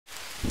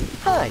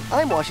Hi,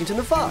 I'm Washington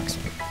the Fox.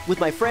 With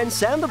my friend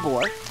Sam the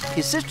boar,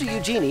 his sister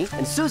Eugénie,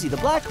 and Suzie the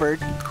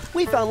blackbird,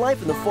 we found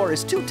life in the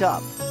forest too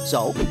tough,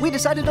 so we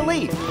decided to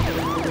leave.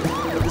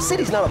 But the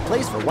city's not a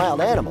place for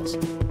wild animals.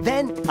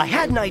 Then I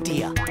had an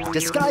idea.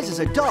 Disguised as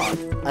a dog,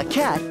 a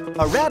cat,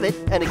 a rabbit,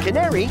 and a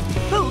canary,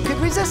 who could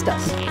resist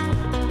us?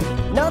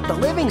 Not the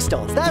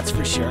Livingstones, that's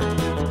for sure.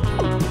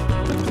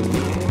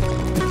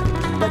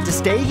 But to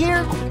stay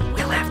here,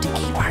 we'll have to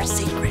keep our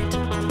secret.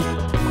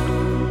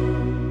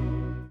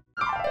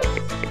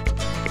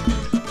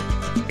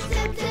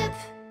 Zip, zip.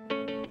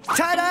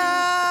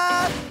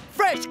 Ta-da!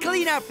 Fresh,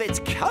 clean outfits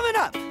coming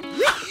up.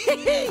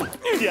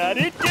 Got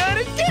it.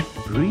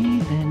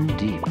 Breathe in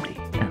deeply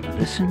and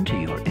listen to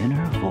your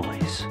inner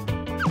voice.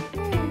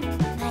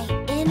 My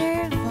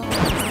inner voice.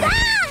 Oh,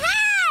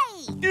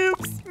 hey!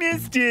 Oops,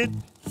 missed it.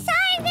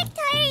 Sorry,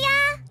 Victoria.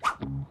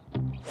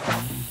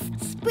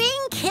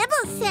 Spring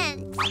kibble scent.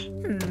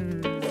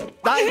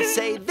 I'd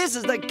say this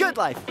is the good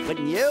life,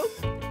 wouldn't you?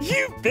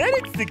 You bet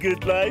it's the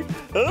good life.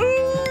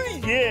 Oh,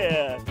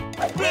 yeah.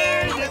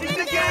 We're living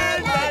the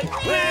good life.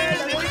 We're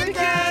living the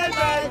good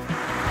life.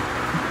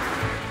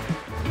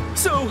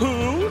 So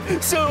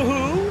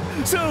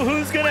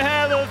who's gonna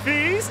have a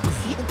feast?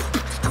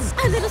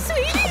 Our little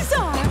sweeties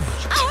are.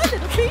 Our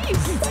little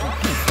feast.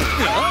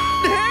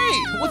 Hey,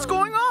 what's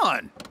going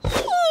on?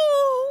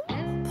 Oh,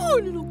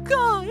 poor little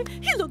guy.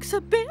 He looks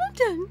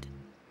abandoned.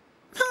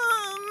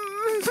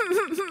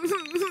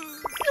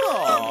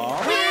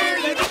 Aww. We're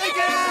living the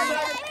good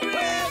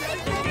life.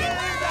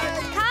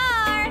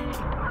 Car.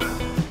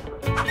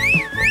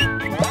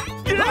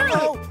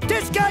 Uh-oh,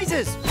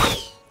 disguises!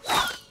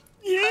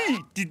 Yay,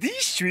 did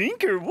these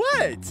shrink or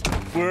what?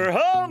 We're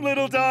home,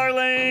 little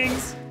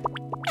darlings.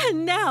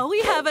 And now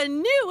we have a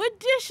new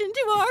addition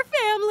to our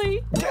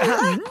family. We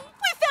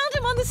found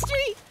him on the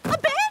street,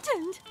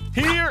 abandoned.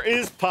 Here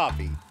is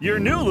Poppy, your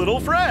new little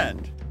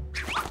friend.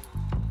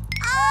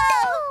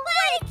 Oh,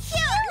 what a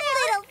cute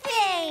little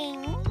thing.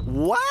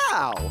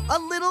 Wow, a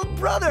little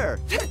brother.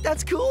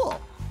 That's cool.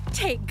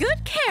 Take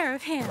good care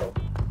of him.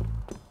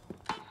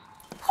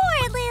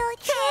 Poor little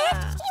kid.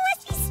 He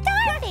must be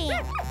starving.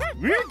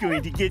 We're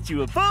going to get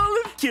you a bowl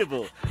of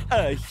kibble.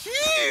 A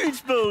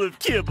huge bowl of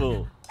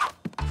kibble.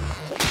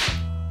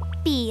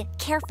 Be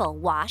careful,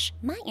 Wash.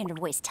 My inner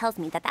voice tells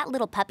me that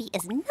little puppy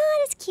is not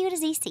as cute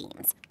as he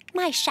seems.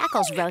 My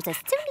shackles rose as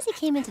soon as he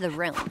came into the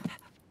room.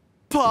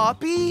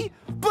 Poppy?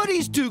 But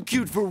he's too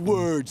cute for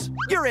words.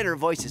 Your inner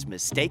voice is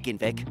mistaken,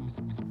 Vic.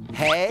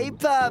 Hey,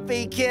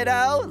 puppy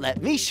kiddo.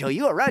 Let me show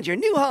you around your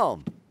new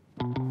home.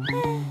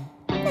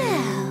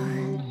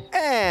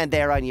 And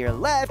there on your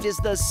left is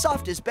the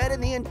softest bed in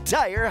the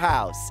entire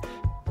house.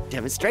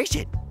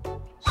 Demonstration.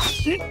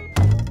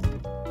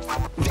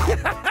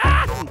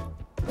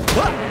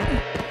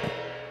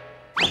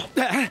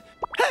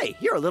 Hey,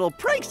 you're a little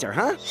prankster,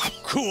 huh?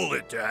 Cool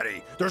it,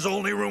 Daddy. There's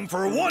only room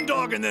for one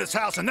dog in this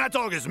house, and that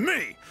dog is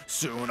me.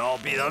 Soon I'll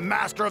be the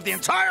master of the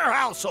entire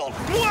household.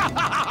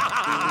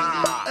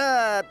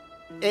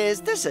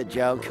 Is this a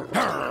joke?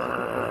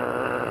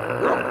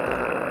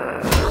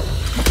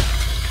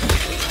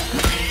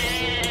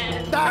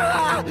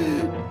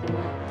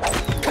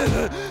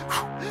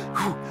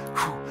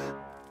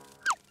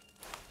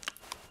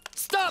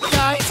 Stop,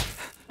 guys!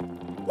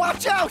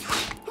 Watch out!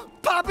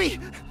 Poppy!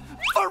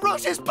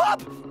 Ferocious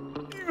pup!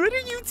 What are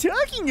you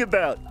talking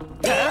about?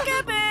 Yeah?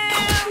 That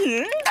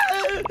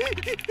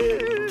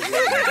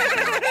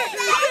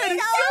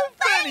is so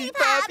funny,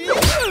 Poppy!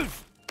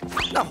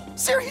 No,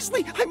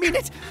 seriously, I mean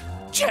it!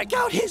 Check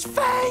out his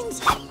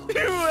fangs!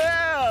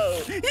 Wow!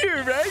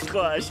 You're right,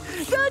 Wash.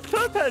 That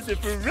pup has a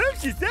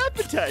ferocious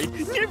appetite.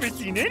 Never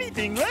seen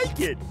anything like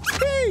it.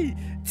 Hey,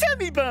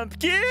 tummy bump,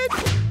 kid!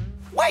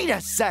 Wait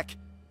a sec!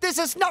 This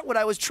is not what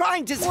I was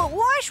trying to say. What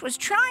Wash was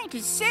trying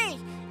to say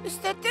is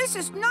that this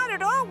is not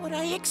at all what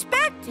I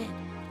expected.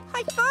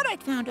 I thought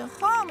I'd found a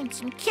home and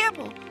some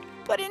kibble,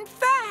 but in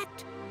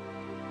fact,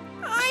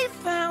 I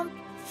found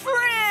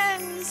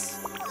friends.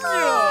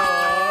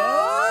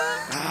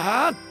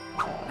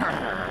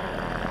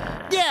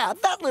 Yeah,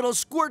 that little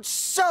squirt's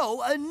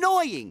so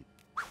annoying.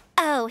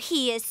 Oh,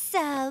 he is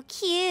so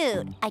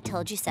cute. I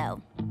told you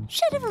so.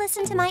 Should have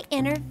listened to my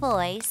inner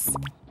voice.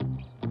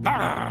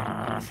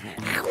 1,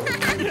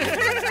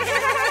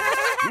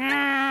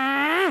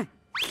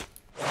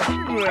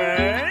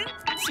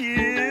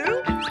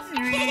 2,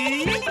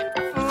 3,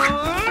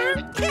 4.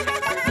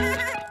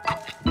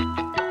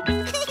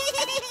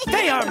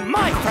 They are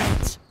my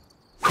friends!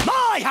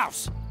 My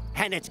house!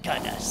 And it's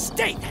gonna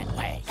stay that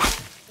way.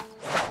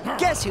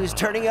 Guess who's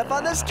turning up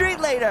on the street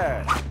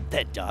later?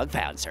 The dog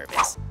pound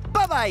service.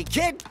 Bye-bye,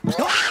 kid! Are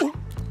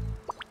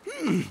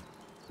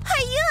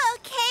you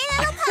okay,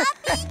 little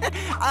puppy?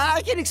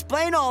 I can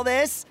explain all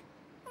this.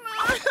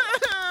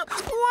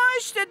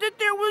 Wash said that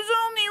there was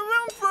only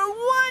room for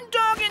one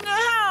dog in the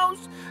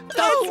house.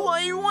 That's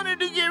why he wanted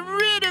to get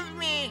rid of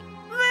me.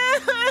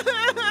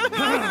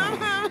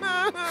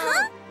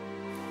 Huh?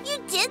 You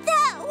did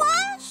that,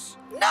 Wash?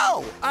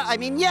 No! I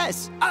mean,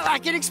 yes. I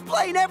can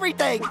explain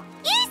everything.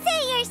 You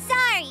say you're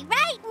sorry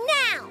right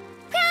now.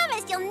 Promise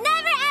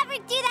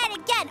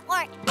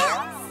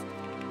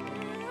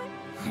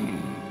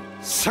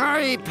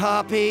Sorry,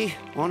 Poppy.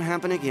 Won't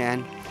happen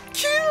again.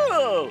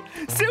 Cool!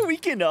 So we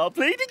can all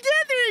play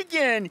together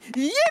again.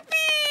 Yippee!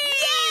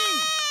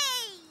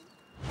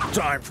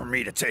 Time for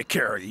me to take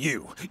care of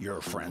you. Your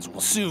friends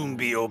will soon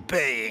be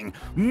obeying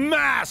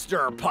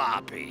Master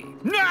Poppy.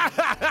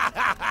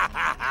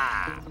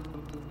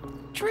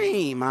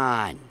 Dream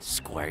on,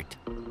 Squirt.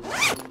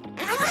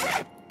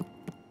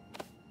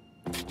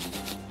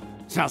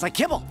 Smells like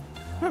kibble.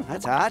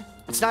 That's odd.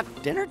 It's not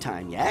dinner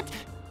time yet.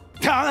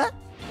 Huh?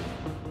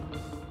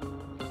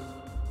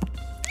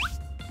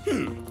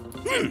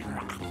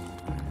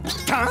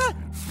 Huh?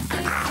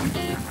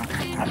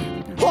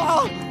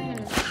 Whoa!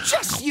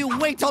 Just you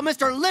wait till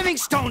Mr.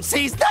 Livingstone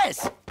sees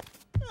this!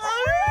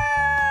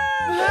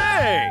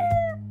 Hey!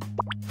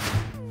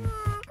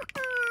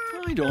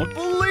 I don't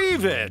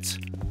believe it.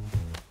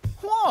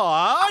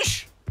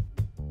 Wash!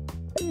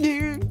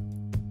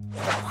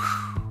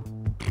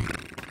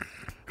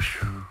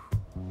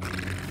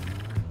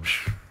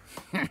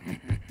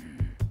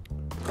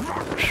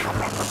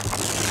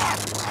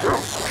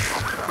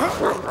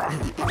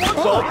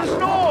 What's all this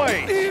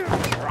noise?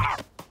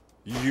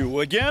 You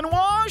again,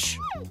 Wash?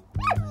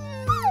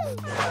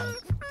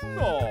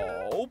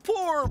 Oh,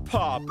 poor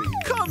Poppy.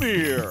 Come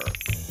here.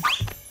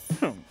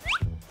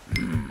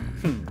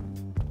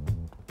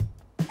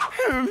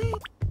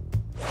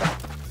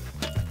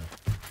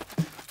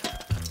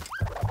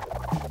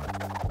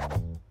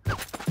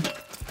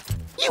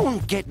 You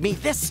won't get me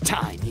this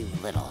time, you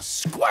little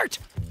squirt!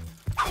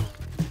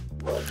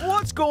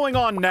 What's going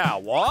on now,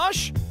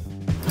 Wash?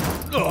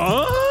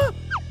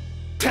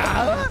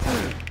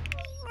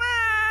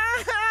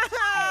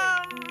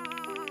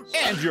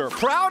 And you're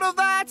proud of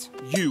that?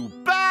 You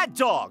bad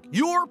dog,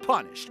 you're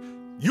punished.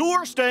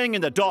 You're staying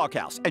in the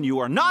doghouse, and you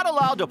are not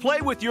allowed to play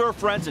with your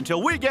friends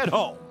until we get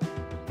home.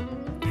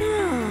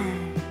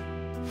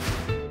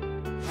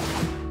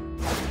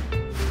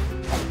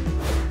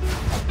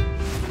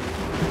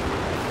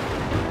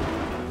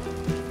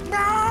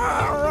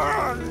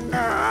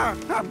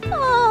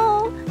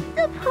 Oh,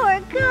 the poor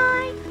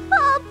guy,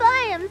 all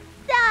by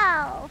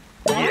himself.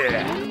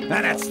 Yeah, and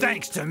that's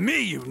thanks to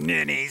me, you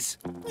ninnies.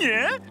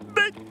 Yeah,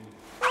 but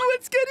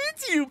what's got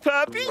into you,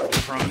 Poppy?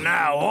 From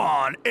now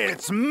on,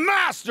 it's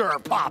Master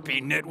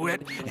Poppy,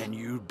 nitwit, and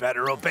you'd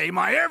better obey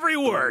my every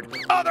word.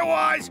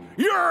 Otherwise,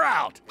 you're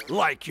out,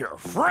 like your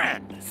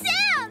friend.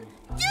 Sam,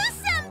 do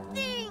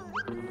something.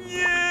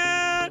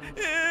 Yeah,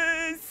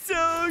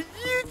 so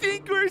you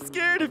think we're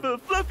scared of a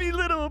fluffy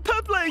little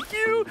pup like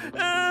you?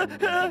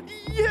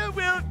 Yeah,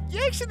 well,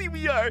 actually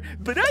we are,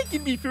 but I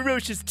can be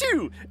ferocious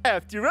too.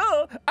 After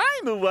all,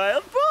 I'm a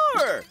wild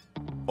boar.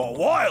 A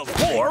wild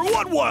boar?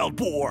 What wild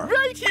boar?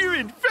 Right here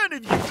in front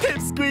of you,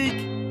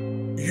 Pipsqueak.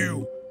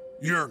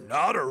 You're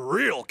not a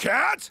real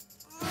cat?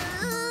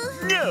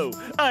 No,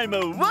 I'm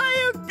a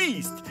wild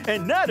beast.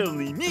 And not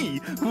only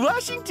me,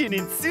 Washington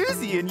and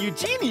Suzie and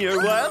Eugénie are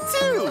wild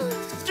too.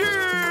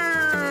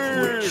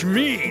 Which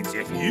means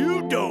if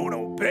you don't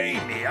obey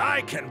me,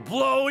 I can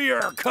blow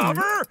your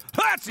cover?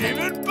 That's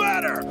even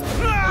better! Sam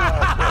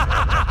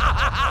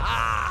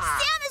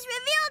has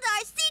revealed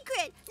our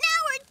secret.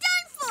 Now we're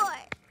done for.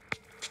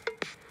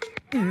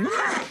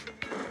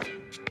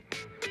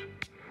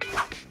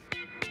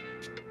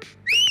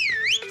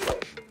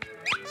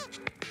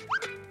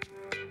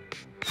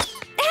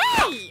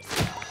 Hey!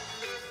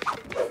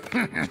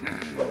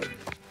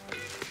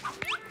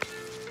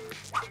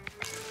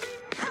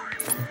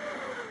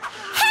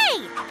 Hey!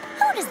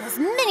 Who does this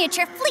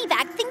miniature flea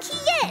bag think he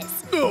is?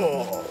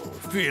 Oh,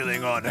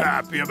 feeling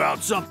unhappy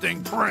about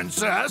something,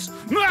 princess?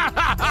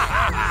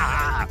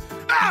 Out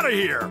of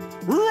here!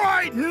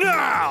 Right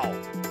now!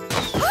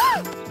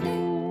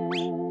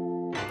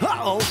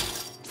 Uh-oh!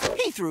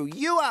 He threw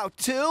you out,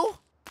 too?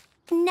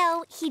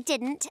 No, he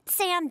didn't.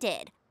 Sam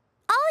did.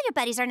 All your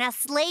buddies are now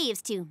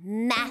slaves to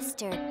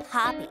Master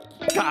Poppy.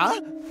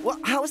 Huh? Well,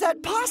 how is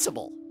that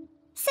possible?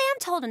 Sam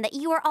told him that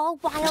you are all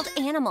wild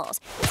animals.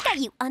 He's got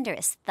you under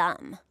his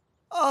thumb.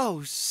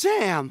 Oh,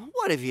 Sam,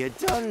 what have you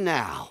done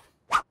now?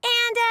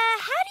 And,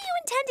 how do you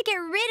intend to get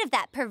rid of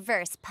that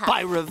perverse pup?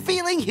 By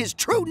revealing his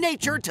true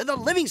nature to the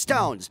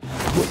Livingstones.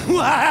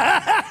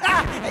 Master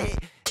Poppy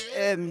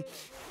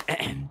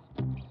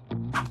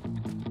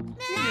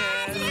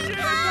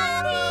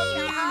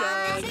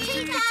on the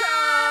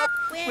treetop.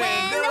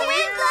 When the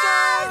wind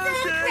blows,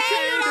 the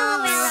cradle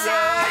will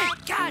rock. Hey,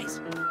 guys!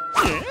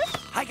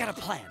 I got a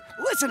plan.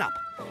 Listen up.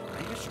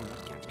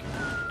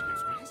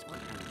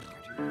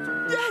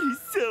 That is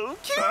so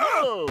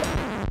cool.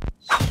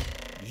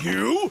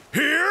 You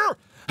here?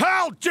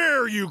 How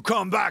dare you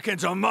come back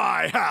into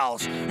my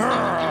house?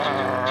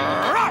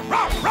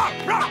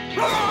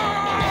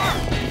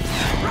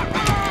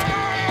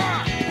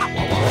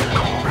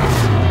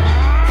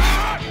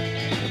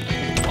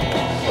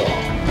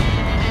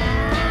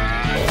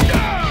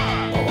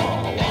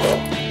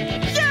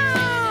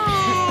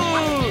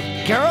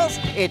 Girls,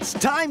 it's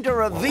time to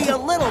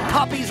reveal little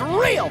Poppy's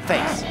real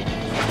face.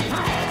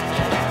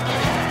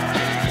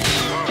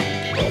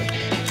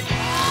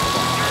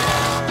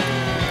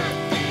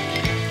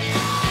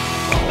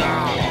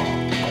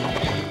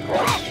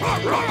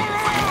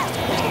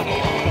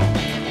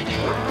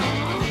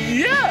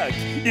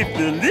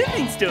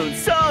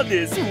 Livingstone saw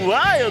this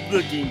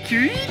wild-looking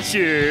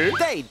creature...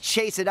 They'd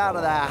chase it out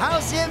of the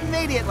house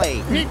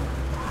immediately.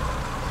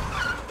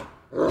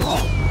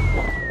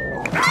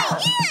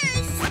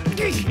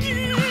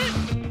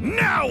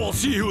 Now we'll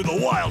see who the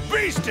wild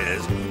beast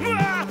is. Give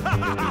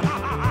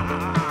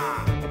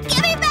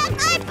me back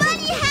my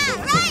bunny hat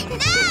right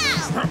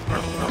now!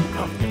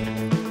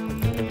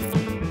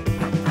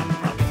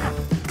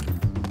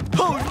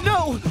 Oh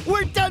no,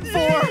 we're done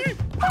for.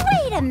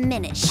 Wait a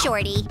minute,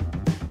 Shorty.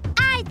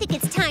 I think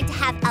it's time to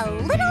have a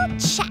little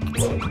chat.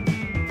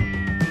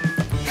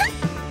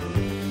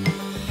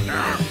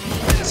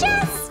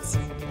 Just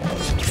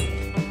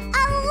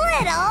a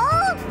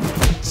little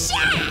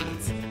chat.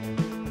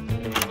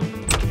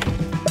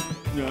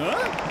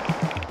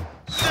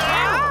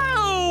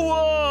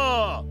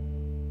 Ow!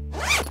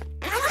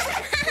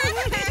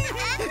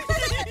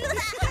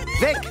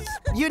 Vic,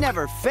 you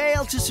never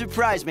fail to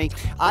surprise me.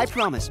 I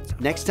promise,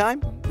 next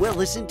time, we'll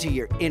listen to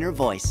your inner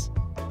voice.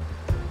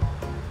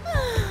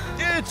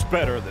 It's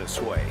better this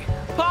way.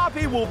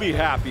 Poppy will be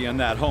happy in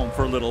that home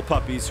for little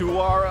puppies who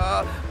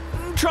are,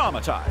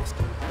 traumatized.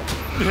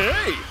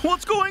 Hey,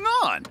 what's going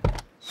on?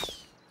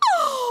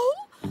 Oh,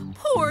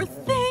 poor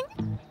thing.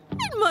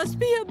 It must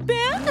be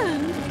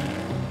abandoned.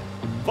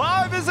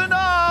 5 is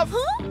enough!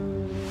 Huh?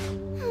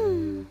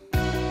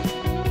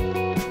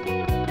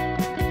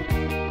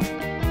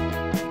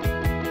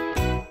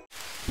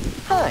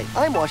 Hi,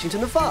 I'm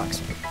Washington the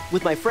Fox.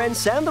 With my friend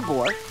Sam the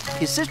boar,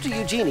 his sister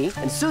Eugénie,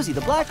 and Suzie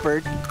the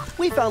blackbird,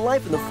 we found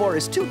life in the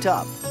forest too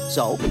tough.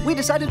 So we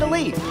decided to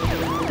leave.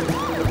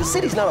 But the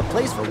city's not a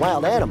place for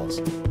wild animals.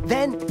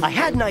 Then I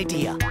had an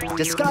idea.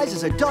 Disguised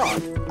as a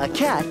dog, a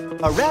cat,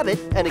 a rabbit,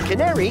 and a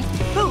canary,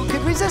 who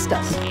could resist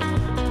us?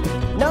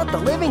 Not the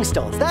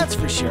Livingstones, that's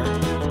for sure.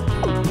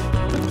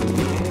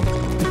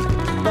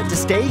 But to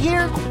stay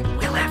here,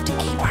 we'll have to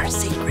keep our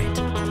secret.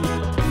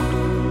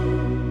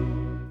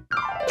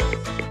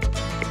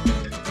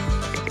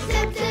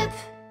 Zip, zip.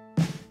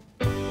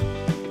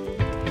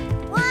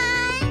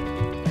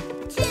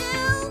 1, 2,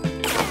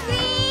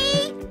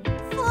 3,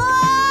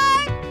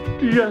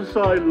 4. Yes,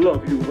 I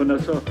love you,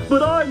 Vanessa,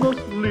 but I must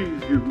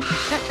leave you.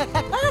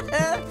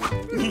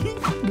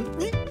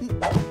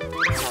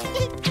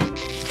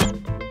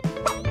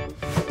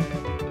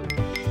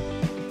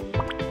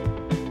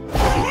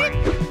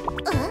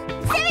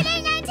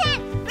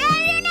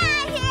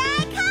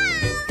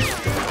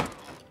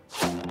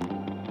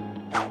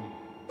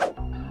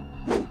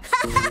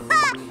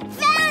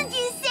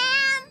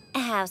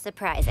 How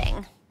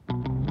surprising.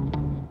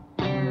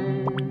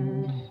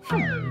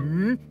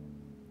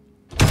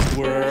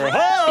 We're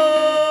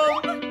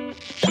home!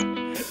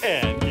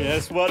 And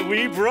guess what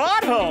we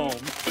brought home?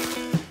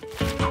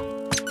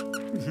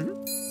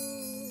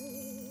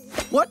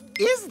 What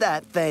is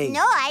that thing?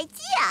 No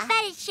idea.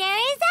 But it's sure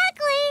is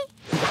ugly.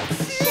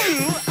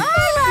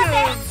 I love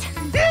it!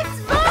 It's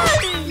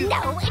mine!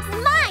 No, it's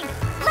mine!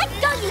 Let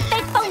go, you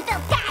big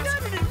bone-filled cat!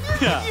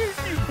 Yeah,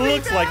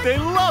 looks like they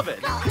love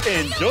it.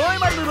 Enjoy,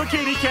 my little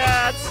kitty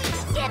cats!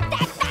 Get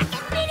that back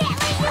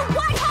immediately, you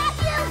warthog,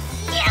 you!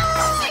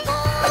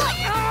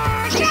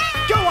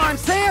 Go on,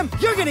 Sam!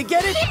 You're gonna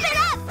get it! Keep it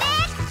up,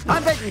 Vic.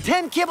 I'm betting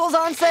 10 kibbles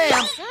on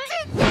Sam!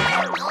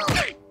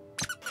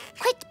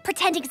 Quit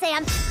pretending,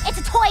 Sam. It's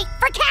a toy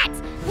for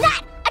cats,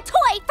 not a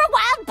toy for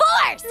wild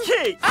boars!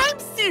 Hey, I'm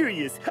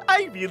serious.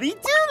 I really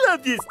do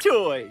love this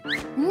toy.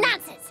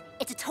 Nonsense!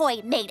 It's a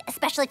toy made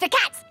especially for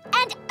cats,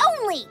 and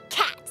only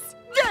cats!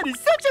 That is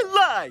such a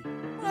lie.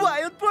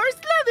 Wild boars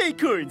love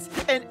acorns,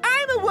 and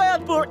I'm a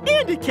wild boar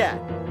and a cat.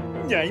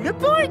 I'm a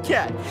boar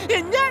cat,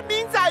 and that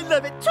means I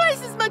love it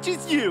twice as much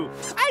as you.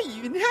 I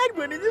even had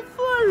one in the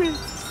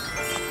forest.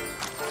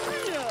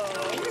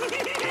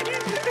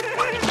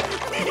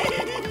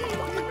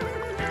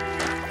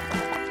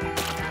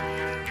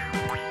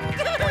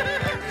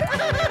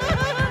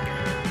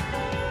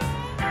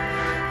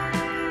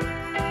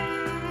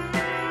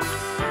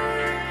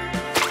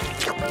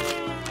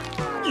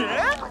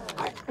 Yeah?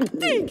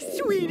 Thanks,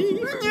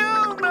 sweetie.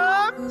 No,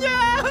 Mom, no!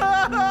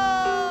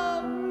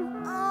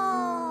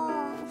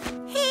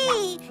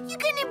 Hey, you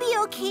gonna be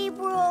okay,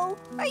 bro?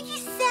 Are you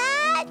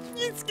sad?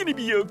 It's gonna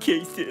be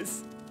okay,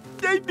 sis.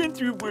 I've been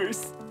through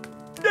worse.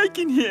 I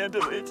can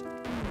handle it.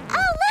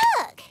 Oh,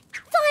 look!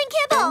 Flying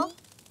kibble!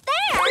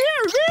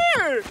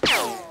 There!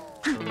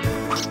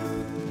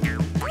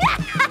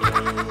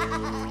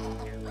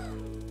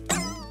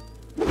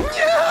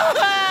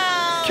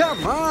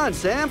 Come on,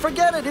 Sam,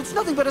 forget it. It's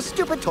nothing but a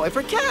stupid toy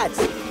for cats.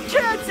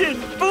 Cats and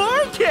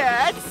boar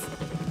cats!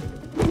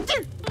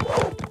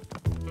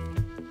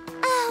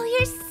 Oh,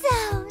 you're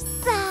so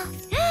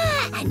soft.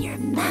 And you're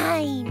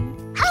mine.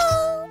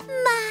 Oh,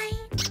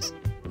 mine.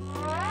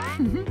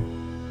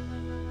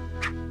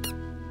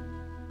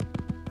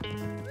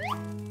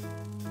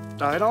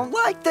 I don't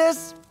like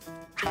this.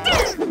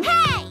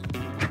 Hey!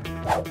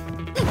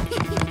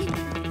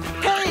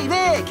 Hey,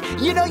 Vic!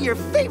 You know your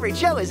favorite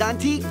show is on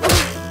TV.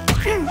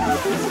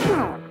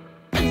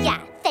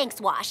 Yeah,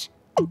 thanks, Wash.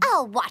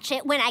 I'll watch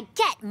it when I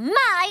get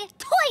my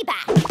toy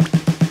back.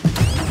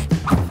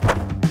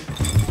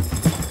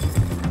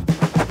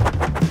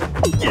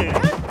 Yeah.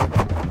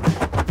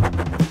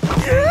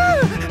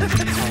 Yeah.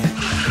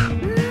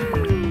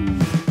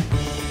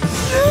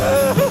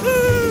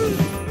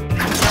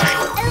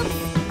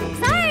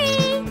 Sorry.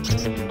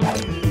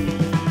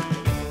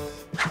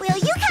 Will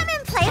you come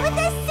and play with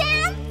us,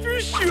 Sam? For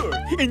sure.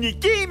 And the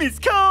game is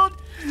called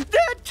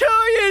That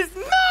Toy Is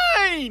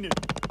Mine!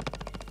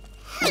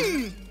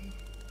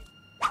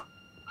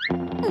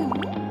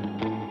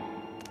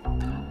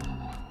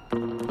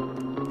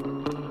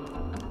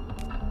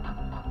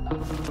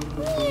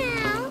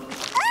 Meow.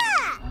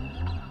 Ah!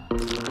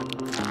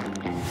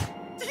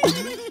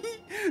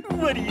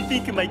 What do you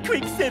think of my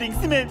quick-setting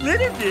cement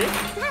litter, Vic?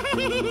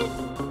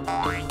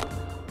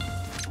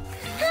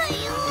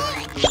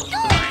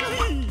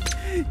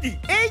 The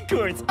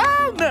acorn's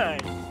all mine!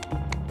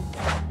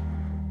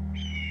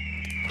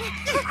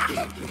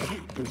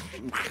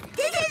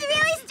 This is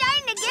really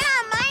starting to get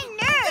on my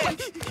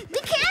nerves. We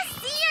can't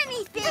see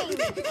anything.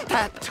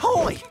 That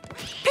toy!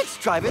 It's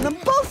driving them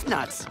both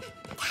nuts!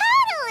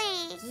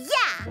 Totally.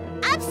 Yeah,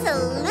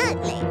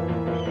 absolutely.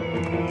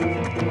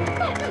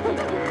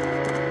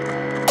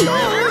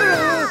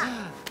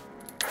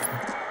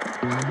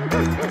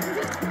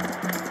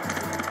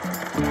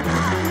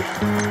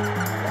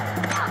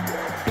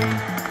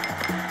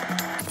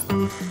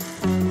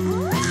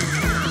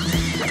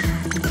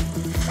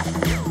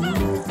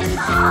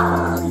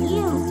 Oh,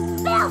 you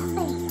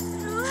filthy!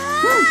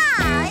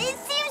 Wow, it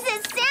seems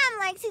that Sam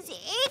likes his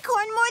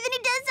acorn more than he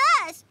does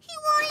us. He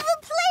won't even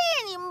play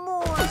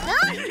anymore.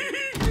 Huh?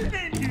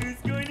 And who's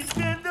going to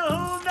spend the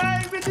whole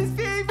night with his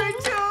favorite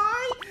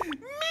toy?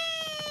 Me!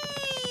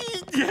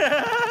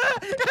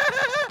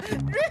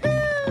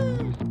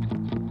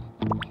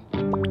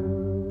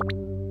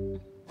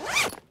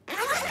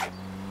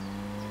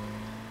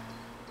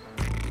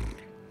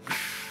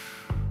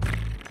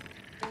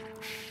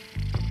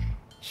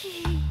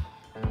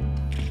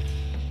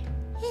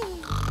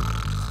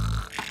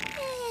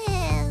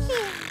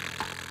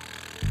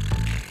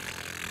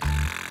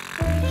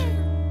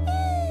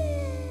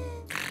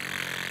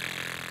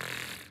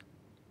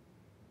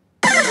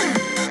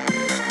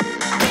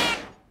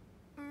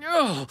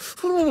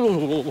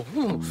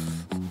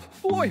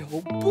 Boy,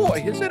 oh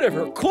boy, is it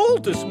ever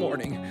cold this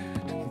morning.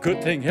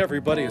 Good thing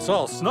everybody is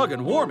all snug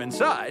and warm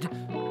inside.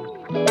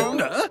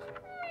 Huh?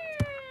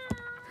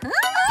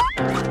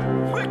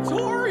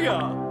 Victoria!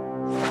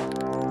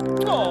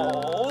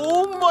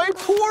 Oh, my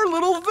poor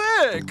little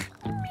Vic!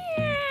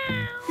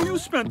 You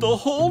spent the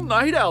whole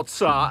night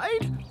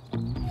outside?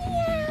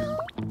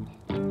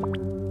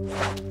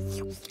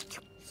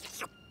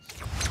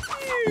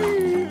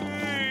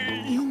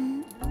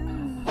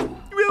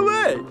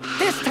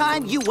 This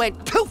time you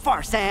went too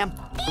far, Sam.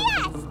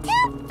 Yes,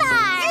 too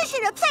far. You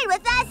should have played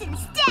with us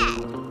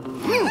instead.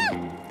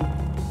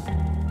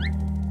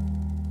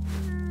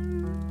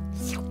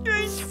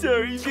 I'm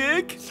sorry,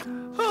 Vic.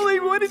 All I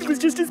wanted was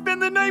just to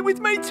spend the night with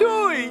my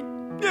toy.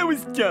 That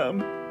was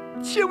dumb.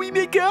 Shall we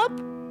make up?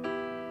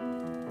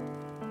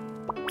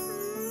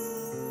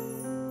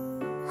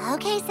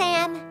 Okay,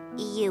 Sam,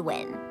 you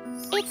win.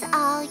 It's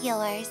all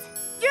yours.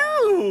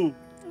 Yo!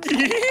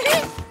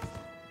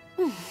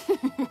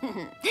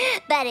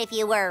 But if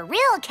you were a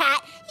real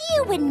cat,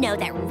 you would know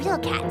that real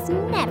cats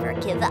never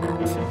give up.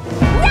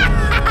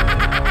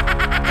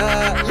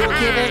 You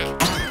okay, Vic?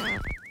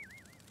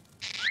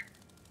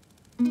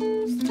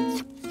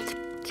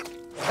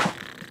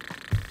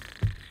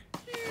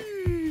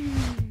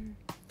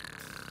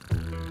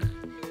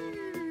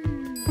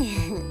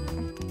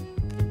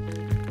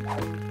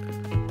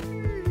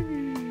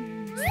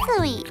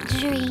 Sweet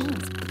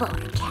dreams, boar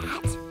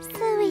cat.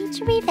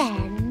 Sweet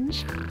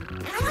revenge.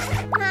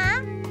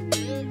 Huh?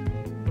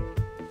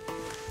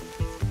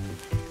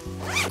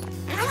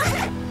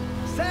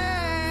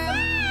 Sam!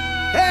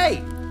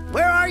 Hey!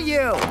 Where are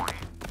you?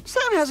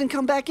 Sam hasn't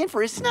come back in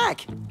for his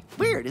snack.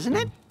 Weird, isn't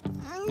it?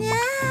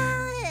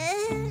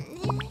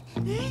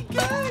 Hey,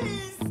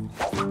 guys!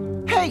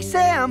 Hey,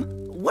 Sam!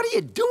 What are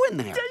you doing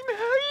there? I'm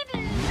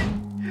hiding!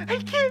 I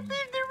can't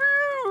leave the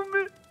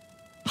room!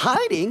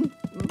 Hiding?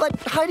 But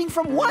hiding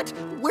from what?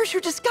 Where's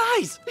your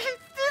disguise? It's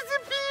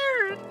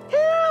disappeared!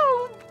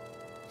 Help!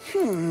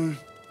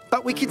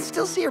 But we can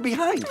still see her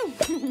behind.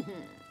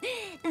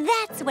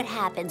 That's what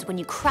happens when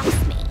you cross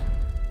me.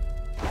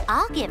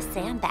 I'll give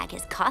Sam back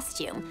his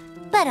costume,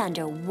 but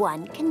under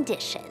one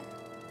condition.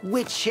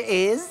 Which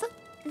is?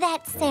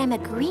 That Sam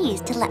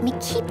agrees to let me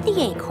keep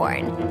the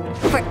acorn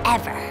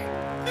forever.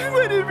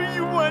 Whatever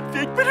you want,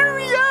 Vic, but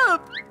hurry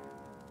up!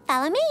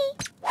 Follow me.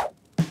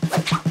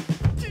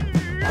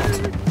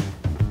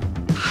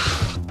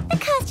 The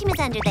costume is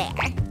under there.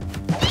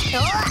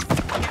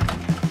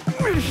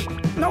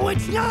 No,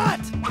 it's not!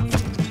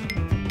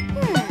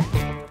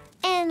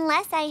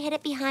 Unless I hid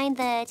it behind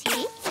the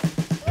TV?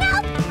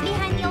 Nope,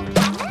 behind the old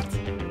cabinet.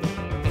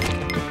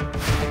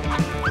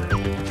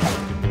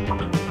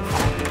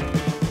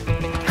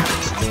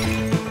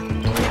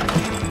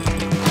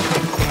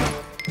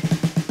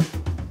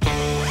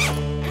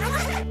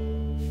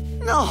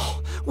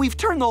 No, we've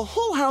turned the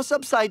whole house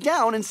upside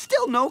down and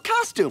still no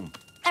costume.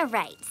 All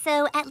right,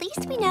 so at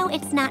least we know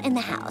it's not in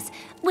the house,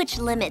 which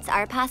limits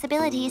our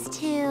possibilities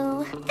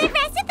to the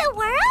rest of the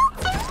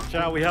world?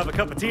 Shall we have a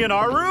cup of tea in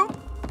our room?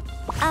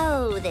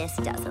 Oh, this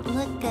doesn't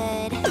look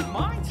good.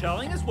 Mind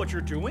telling us what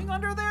you're doing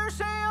under there,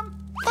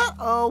 Sam?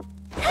 Uh-oh.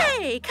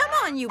 Hey, come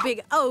on, you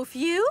big oaf,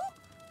 you.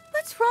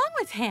 What's wrong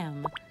with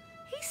him?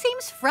 He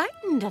seems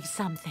frightened of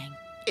something.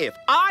 If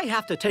I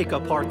have to take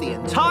apart the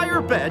entire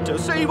bed to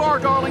save our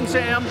darling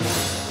Sam,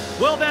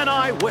 well, then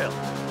I will.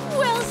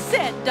 Well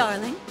said,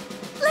 darling.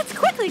 Let's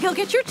quickly go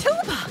get your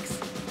toolbox.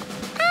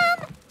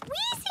 We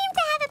seem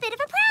to have a bit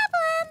of a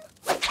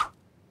problem.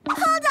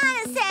 Hold on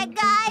a sec,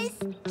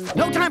 guys.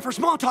 No time for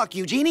small talk,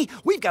 Eugénie.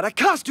 We've got a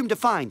costume to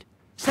find.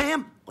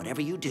 Sam,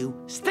 whatever you do,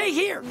 stay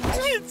here.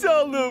 It's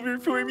all over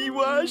for me,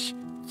 Wash.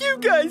 You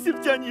guys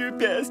have done your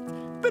best,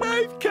 but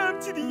I've come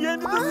to the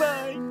end of the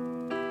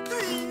line.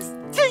 Please,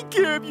 take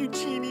care of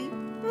Eugénie,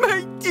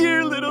 my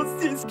dear little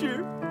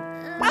sister.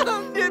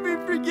 I'll never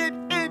forget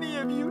any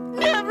of you.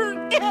 Never,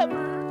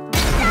 ever.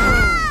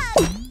 Stop!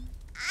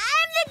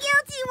 I'm the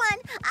guilty one.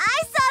 I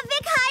saw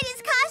Vic hide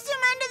his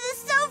costume under the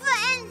sofa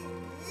and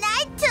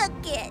I took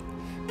it.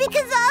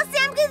 Because all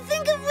Sam could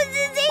think of was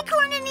his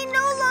acorn and he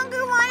no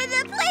longer wanted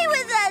to play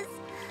with us.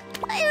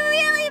 I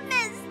really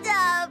messed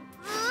up.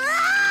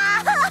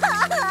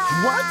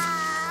 What?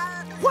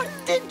 What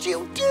did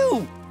you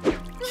do?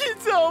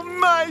 It's all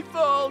my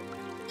fault.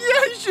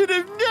 I should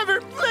have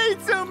never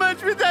played so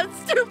much with that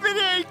stupid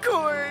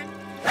acorn.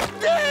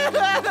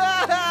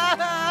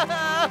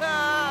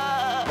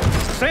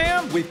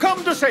 Sam, we've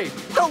come to save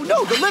you. Oh,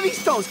 no, the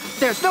Livingstones.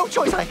 There's no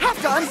choice. I have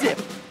to unzip.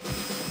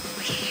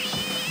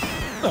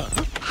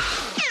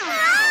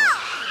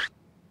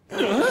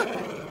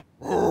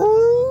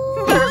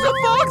 There's a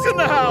fox in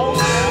the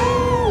house.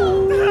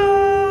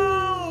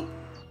 Help!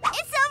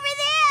 It's over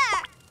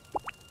there.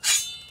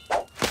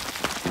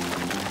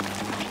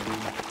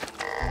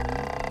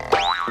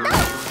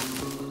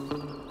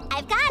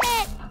 I've got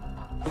it.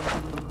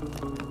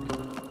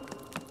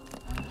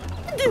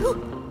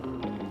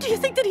 Do you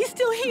think that he's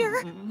still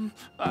here?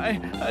 I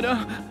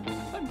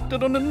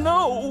don't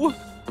know.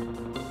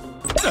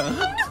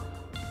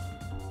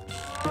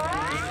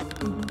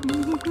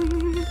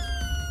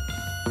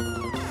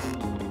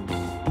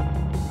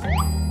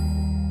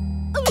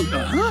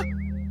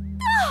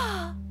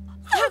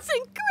 That's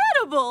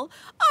incredible!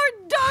 Our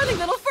darling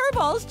little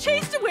furballs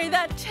chased away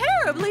that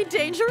terribly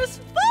dangerous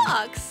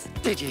fox!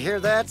 Did you hear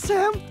that,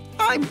 Sam?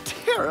 I'm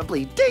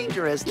terribly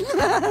dangerous.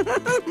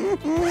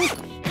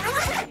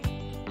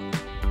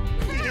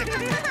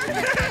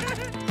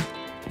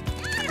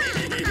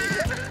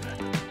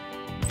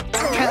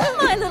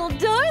 My little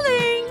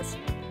darlings!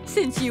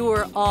 Since you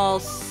were all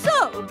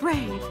so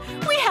brave,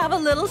 we have a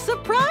little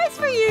surprise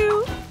for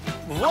you!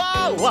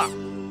 Voila!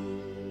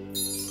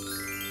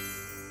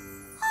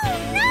 Oh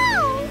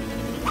no!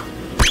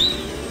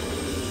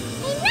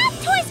 Enough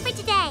toys for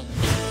today.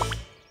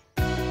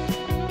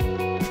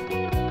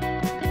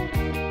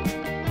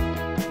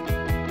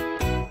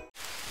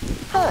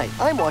 Hi,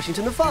 I'm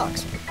Washington the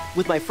Fox.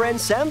 With my friend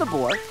Sam the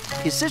boar,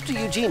 his sister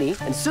Eugénie,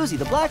 and Suzie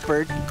the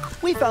blackbird,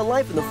 we found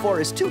life in the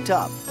forest too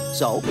tough.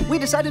 So we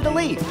decided to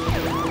leave.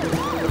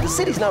 The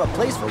city's not a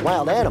place for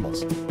wild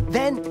animals.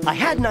 Then I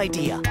had an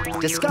idea.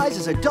 Disguised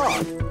as a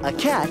dog, a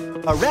cat,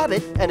 a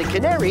rabbit, and a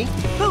canary,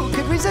 who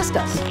could resist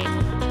us?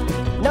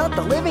 Not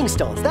the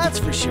Livingstones, that's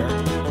for sure.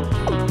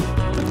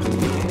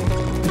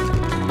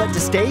 But to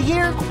stay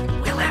here,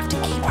 we'll have to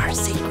keep our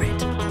secret.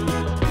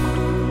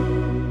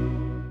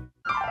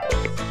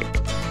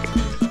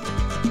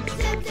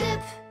 Zip,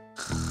 zip.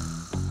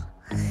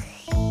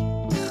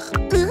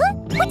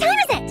 What time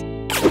is it?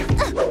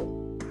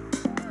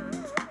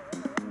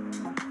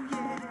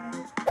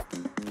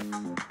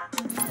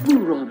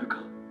 Veronica,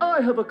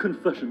 I have a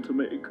confession to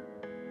make.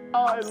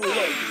 I love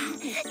you.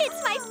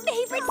 It's my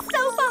favorite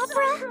soap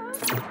opera.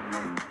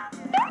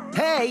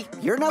 Hey,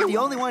 you're not the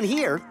only one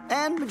here,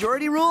 and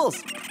majority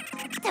rules.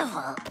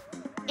 Ugh.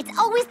 It's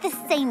always the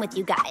same with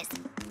you guys.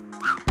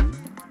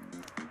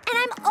 And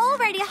I'm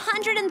already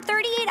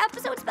 138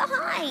 episodes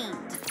behind.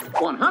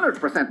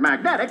 100%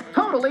 magnetic,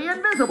 totally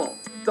invisible.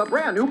 The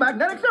brand new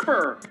magnetic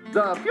zipper.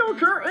 The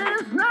future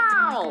is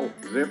now.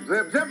 Zip,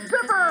 zip, zip,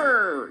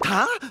 zipper.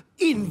 Huh?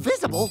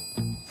 Invisible?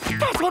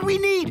 That's what we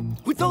need.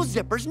 With those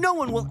zippers, no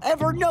one will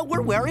ever know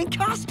we're wearing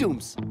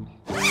costumes.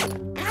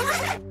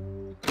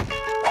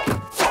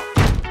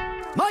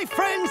 My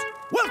friends,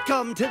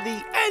 welcome to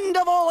the end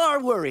of all our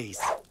worries.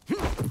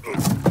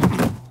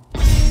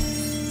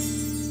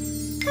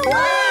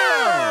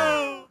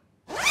 Wow!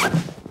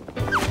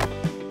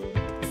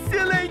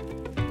 So, like,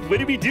 what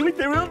do we do with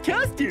their old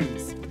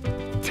costumes?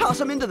 Toss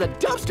them into the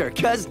dumpster,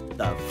 cause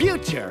the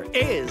future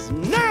is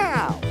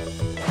now.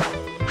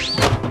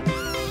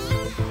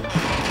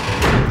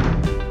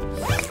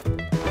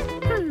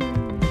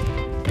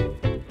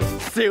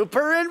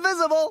 Super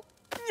invisible.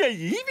 I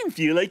even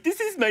feel like this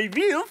is my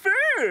real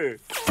fur.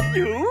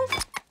 You?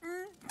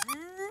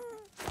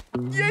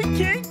 I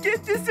can't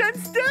get this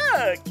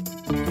unstuck.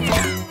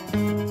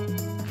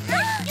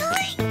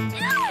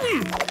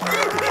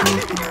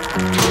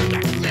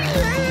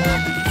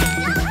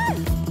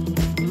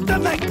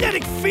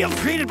 magnetic field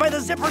created by the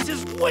zippers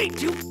is way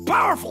too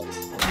powerful.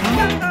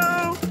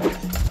 Uh-oh!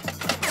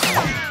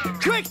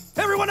 Quick,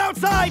 everyone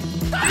outside!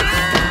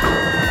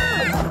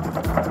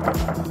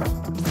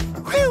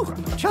 Whew,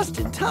 just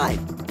in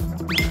time.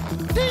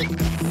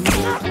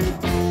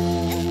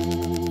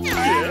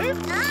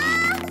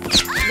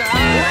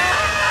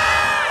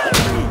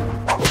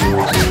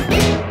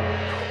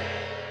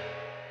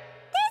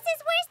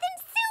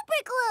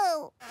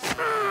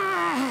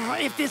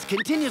 If this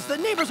continues, the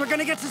neighbors are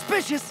gonna get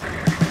suspicious.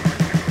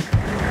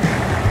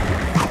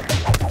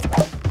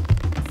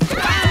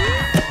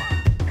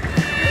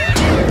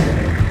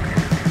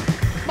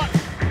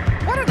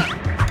 What are the...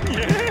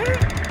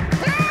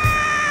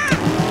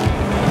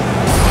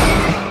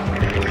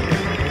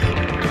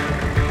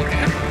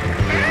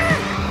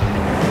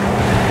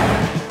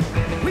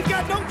 We've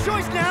got no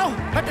choice now.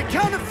 At the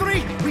count of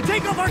 3, we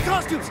take off our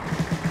costumes.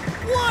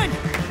 1,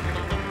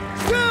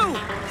 2,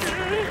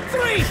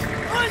 3,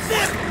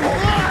 unzip!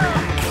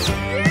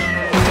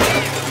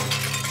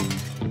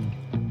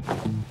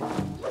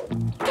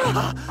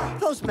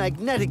 Those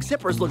magnetic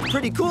zippers look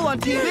pretty cool on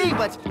TV,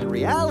 but in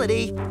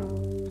reality,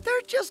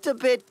 they're just a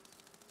bit...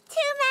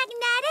 Too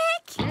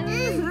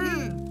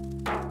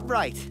magnetic?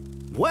 Right.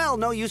 Well,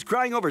 no use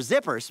crying over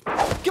zippers.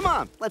 Come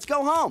on, let's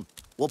go home.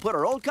 We'll put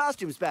our old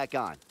costumes back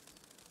on.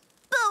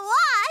 But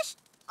Wash,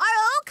 our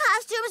old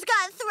costumes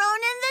got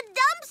thrown in the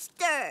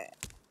dumpster.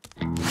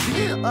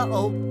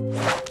 Uh-oh.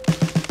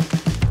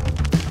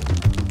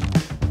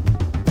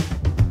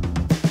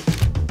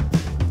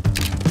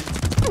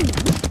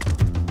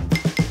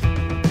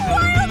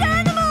 Wild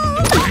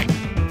animals!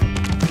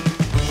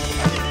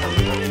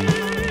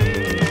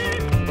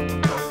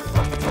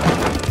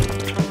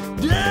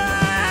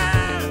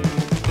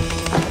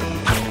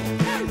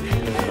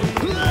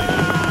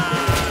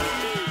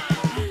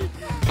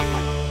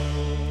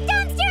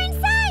 Dumpster in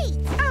sight!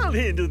 I'll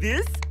handle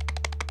this.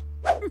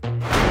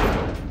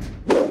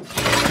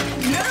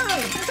 No,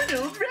 an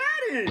old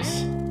radish.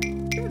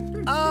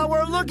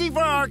 We're looking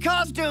for our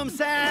costumes,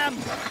 Sam.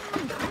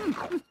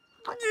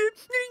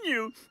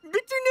 You,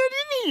 but they're not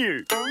in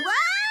here.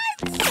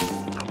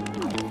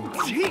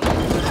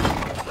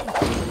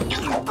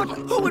 But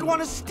who would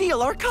want to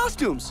steal our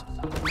costumes?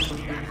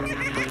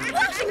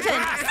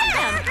 Washington!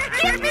 Sam!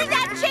 Give me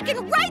that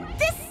chicken right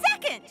this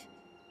second!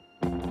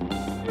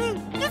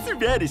 It's a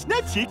radish,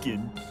 not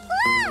chicken.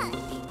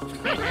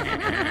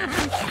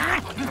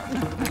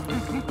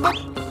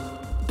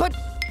 But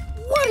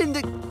what in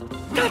the...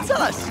 That's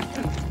us!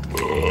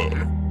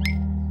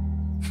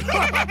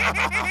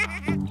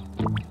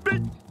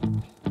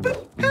 But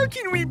how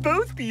can we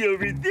both be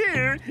over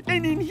there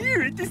and in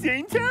here at the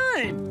same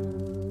time?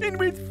 And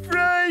with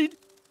fried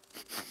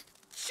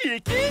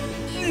chicken?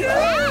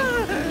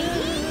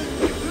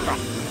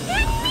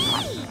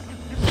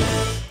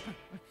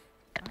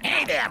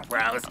 Hey there,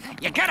 bros.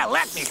 You gotta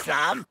let me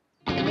some.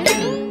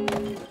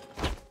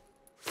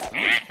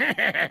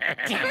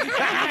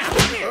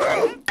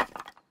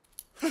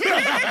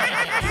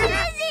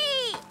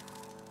 Suzie!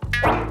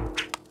 I'm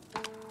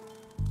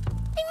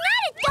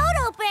not a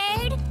dodo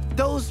bird.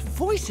 Those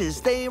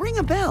voices, they ring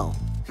a bell.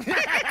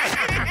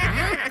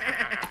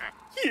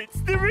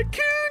 It's the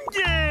raccoon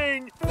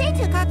gang! They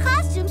took our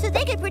costumes so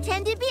they could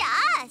pretend to be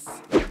us.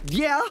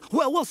 Yeah?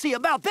 Well, we'll see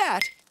about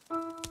that.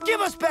 Give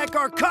us back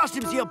our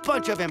costumes, you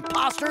bunch of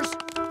imposters!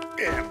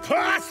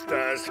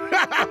 Imposters? Who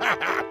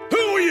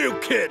are you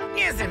kidding?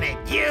 Isn't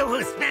it you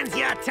who spends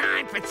your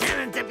time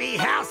pretending to be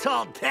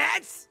household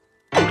pets?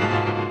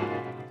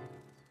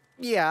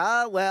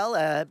 Yeah,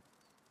 well,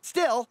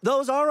 still,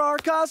 those are our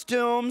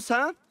costumes,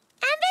 huh?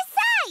 And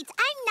besides,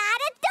 I'm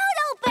not a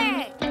dodo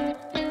bird.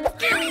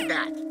 Give me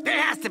that. There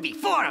has to be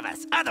 4 of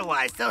us.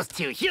 Otherwise, those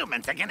 2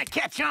 humans are gonna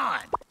catch on.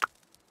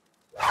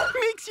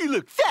 Makes you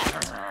look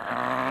fat.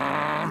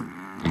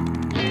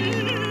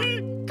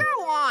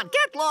 Go on,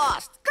 get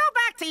lost. Go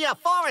back to your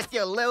forest,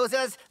 you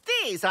losers.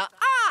 These are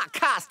our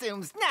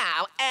costumes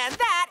now, and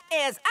that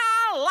is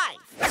our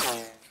life.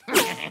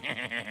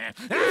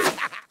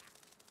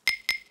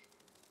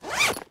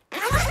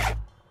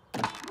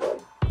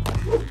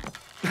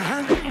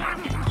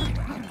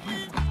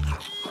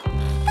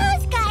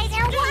 Those guys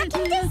are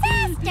walking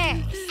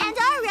disasters, and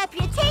our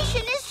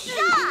reputation is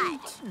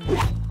shot.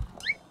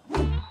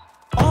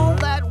 All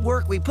that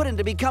work we put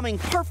into becoming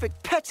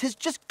perfect pets has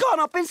just gone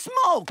up in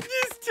smoke!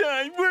 This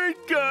time we're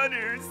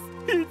goners.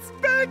 It's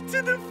back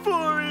to the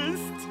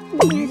forest.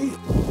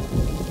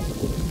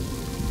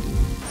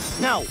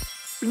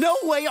 No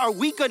way are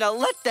we gonna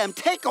let them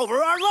take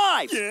over our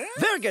lives! Yeah?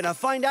 They're gonna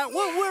find out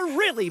what we're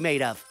really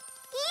made of.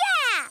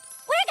 Yeah!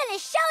 We're gonna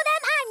show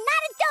them I'm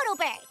not a dodo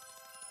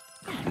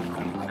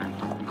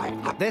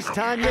bird. This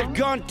time you've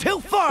gone too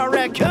far,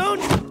 raccoon!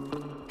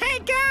 Hey,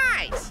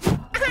 guys!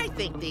 I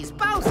think these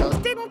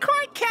bozos didn't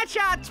quite catch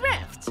our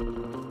drift.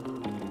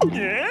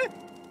 Yeah?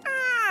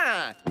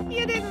 Ah,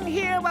 you didn't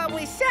hear what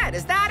we said,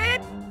 is that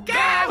it?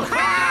 Go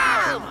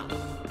home!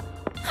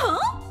 Huh?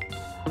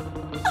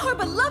 Our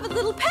beloved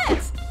little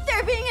pets!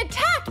 They're being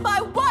attacked by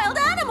wild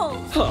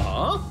animals!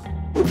 Huh?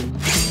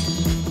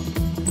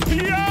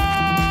 Yeah!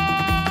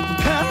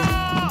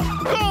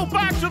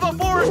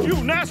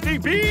 you nasty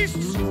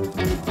beasts!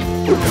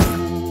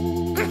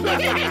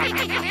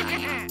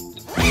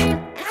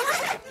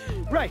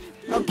 Right,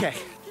 okay.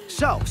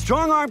 So,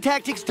 strong arm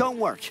tactics don't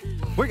work.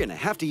 We're gonna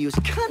have to use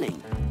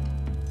cunning.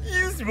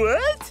 Use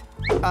what?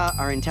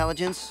 Our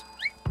intelligence.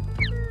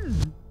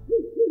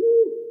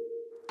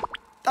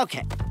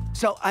 Okay,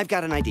 so I've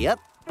got an idea.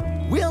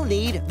 We'll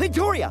need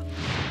Victoria.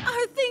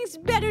 Are things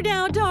better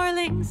now,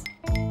 darlings?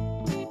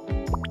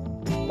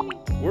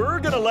 We're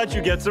gonna let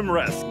you get some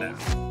rest now.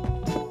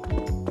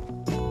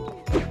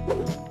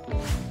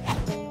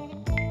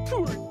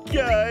 Poor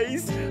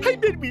guys. I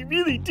bet we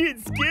really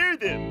did scare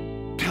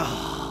them.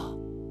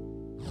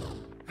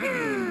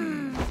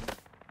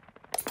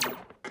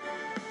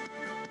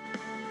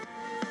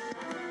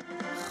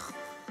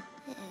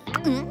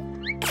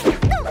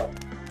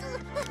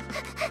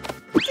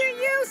 Do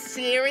you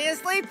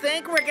seriously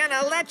think we're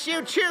gonna let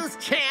you choose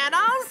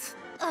channels?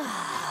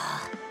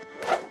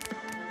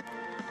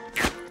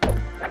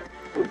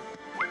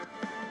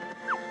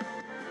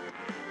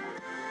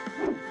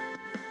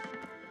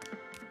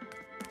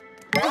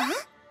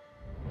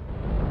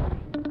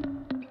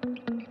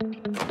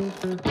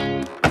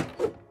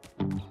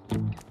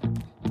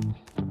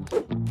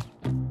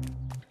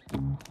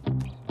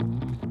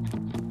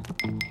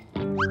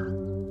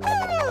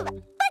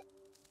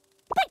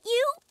 But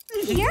you?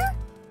 Here?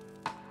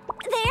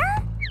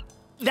 There?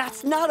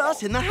 That's not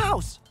us in the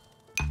house.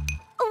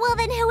 Well,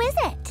 then who is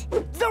it?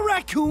 The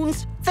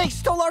raccoons! They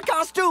stole our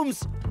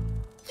costumes!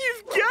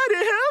 You've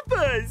gotta help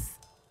us.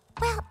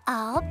 Well,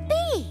 I'll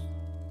be.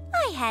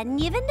 I hadn't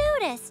even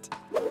noticed.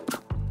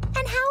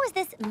 And how is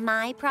this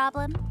my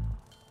problem?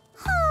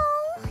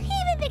 Oh,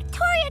 even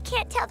Victoria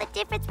can't tell the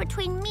difference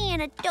between me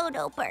and a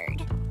dodo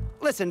bird.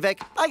 Listen,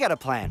 Vic, I got a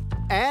plan.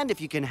 And if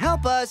you can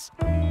help us,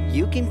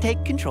 you can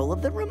take control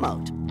of the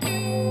remote.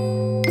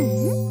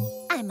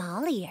 I'm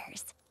all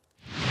ears.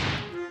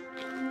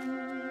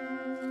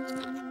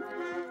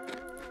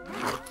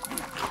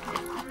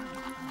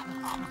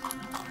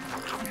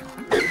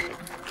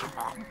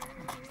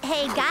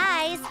 Hey,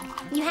 guys.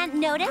 You hadn't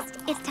noticed?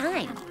 It's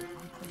time.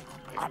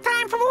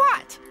 Time for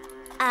what?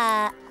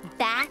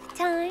 Bath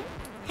time?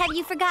 Have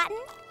you forgotten?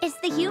 It's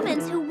the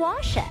humans who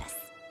wash us.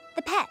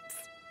 The pets.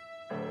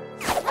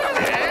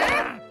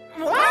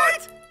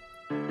 What?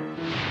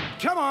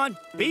 Come on,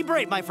 be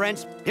brave, my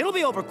friends. It'll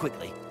be over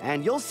quickly.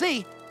 And you'll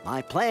see,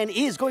 my plan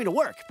is going to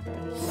work.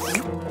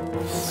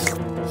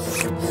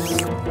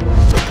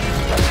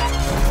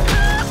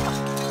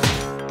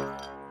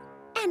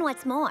 And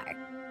what's more,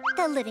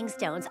 the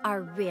Livingstones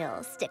are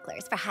real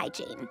sticklers for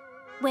hygiene.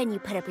 When you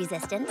put up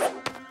resistance,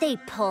 they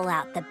pull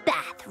out the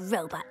bath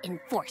robot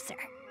enforcer.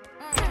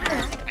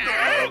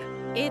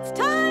 It's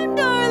time,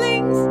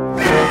 darlings!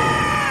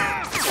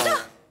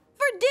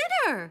 For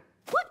dinner!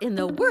 What in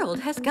the world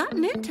has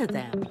gotten into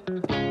them?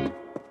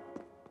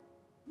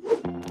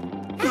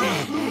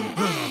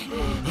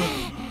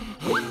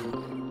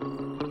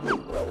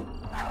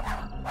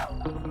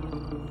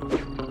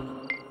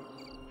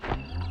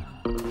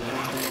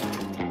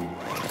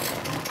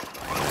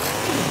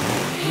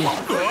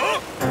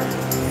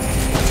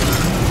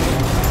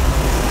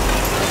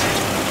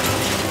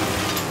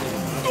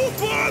 The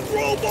bath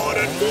robot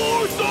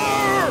enforcer!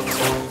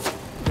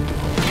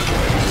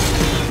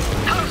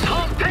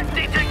 Household pet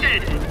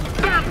detected!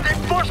 Bath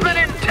enforcement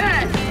in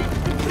 10,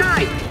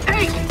 9,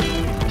 8,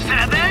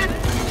 7,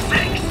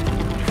 6,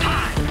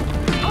 5,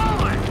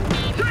 4,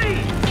 3,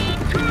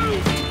 2,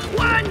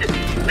 1,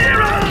 0!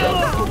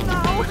 Oh,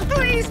 no!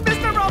 Please,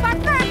 Mr. Robot,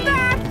 not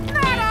that!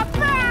 Not a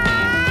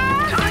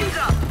bath! Time's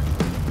up!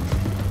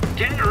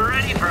 Get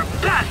ready for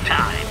bath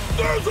time!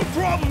 There's a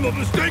problem of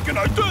mistaken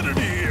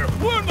identity here.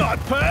 We're not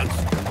pets.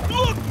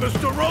 Look,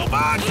 Mr.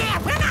 Robot. Yeah,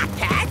 we're not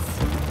pets.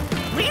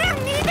 We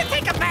don't need to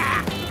take a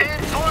bath.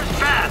 Enforce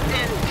bath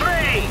in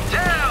 3, 2,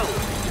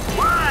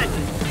 1!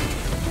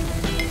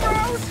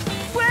 Gross!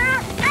 We're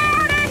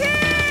out of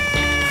here!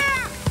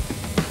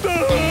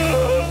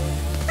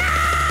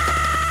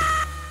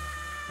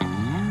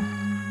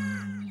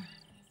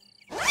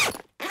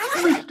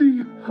 Misty,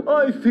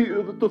 I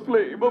fear that the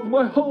flame of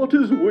my heart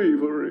is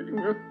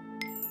wavering.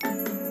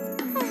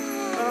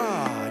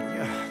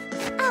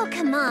 Oh,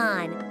 come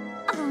on.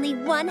 Only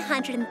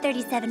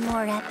 137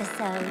 more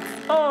episodes.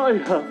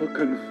 I have a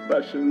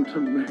confession to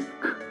make.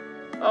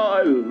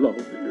 I love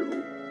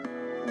you.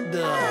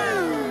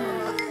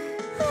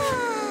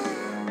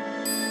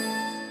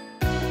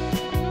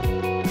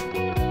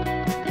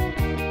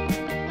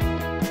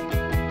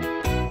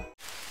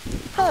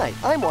 Hi,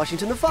 I'm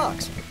Washington the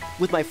Fox.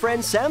 With my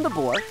friend Sam the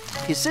Boar,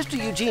 his sister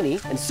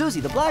Eugénie, and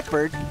Suzie the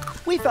Blackbird,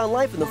 we found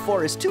life in the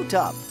forest too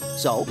tough,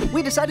 so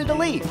we decided to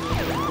leave.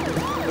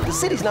 But the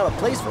city's not a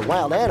place for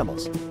wild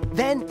animals.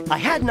 Then I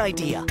had an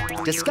idea.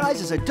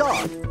 Disguised as a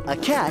dog, a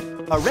cat,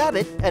 a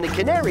rabbit, and a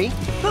canary,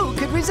 who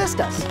could resist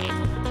us?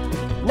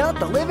 Not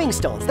the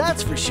Livingstones,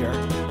 that's for sure.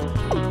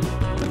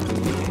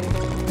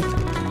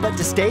 But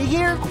to stay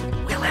here,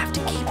 we'll have to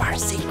keep our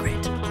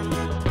secret.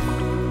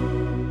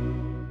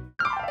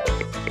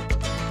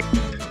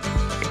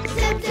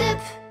 Zip, zip.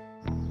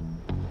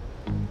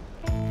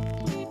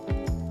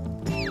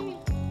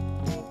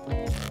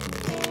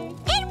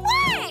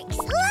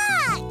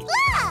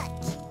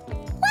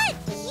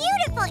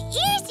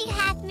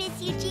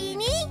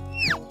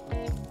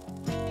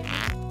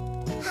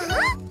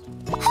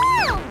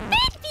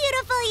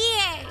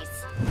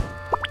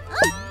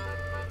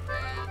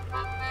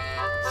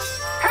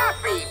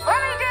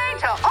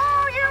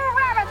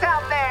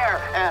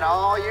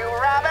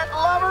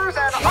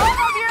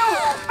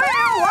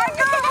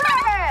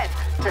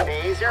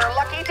 your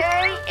lucky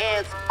day,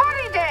 it's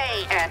Bunny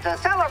Day. And to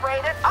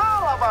celebrate it,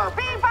 all of our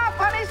Bebop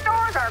Bunny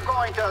stores are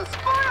going to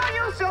spoil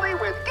you silly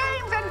with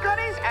games and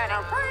goodies and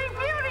a free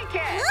beauty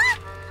kit. Huh?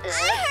 I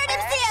heard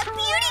him say a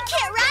beauty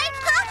kit, right?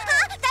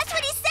 That's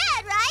what he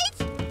said, right?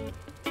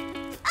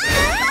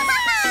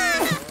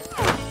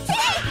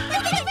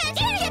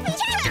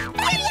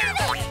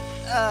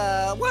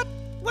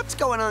 What's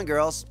going on,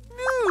 girls?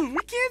 No, we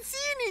can't see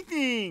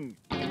anything.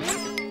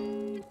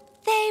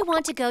 They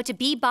want to go to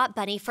Bebop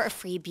Bunny for a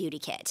free beauty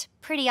kit.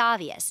 Pretty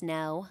obvious,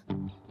 no?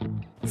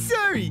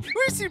 Sorry,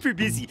 we're super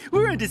busy.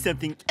 We're onto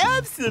something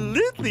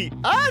absolutely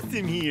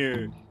awesome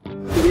here.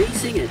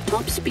 Racing at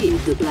top speed,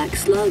 the black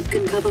slug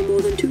can cover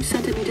more than 2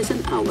 centimeters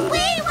an hour. We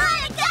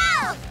want to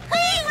go! We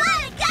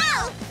want to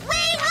go!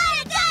 We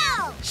want to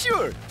go!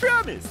 Sure,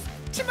 promise.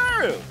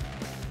 Tomorrow.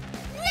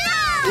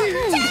 No!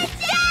 Today!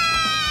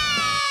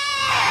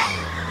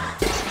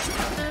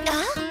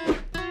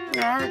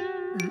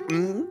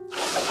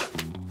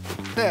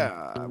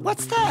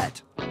 What's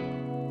that? Duh!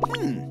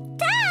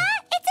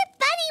 It's a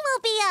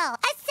Bunnymobile!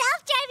 A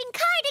self-driving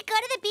car to go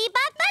to the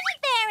Bebop Bunny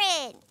Fair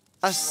in!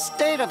 A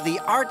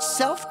state-of-the-art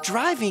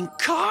self-driving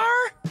car?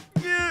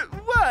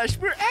 Wash,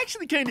 we're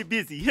actually kind of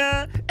busy,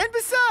 huh? And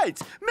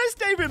besides,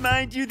 must I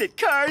remind you that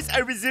cars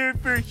are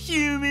reserved for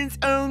humans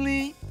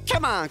only?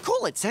 Come on,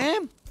 cool it,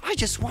 Sam. I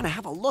just want to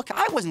have a look.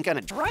 I wasn't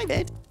gonna drive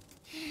it.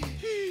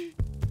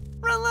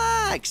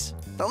 Relax.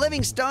 The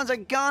living stones are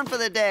gone for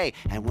the day,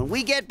 and when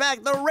we get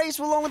back, the race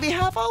will only be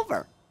half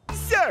over.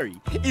 Sorry,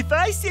 if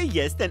I say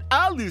yes, then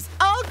I'll lose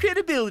all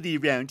credibility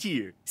around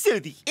here. So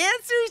the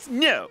answer's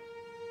no.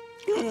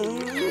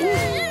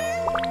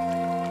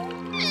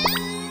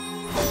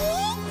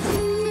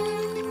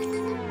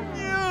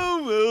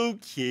 Oh,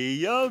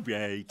 okay, all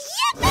right.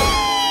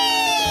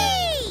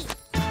 Yippee!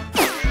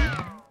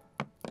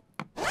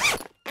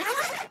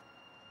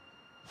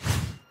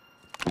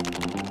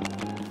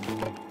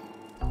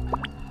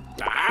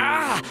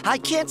 I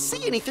can't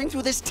see anything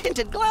through this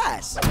tinted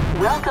glass.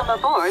 Welcome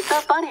aboard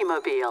the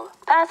Bunnymobile.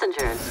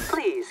 Passengers,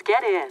 please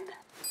get in.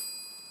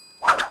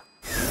 Wow!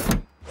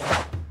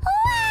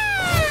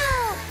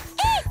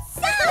 It's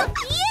so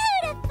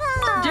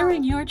beautiful!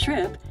 During your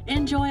trip,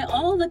 enjoy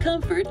all the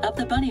comfort of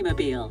the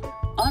Bunnymobile.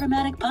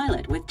 Automatic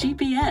pilot with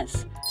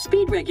GPS,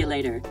 speed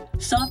regulator,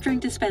 soft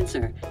drink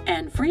dispenser,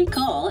 and free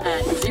call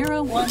at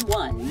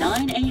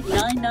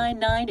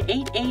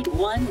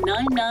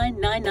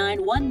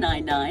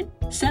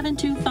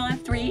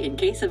 011-98999-881-9999-199-7253 in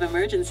case of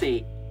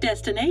emergency.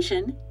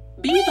 Destination,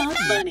 Bebop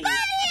Bunny.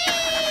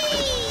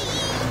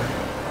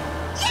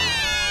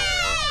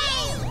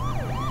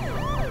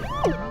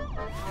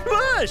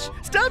 Wash,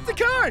 stop the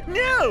car,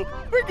 no!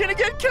 We're gonna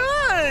get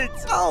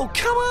caught! Oh,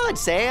 come on,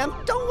 Sam.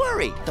 Don't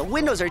worry. The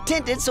windows are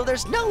tinted, so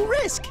there's no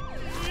risk.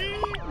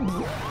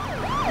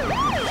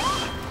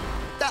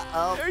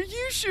 Uh-oh. Are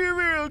you sure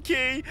we're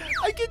okay?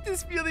 I get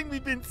this feeling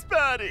we've been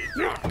spotted.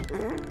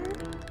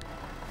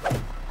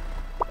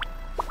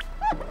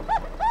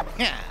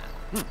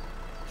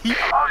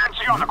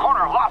 Emergency on the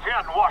corner of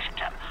Lafayette and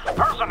Washington.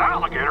 There's an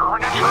alligator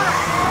in a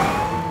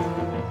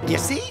tree. You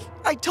see?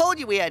 I told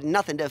you we had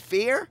nothing to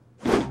fear.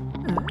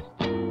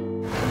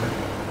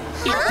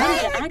 In order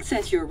to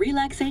access your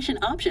relaxation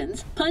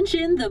options, punch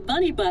in the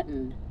bunny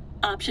button.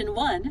 Option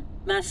 1,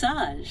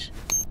 massage.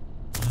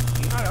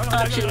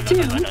 Option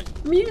 2,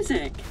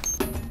 music.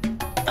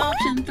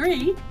 Option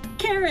 3,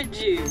 carrot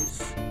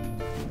juice.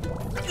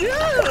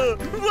 Yeah!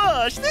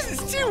 Wash, this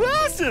is too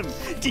awesome!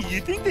 Do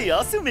you think they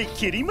also make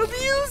kitty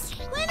mobiles?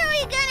 When are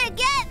we gonna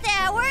get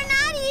there? We're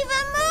not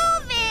even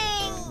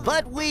moving!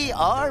 But we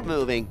are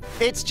moving.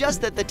 It's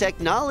just that the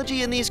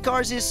technology in these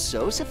cars is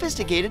so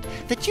sophisticated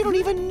that you don't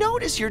even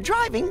notice you're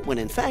driving when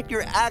in fact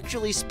you're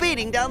actually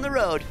speeding down the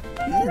road.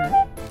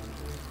 Oh,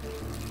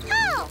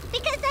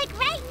 because like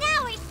right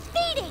now we're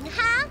speeding,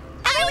 huh?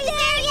 Are we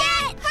there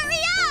yet? Hurry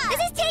up!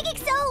 This is taking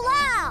so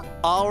long!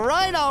 All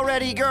right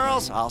already,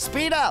 girls. I'll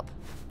speed up.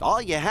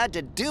 All you had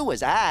to do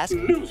was ask.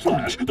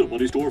 Newsflash! The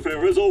Bunny Store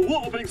Fair is a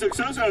whopping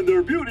success and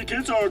their beauty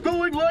kits are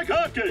going like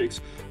hotcakes.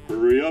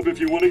 Hurry up if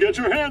you want to get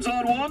your hands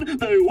on one.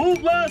 They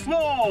won't last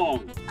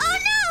long. Oh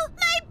no!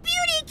 My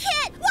beauty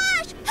kit!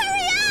 Wash!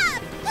 Hurry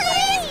up!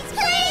 Please!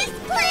 Please!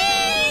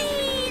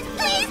 Please!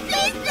 Please!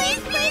 Please!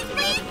 Please! Please!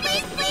 Please!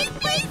 Please! Please!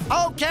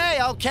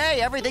 Please!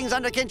 Okay. Everything's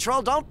under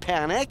control. Don't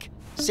panic.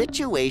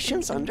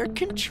 Situation's under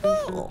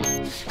control.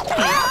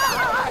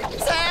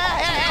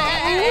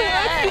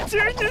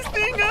 Turn this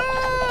thing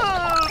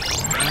off!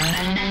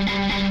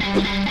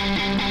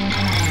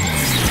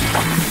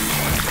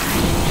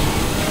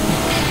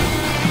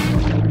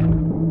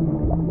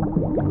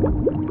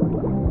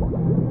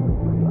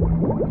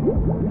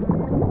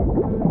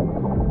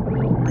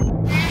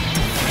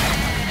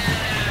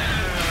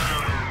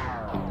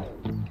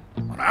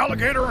 An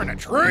alligator in a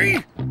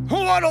tree?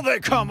 What'll they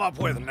come up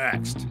with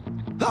next?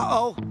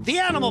 Uh-oh, the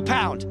animal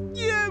pound.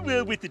 Yeah,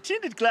 well, with the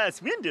tinted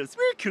glass windows,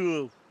 we're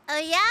cool. Oh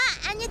yeah?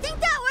 And you think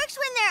that works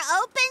when they're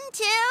open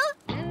too?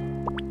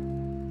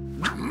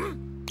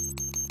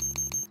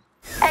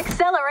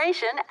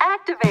 Acceleration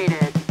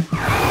activated.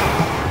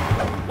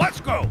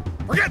 go.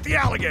 Forget the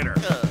alligator.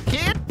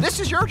 Kid, this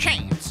is your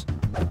chance.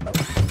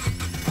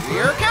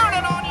 We're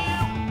counting on you.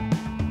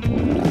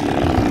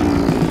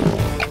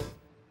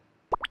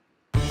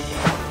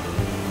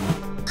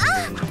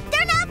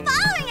 They're not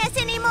following us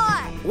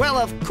anymore. Well,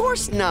 of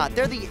course not.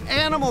 They're the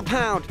animal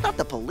pound, not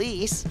the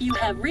police. You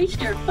have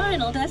reached your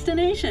final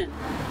destination.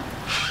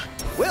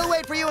 We'll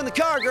wait for you in the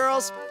car,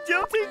 girls.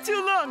 Don't take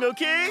too long,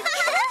 okay?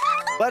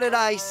 What did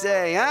I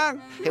say, huh?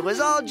 It was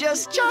all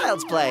just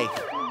child's play.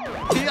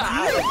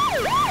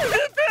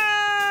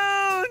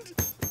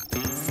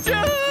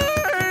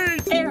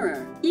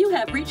 Error. You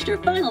have reached your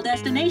final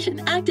destination.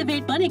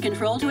 Activate bunny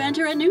control to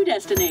enter a new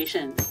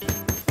destination.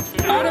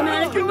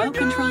 Automatic remote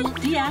control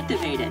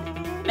deactivated.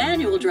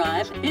 Manual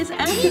drive is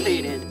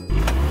activated.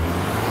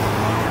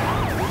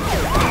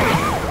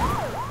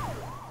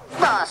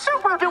 The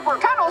Super Duper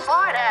Tunnel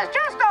Slide has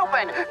just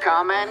opened.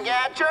 Come and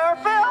get your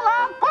fill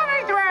of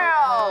bunny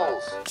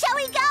thrills. Shall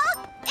we go?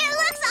 It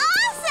looks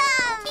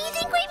awesome. Do you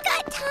think we've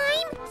got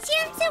time?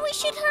 Sam said we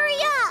should hurry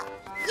up.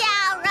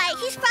 Yeah, right.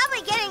 He's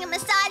probably getting a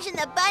massage in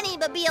the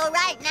Bunnymobile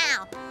right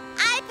now.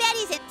 I bet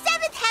he's in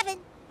 7th heaven.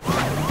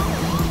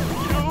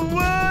 Oh,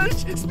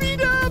 Wash!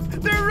 Speed up!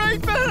 They're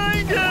right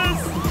behind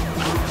us!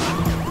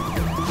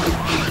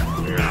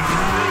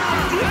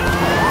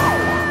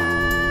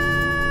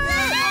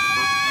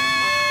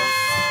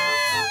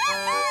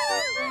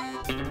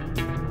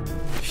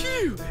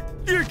 Phew!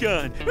 They're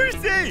gone. We're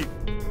safe.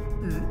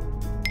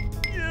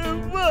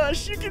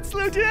 Wash, you can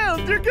slow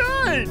down. They're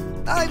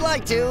gone. I'd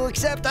like to,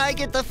 except I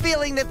get the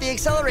feeling that the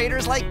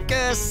accelerator's like,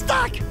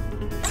 stuck.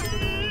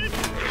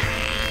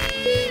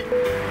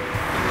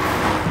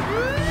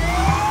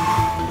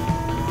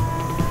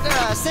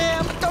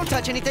 Sam, don't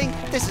touch anything.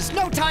 This is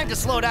no time to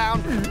slow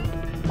down.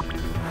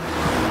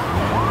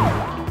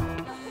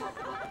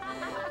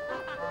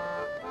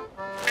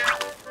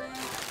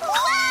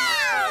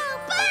 Wow!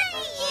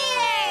 Bunny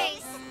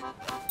ears!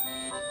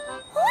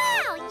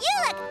 Wow, you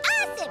look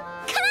awesome!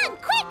 Come on,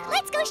 quick!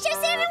 Let's go show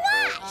Sam and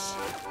Wash!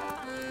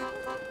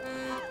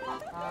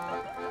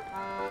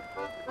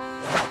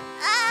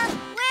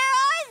 Where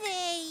are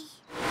they?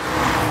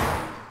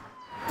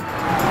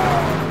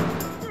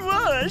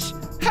 Wash,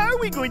 how are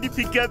we going to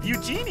pick up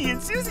Eugénie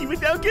and Suzie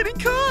without getting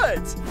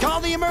caught?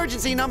 Call the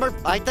emergency number.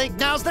 I think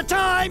now's the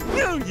time.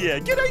 Oh, yeah,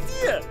 good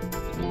idea.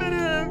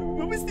 But,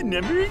 what was the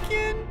number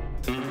again?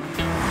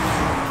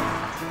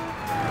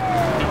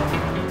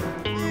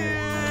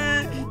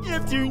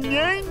 After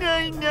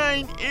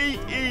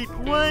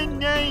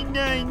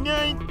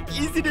 999881999,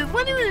 is it a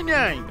 1 or a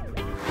 9?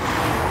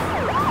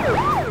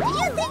 Do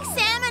you think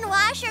Sam and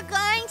Wash are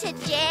going to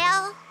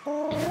jail?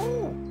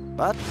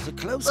 But it's a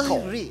close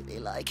call. I really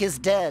like his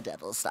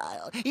daredevil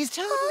style. He's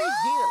totally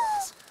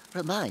fearless.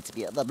 Reminds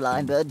me of the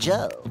blind bird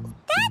Joe.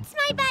 That's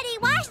my buddy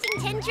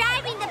Washington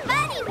driving the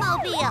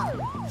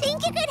Bunnymobile.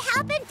 Think you could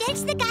help him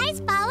ditch the guys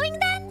following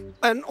them?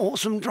 An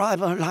awesome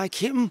driver like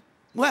him?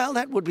 Well,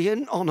 that would be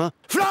an honor.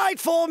 Flight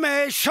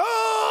formation!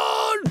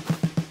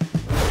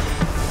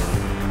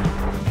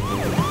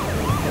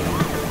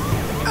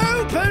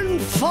 Open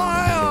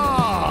fire!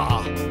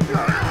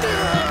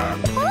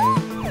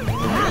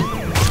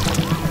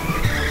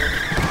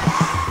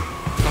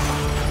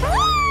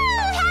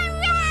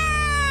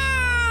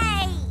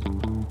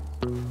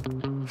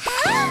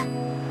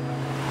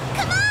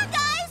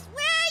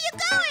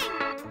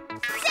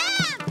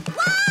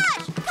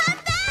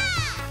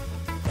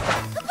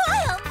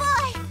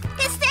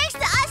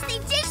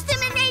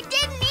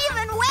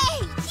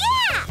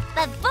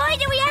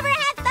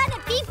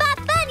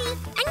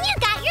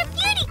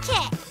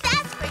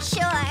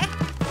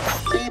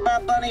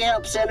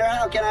 Help Center,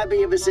 how can I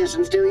be of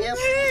assistance to you?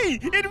 Hey,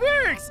 it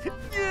works!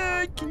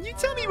 Can you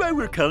tell me why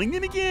we're calling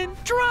them again?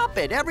 Drop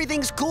it.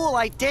 Everything's cool.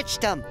 I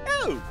ditched them.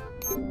 Oh.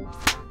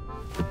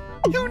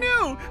 Oh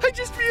no, I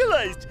just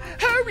realized.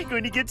 How are we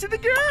going to get to the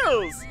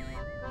girls?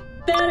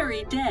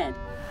 Battery dead.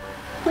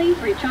 Please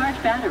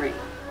recharge battery.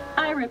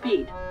 I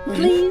repeat,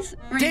 please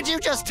Did you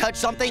just touch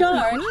something?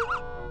 Charge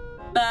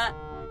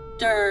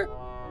battery.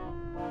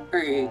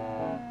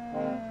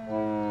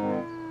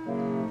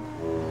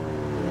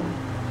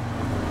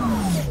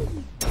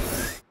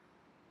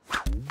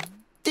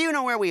 Do you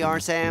know where we are,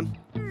 Sam?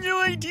 No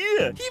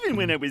idea. Even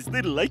when I was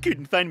little, I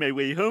couldn't find my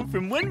way home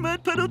from one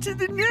mud puddle to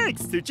the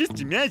next. So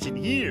just imagine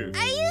here.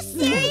 Are you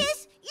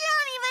serious? You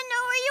don't even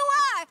know where you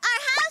are. Our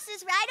house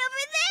is right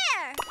over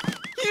there.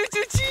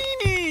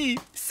 Eugénie!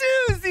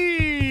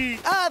 Suzie!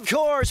 Of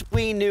course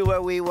we knew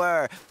where we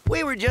were.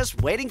 We were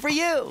just waiting for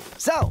you.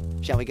 So,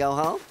 shall we go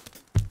home?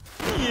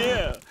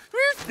 Yeah,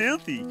 we're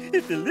filthy.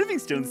 If the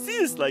Livingstones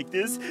see us like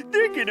this,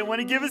 they're gonna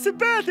want to give us a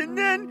bath, and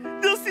then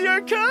they'll see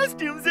our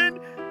costumes, and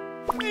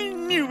I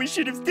knew we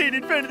should have stayed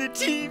in front of the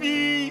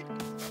TV.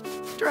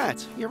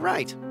 Drat, you're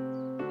right.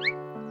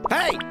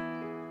 Hey!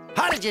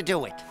 How did you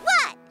do it?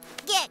 What?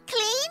 Get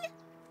clean?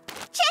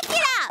 Check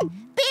it out.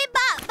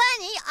 Bebop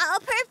Bunny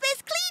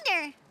all-purpose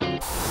cleaner.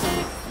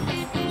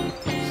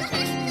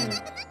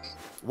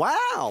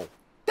 Wow,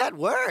 that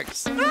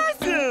works.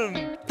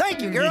 Awesome! Thank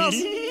you, girls.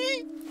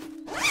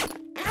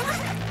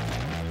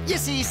 You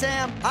see,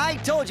 Sam, I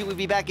told you we'd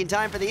be back in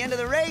time for the end of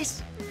the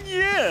race.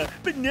 Yeah,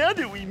 but now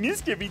that we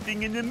missed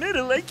everything in the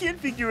middle, I can't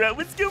figure out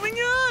what's going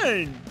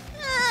on.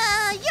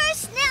 Your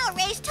snail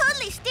race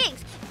totally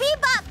stinks.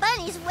 Bebop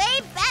Bunny's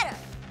way better.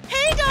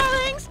 Hey,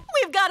 darlings,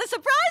 we've got a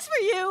surprise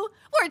for you.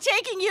 We're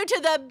taking you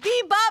to the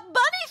Bebop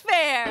Bunny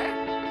Fair.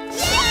 Yay!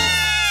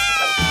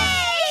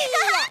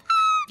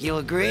 You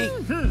agree?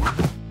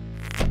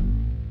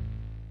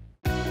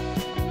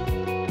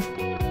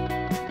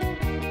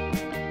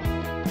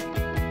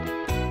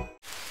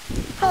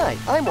 Hi,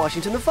 I'm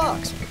Washington the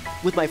Fox.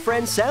 With my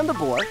friend Sam the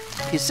boar,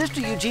 his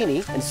sister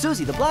Eugénie, and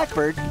Suzie the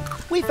blackbird,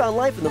 we found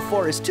life in the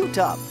forest too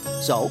tough.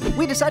 So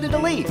we decided to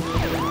leave.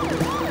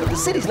 The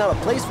city's not a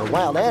place for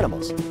wild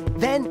animals.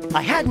 Then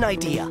I had an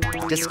idea.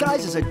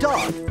 Disguised as a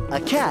dog, a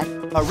cat,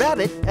 a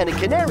rabbit, and a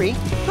canary,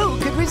 who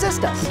could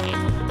resist us?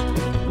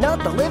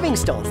 Not the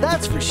Livingstones,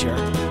 that's for sure.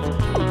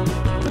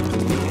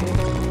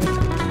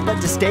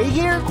 But to stay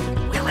here,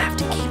 we'll have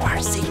to keep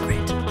our secret.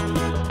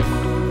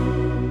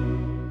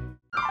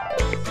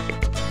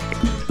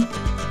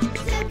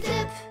 Zip,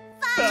 zip.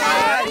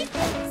 5,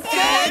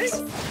 6,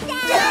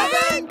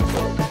 7.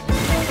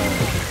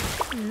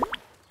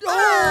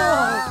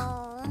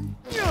 Oh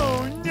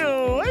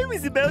no, I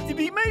was about to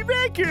beat my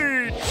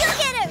record. You'll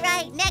get it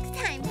right next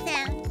time,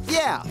 Sam.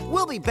 Yeah,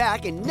 we'll be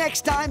back, and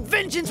next time,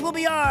 vengeance will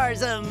be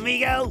ours,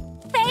 amigo.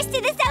 First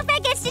to the sofa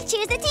gets to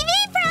choose the TV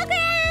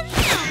program.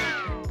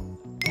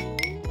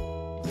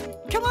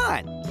 Come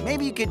on,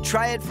 maybe you could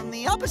try it from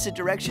the opposite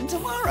direction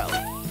tomorrow.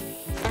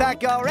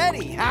 Back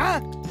already,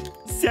 huh?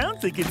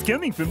 Sounds like it's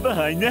coming from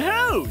behind the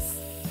house.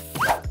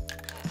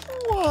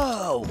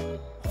 Whoa,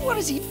 what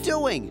is he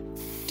doing?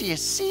 Do you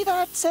see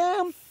that,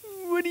 Sam?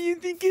 What do you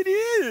think it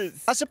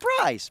is? A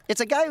surprise.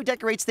 It's a guy who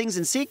decorates things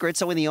in secret,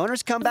 so when the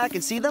owners come back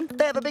and see them,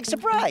 they have a big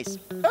surprise.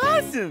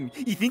 Awesome!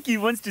 You think he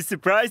wants to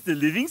surprise the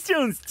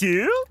Livingstones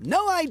too?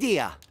 No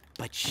idea,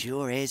 but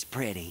sure is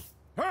pretty.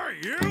 Hey,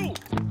 you!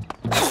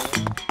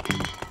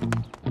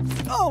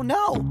 Oh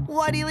no,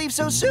 why'd he leave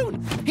so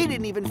soon? He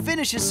didn't even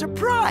finish his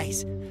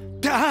surprise.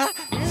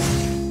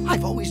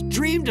 I've always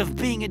dreamed of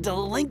being a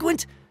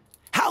delinquent.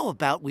 How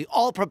about we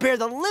all prepare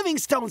the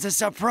Livingstones a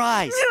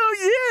surprise? Oh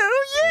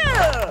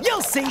yeah!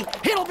 You'll see,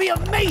 it'll be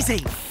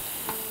amazing.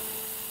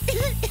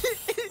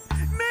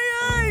 My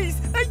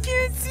eyes! I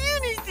can't see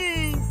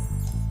anything!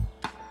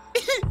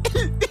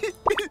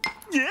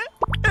 Yeah?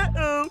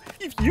 Uh-oh.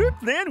 If your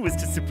plan was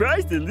to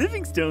surprise the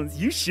Livingstones,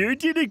 you sure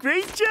did a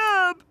great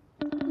job!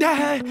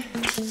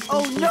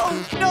 Oh no,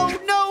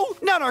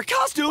 not our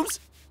costumes!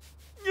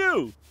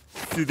 No.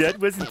 So that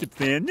wasn't the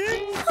plan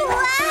then? Wow!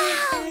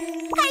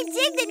 I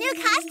dig the new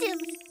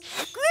costumes.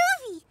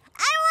 Groovy!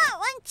 I want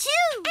one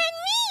too! And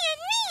me!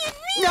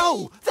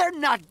 No, they're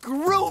not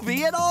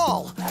groovy at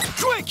all.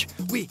 Quick,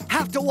 we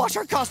have to wash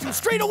our costumes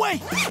straight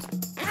away.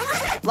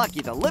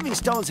 Lucky the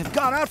Livingstones have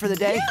gone out for the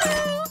day.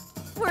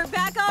 We're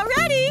back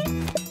already.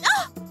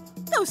 Oh,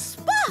 those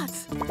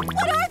spots!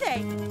 What are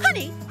they?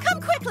 Honey,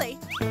 come quickly.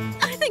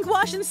 I think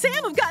Wash and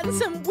Sam have gotten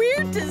some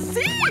weird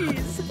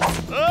disease.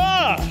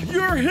 Ah,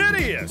 you're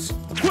hideous.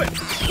 Quick,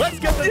 let's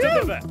get them to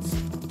the vets.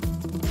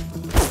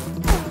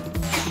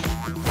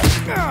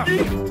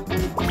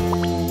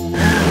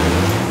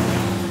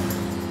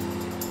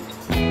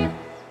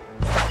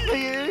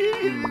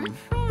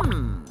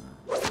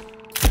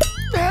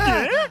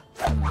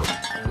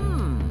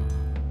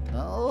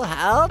 Oh,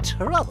 how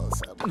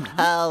troublesome.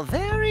 How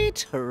very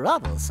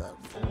troublesome.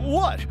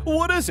 What?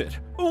 What is it?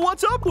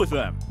 What's up with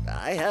them?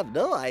 I have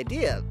no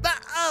idea.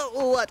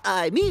 What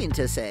I mean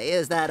to say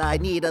is that I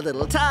need a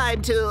little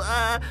time to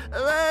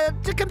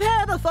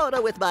compare the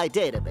photo with my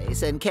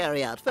database and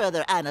carry out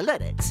further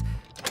analytics.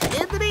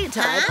 In the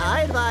meantime,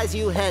 I advise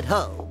you head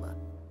home.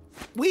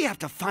 We have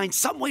to find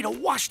some way to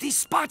wash these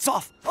spots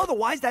off.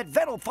 Otherwise, that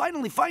vet will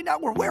finally find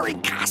out we're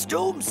wearing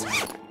costumes.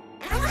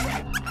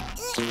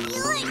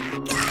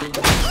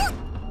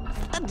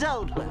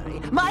 Don't worry.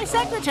 My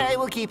secretary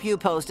will keep you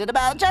posted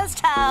about just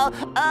how,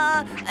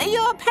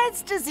 your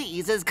pet's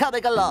disease is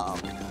coming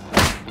along.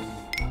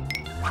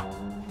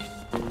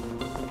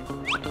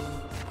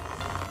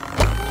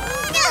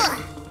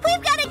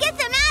 We've got to get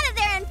them out of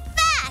there and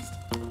fast!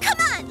 Come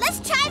on, let's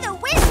try the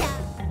window!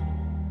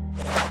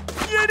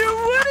 I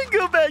don't want to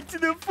go back to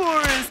the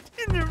forest.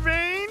 In the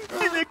rain,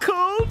 in the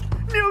cold,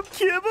 no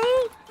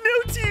kibble,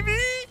 no TV,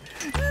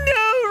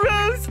 no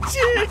roast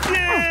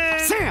chicken!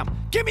 Sam,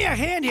 give me a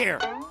hand here.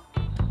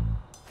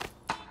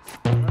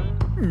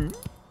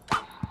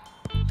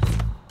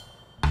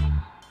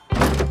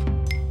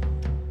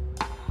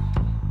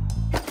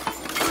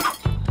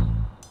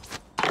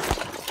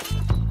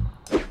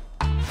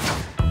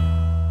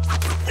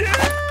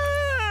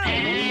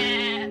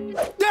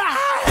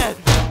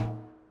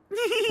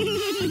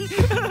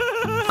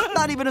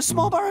 Not even a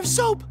small bar of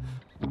soap.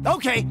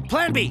 Okay,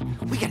 plan B.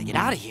 We gotta get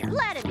out of here.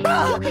 Let it be.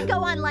 You can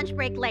go on lunch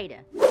break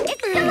later.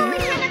 It's still only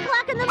 10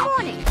 o'clock in the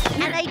morning.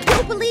 And I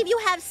do believe you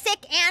have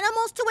sick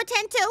animals to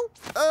attend to.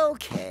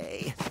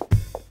 Okay.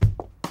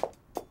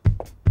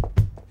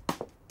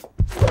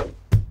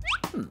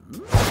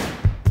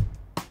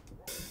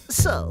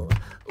 So,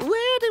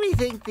 where do we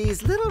think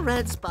these little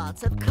red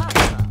spots have come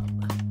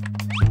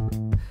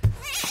from?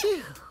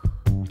 Phew.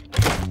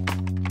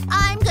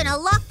 I'm gonna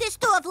lock this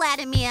door,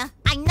 Vladimir.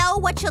 I know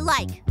what you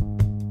like.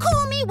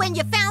 Call me when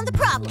you found the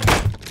problem.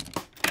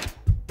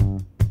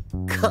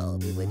 Call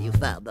me when you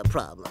found the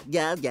problem.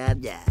 Yeah.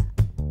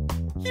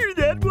 Hear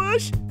that,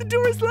 Wash? The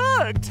door's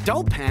locked.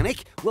 Don't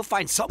panic. We'll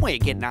find some way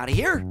of getting out of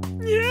here.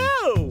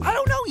 No! I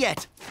don't know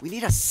yet. We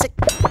need a sick...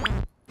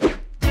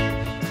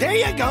 There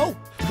you go.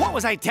 What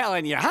was I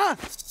telling you, huh?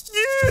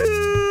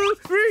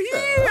 We're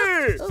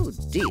here! Oh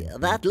dear,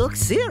 that looks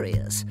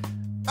serious.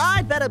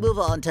 I'd better move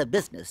on to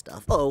business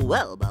stuff, or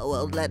Welma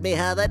won't let me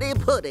have any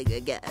pudding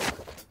again.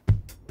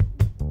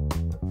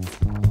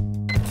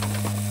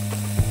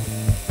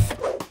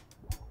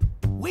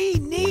 We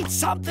need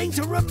something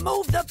to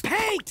remove the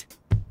paint!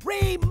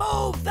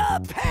 Remove the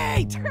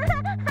paint!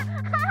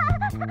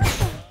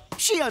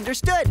 She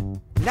understood.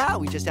 Now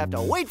we just have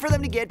to wait for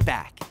them to get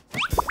back.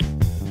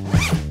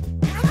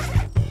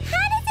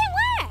 How does it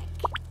work?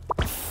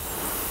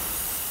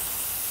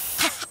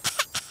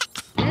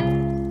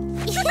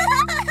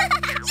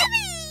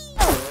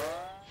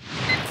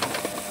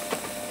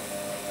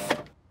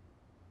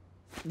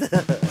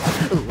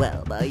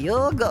 Welma,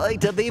 you're going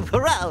to be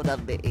proud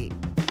of me.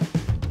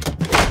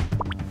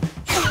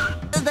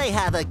 They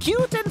have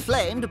acute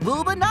inflamed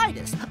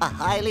bubonitis, a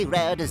highly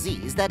rare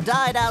disease that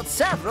died out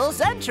several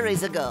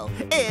centuries ago.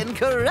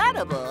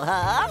 Incredible,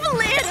 huh?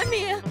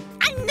 Vladimir,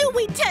 I knew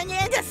we'd turn you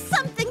into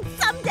something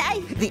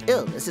someday. The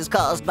illness is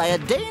caused by a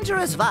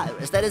dangerous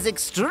virus that is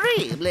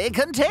extremely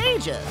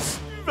contagious.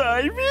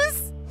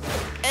 Virus?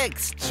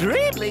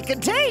 Extremely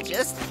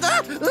contagious?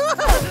 Put on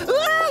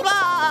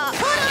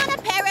a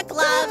pair of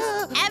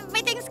gloves.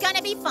 Everything's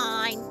gonna be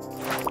fine.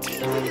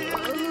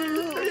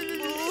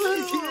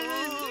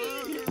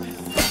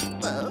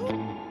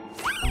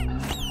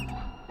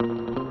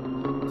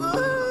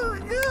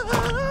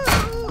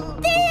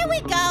 There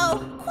we go.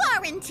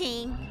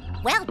 Quarantine.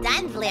 Well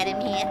done,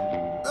 Vladimir.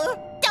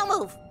 Don't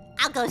move.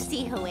 I'll go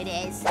see who it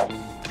is.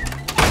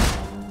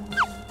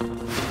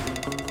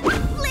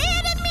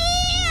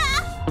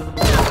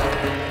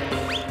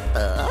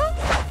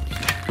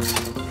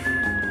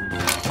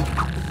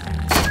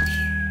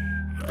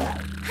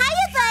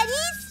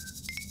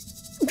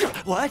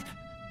 What?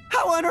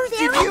 How on earth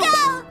There did we you...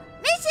 go!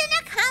 Mission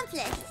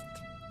accomplished!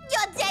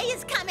 Your day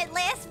has come at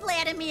last,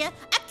 Vladimir.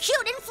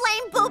 Acute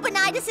inflamed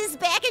bubonitis is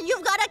back, and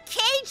you've got a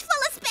cage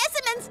full of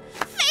specimens.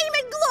 Fame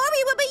and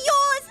glory will be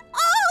yours.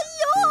 All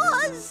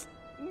yours!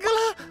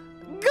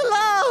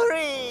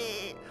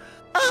 Glory!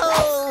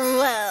 Oh,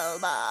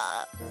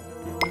 Welma.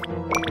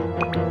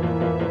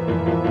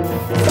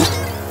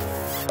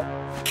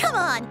 Come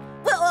on.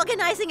 We're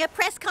organizing a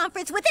press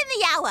conference within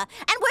the hour,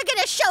 and we're going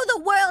to show the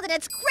world and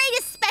its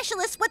greatest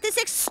specialists what this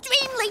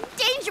extremely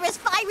dangerous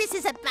virus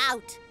is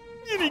about.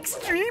 An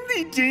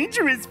extremely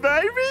dangerous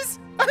virus?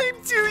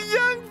 I'm too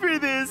young for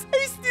this.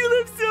 I still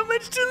have so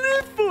much to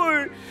live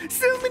for.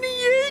 So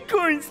many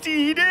acorns to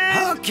eat.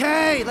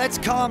 Okay, let's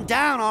calm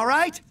down, all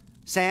right?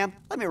 Sam,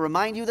 let me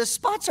remind you, the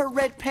spots are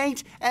red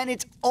paint, and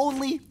it's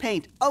only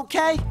paint,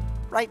 okay?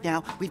 Right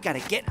now, we've got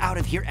to get out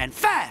of here and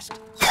fast.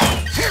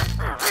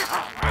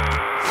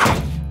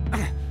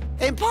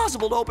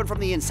 Impossible to open from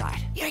the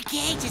inside. Your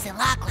cage isn't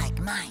locked like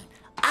mine.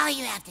 All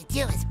you have to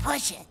do is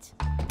push it.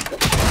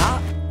 Well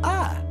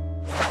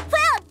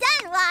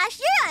done, Wash.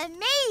 You're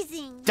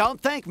amazing. Don't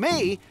thank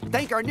me.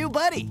 Thank our new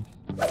buddy.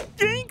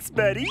 Thanks,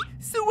 buddy.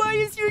 So why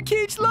is your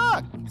cage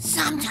locked?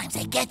 Sometimes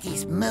I get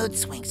these mood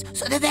swings,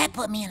 so that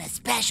put me in a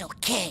special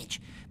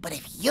cage. But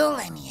if you'll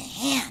lend me a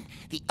hand,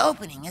 the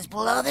opening is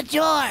below the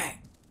door.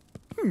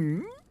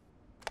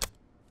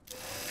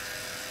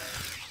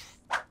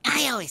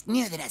 I always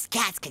knew that us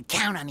cats could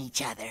count on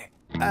each other.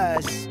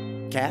 Us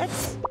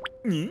cats?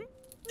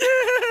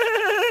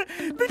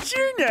 But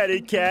you're not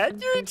a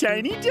cat. You're a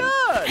tiny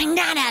dog. I'm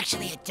not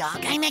actually a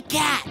dog. I'm a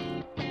cat.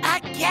 A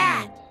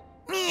cat.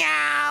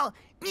 Meow.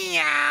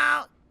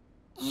 Meow.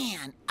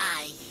 And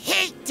I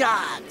hate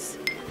dogs.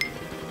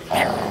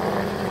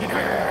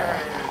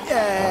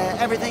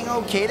 Everything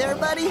okay there,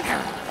 buddy?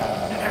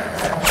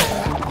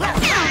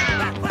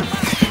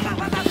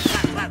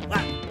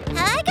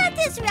 I got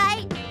this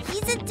right.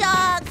 He's a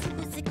dog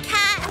who's a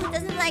cat who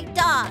doesn't like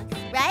dogs,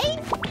 right?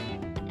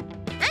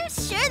 I'm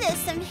sure there's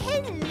some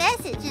hidden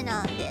message in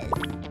all this.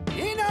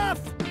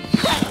 Enough!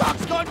 That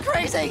dog's gone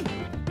crazy!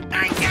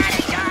 I'm not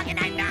a dog and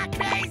I'm not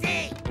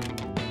crazy!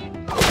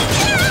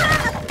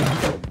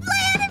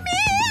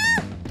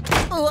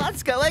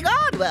 What's going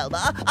on,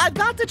 Welma? I've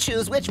got to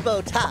choose which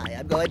bow tie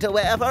I'm going to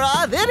wear for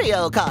our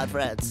video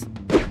conference.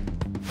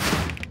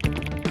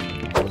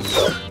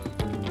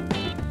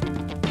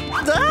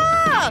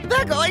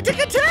 They're going to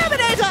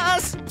contaminate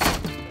us!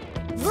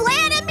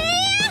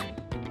 Vladimir!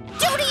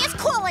 Duty is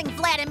calling,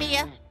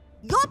 Vladimir.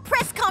 Your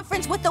press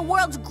conference with the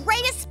world's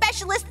greatest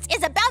specialists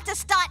is about to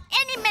start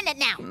any minute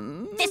now.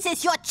 This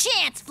is your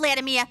chance,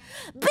 Vladimir.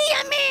 Be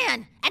a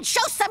man and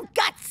show some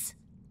guts.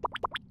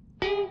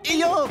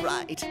 You're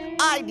right.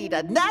 I need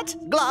a net,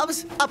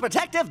 gloves, a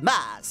protective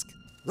mask.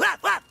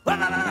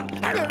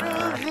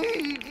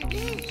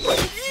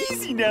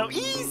 Easy now,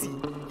 easy.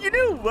 You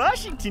know,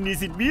 Washington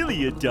isn't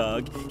really a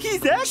dog.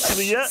 He's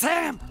actually a...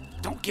 Sam,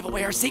 don't give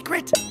away our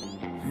secret.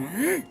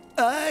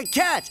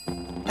 Cat.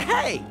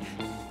 Hey,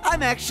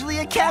 I'm actually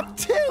a cat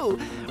too.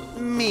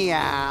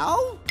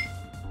 Meow.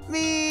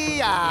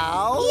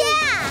 Meow.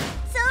 Yeah,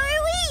 so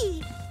are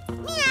we.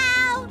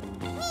 Meow.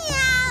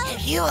 Meow.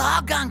 Have you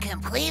all gone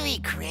completely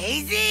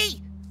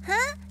crazy?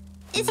 Huh?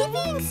 Is he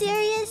being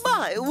serious?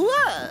 My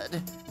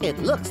word! It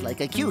looks like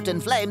acute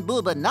inflamed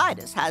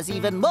boobonitis has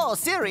even more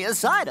serious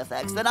side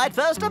effects than I'd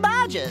first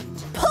imagined.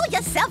 Pull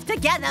yourself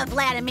together,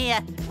 Vladimir.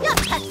 You're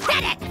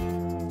pathetic.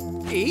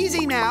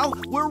 Easy now.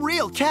 We're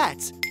real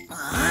cats.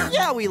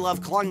 Yeah, we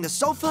love clawing the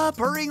sofa,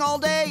 purring all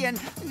day, and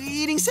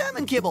eating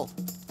salmon kibble.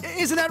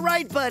 Isn't that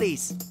right,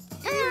 buddies?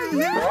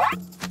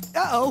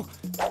 Uh-oh.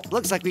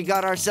 Looks like we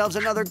got ourselves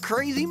another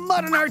crazy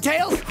mud in our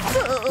tails.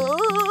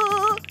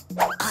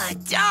 A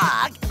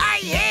dog? I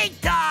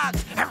hate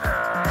dogs!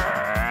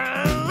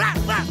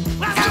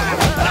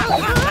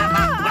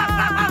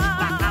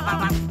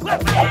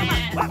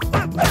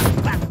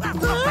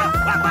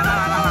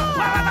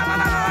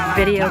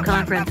 Video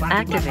conference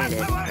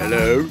activated.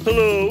 Hello?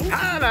 Hello?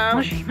 Hello.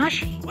 Mushy,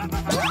 mushy.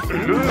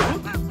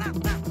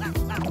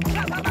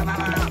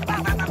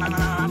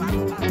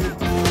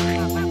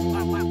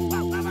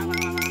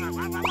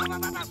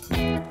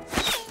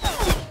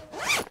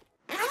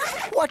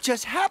 What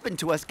just happened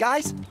to us,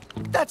 guys?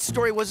 That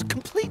story was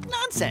complete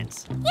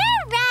nonsense.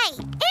 You're right.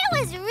 It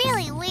was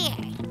really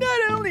weird.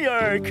 Not only are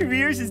our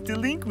careers as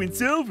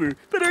delinquents over,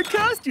 but our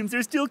costumes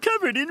are still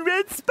covered in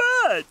red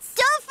spots.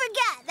 Don't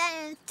forget that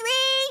in 3,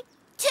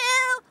 2,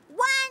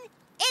 1,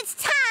 it's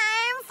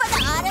time for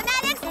the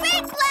automatic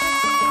sprinkler!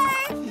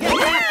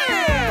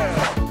 Yeah!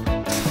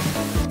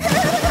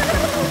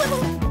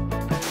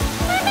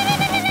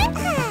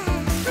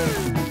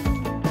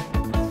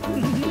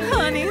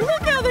 Honey,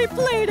 look how they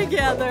play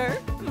together.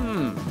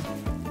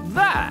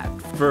 That,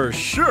 for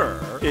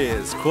sure,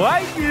 is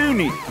quite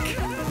unique.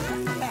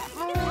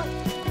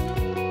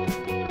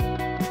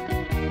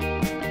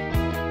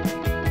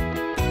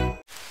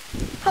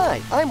 Hi,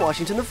 I'm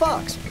Washington the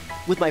Fox.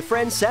 With my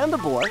friend Sam the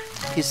boar,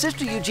 his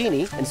sister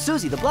Eugénie, and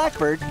Suzie the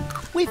blackbird,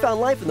 we found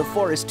life in the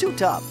forest too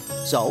tough.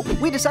 So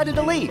we decided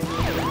to leave.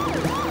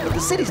 But the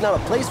city's not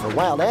a place for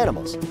wild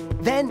animals.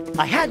 Then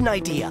I had an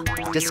idea.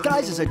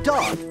 Disguised as a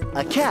dog,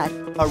 a cat,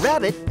 a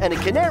rabbit, and a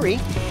canary,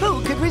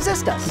 who could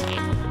resist us?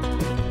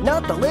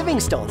 Not the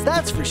Livingstones,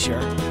 that's for sure.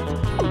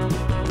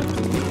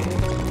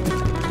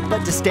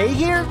 But to stay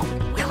here,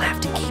 we'll have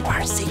to keep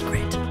our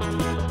secret.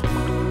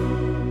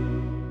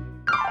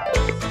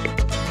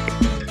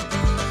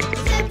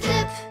 Zip,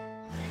 zip.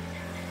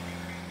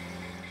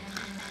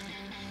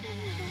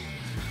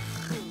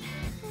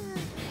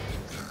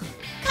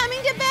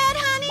 Coming to bed,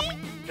 honey?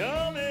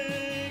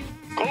 Coming!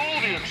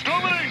 Call the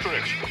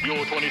Exterminatrix,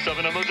 your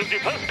 27 emergency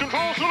pest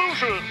control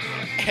solution!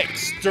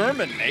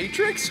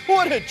 Exterminatrix?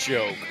 What a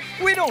joke.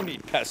 We don't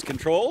need pest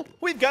control.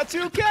 We've got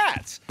 2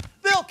 cats.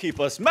 They'll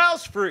keep us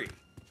mouse-free.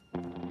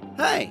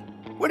 Hey,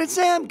 where did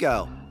Sam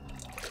go?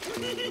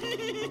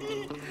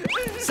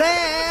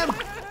 Sam!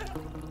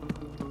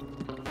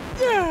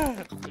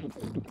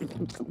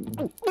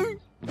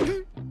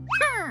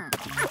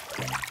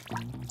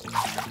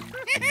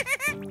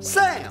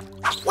 Sam,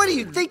 what do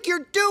you think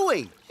you're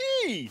doing?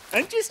 Hey,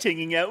 I'm just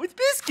hanging out with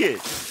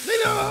Biscuit.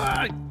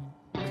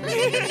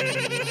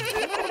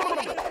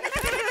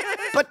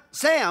 But,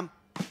 Sam,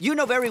 you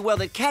know very well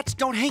that cats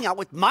don't hang out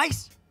with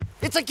mice.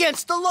 It's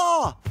against the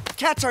law.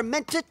 Cats are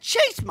meant to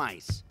chase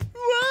mice.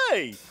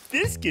 Why?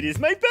 Biscuit is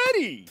my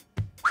buddy.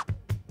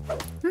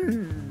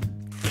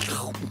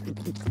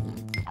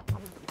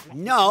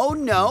 No,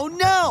 no,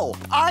 no.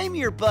 I'm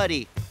your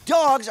buddy.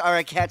 Dogs are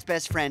a cat's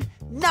best friend,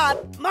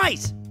 not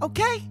mice,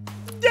 okay?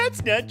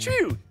 That's not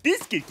true.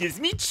 Biscuit gives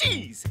me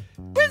cheese.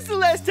 When's the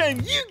last time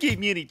you gave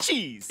me any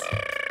cheese?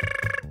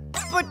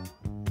 But,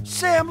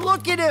 Sam,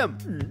 look at him.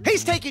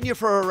 He's taking you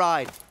for a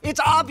ride.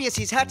 It's obvious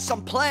he's hatched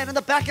some plan in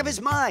the back of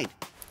his mind.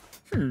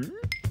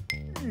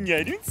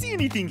 I don't see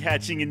anything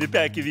hatching in the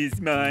back of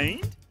his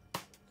mind.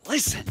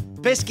 Listen,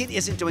 Biscuit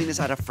isn't doing this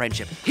out of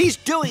friendship. He's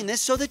doing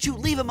this so that you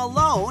leave him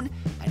alone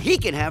and he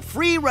can have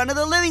free run of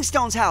the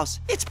Livingstones' house.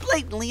 It's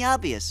blatantly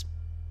obvious.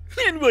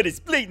 And what is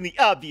blatantly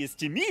obvious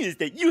to me is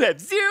that you have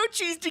 0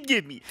 cheese to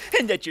give me,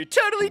 and that you're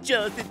totally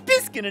jealous that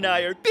Biscuit and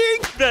I are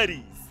big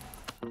buddies.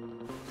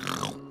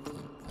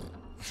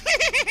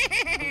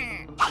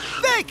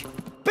 Vic!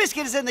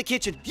 Biscuit is in the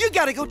kitchen. You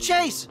gotta go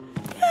chase.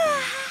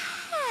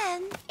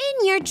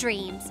 In your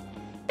dreams.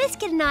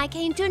 Biscuit and I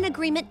came to an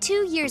agreement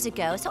 2 years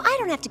ago, so I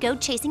don't have to go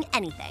chasing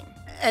anything.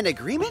 An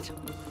agreement?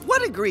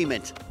 What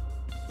agreement?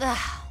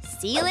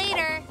 See you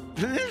later.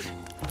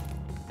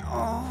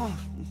 Oh.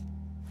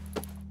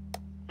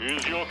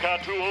 Is your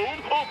cat too old,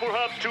 or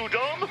perhaps too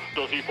dumb?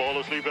 Does he fall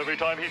asleep every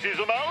time he sees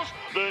a mouse?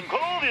 Then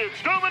call the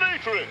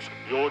Exterminatrix,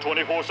 your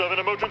 24/7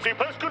 emergency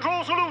pest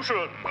control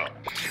solution.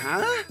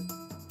 Huh?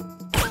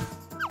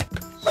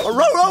 Row,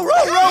 row,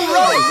 row, row,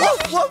 row, row,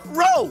 row,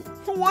 row.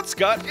 What's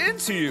got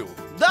into you?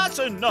 That's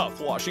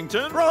enough,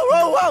 Washington. Row,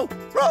 row, row,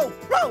 row,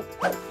 row.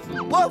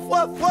 Woof,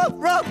 woof, woof,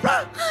 row,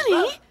 row.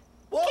 Honey,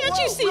 can't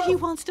you see he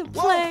wants to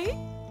play?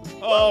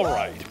 All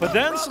right, but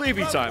then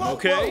sleepy time,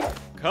 okay?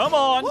 Come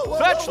on,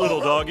 fetch,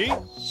 little doggy.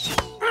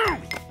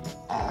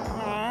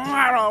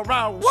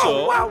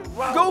 So,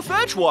 go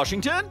fetch,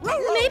 Washington.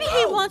 Maybe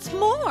he wants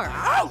more.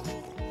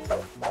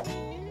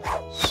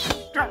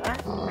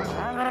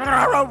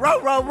 Row,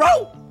 row, row,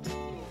 row.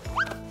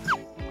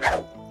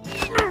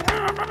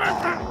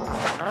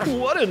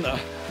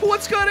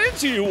 What's got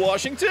into you,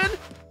 Washington?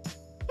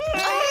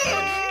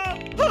 Ah!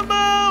 A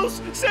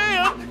mouse!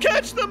 Sam,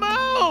 catch the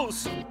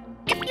mouse!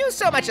 If you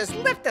so much as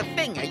lift a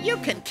finger, you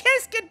can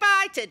kiss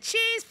goodbye to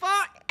cheese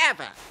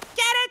forever.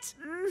 Get it?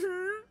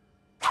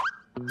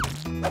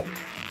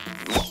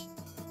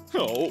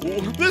 Oh,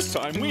 this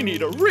time we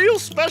need a real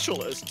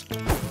specialist.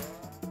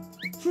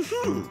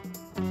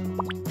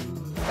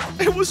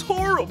 It was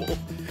horrible.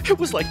 It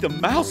was like the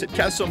mouse had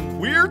cast some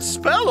weird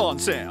spell on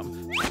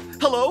Sam.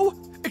 Hello,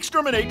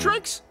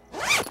 Exterminatrix?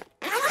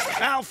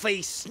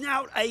 Alfie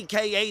Snout,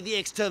 a.k.a. the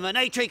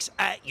Exterminatrix,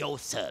 at your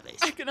service.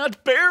 I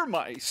cannot bear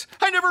mice.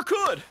 I never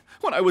could.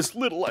 When I was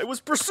little, I was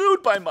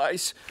pursued by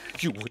mice.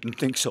 You wouldn't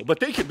think so, but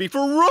they can be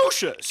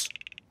ferocious.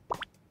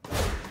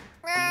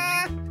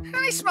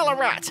 I smell a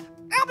rat.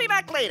 I'll be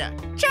back later.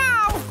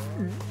 Ciao!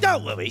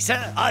 Don't worry,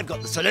 sir. I've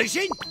got the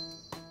solution.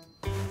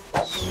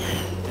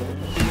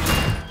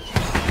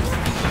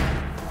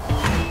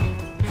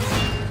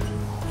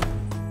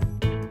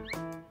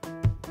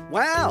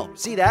 Wow,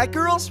 see that,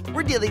 girls?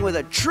 We're dealing with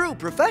a true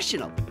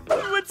professional.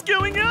 What's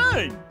going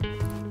on?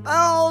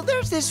 Oh,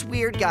 there's this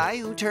weird guy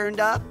who turned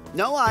up.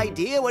 No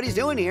idea what he's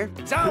doing here.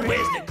 So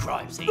where's the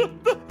crime scene?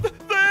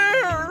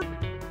 There!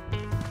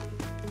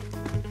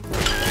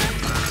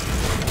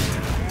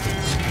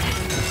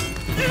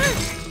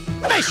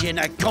 Mission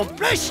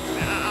accomplished!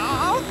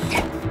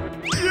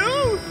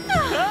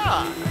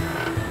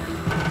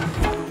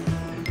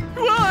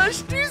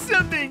 Wash, do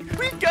something!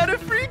 We've got a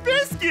free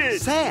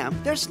biscuit! Sam,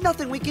 there's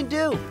nothing we can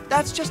do.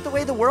 That's just the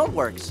way the world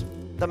works.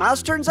 The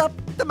mouse turns up,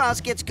 the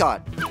mouse gets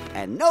caught.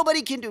 And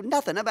nobody can do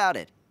nothing about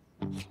it.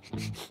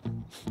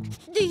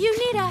 Do you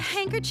need a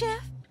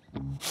handkerchief?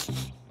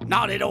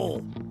 Not at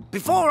all.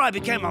 Before I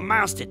became a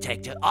mouse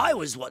detector, I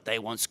was what they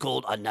once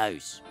called a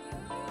nose.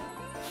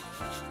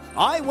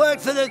 I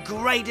worked for the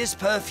greatest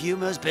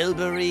perfumers,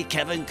 Bilberry,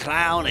 Kevin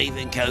Clown,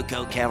 even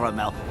Coco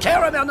Caramel.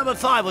 Caramel number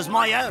 5 was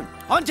my own.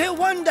 Until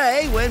one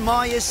day when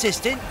my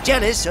assistant,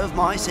 jealous of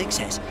my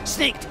success,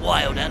 sneaked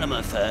wild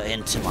animal fur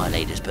into my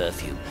latest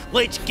perfume,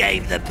 which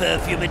gave the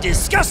perfume a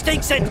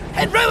disgusting scent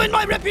and ruined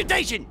my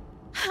reputation.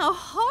 How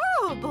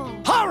horrible.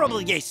 Horrible,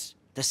 yes.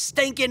 The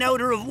stinking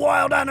odor of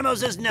wild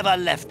animals has never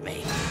left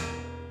me.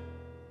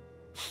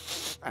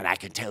 And I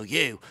can tell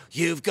you,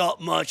 you've got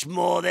much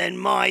more than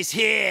mice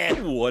here.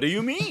 What do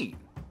you mean?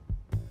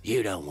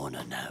 You don't want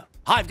to know.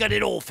 I've got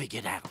it all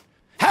figured out.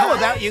 How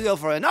about you go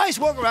for a nice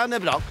walk around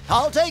the block?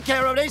 I'll take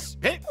care of this.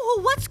 Oh,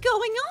 what's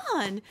going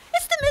on?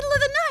 It's the middle of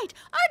the night.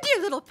 Our dear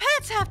little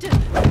pets have to...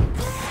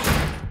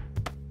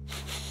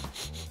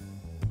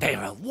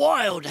 There are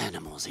wild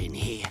animals in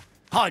here.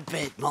 I'd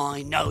bet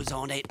my nose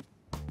on it.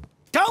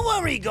 Don't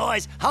worry,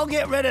 guys. I'll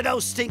get rid of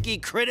those stinky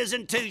critters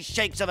in 2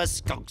 shakes of a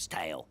skunk's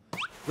tail.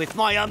 With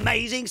my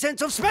amazing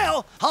sense of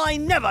smell, I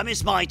never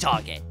miss my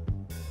target.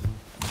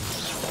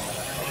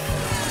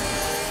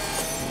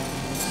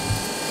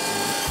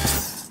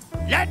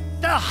 Let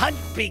the hunt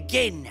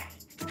begin.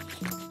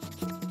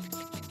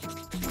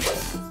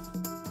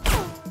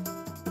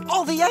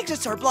 All the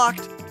exits are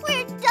blocked.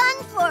 We're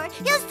done for.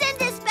 He'll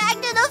send us back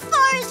to the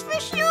forest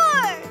for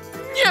sure.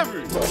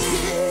 Never!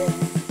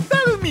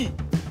 Follow me!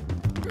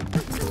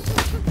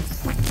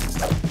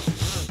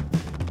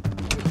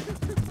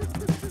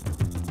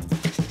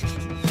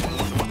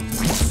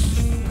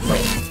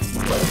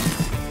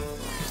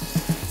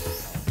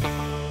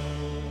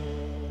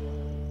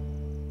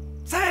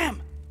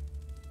 Sam!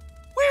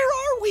 Where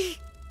are we?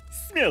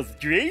 Smells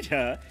great,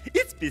 huh?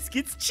 It's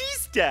Biscuit's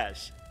cheese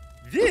stash.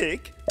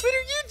 Vic, what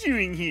are you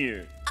doing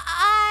here?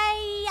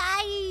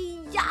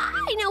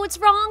 I know it's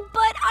wrong,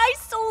 but I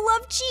so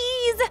love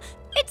cheese.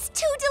 It's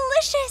too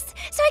delicious.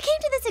 So I came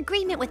to this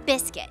agreement with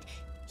Biscuit.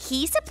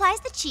 He supplies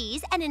the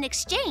cheese, and in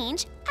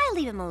exchange, I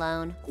leave him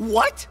alone.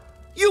 What?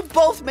 You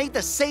both made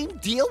the same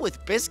deal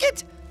with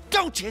Biscuit?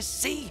 Don't you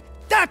see?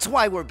 That's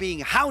why we're being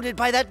hounded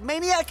by that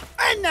maniac,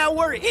 and now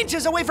we're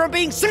inches away from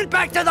being sent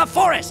back to the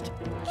forest.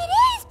 It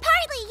is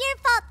partly your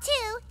fault,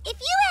 too. If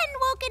you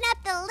hadn't woken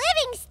up the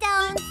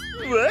Livingstones...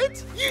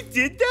 What? You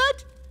did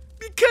that?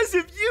 Because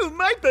of you,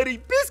 my buddy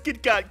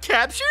Biscuit got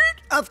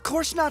captured? Of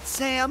course not,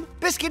 Sam.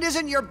 Biscuit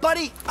isn't your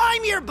buddy.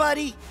 I'm your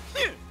buddy.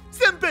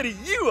 Somebody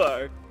you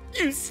are.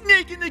 You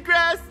snake in the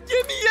grass,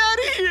 get me out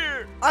of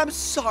here! I'm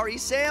sorry,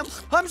 Sam.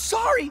 I'm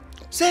sorry.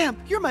 Sam,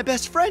 you're my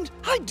best friend.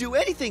 I'd do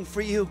anything for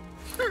you.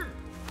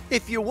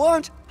 If you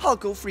want, I'll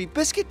go free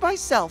Biscuit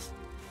myself.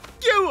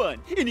 Go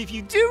on, and if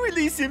you do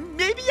release him,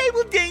 maybe I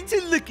will deign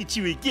to look at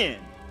you again.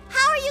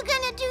 How are you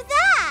gonna do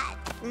that?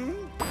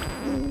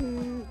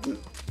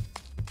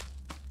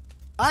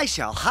 I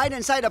shall hide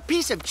inside a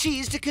piece of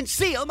cheese to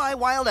conceal my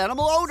wild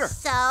animal odor.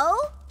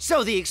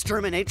 So the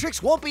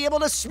exterminatrix won't be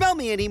able to smell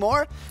me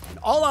anymore, and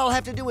all I'll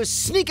have to do is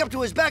sneak up to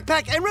his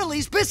backpack and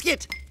release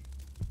Biscuit.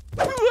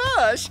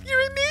 Rush,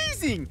 you're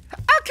amazing.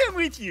 I'll come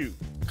with you.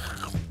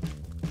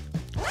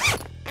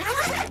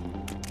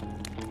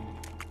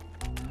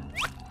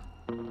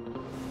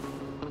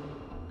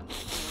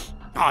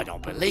 I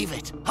don't believe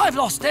it. I've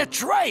lost their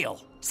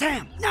trail.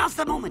 Sam, now's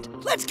the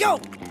moment. Let's go.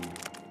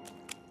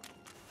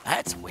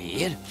 That's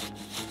weird.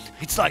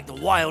 It's like the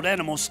wild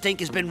animal stink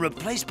has been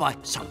replaced by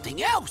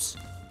something else.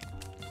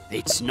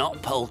 It's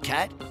not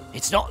polecat.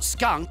 It's not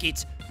skunk.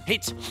 It's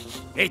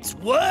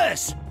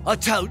worse. A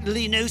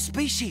totally new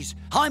species.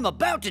 I'm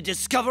about to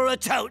discover a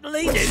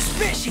totally new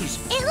species.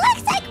 It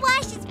looks like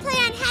Wash's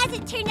plan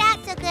hasn't turned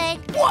out so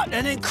good. What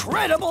an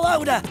incredible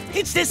odor.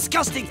 It's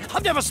disgusting.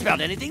 I've never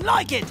smelled anything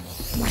like it.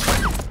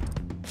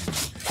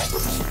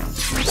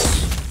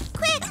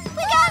 Quick,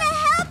 we gotta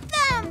help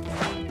them.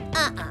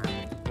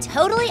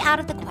 Totally out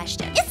of the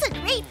question. It's a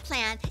great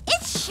plan.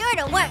 It's sure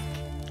to work.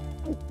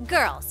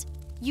 Girls,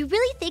 you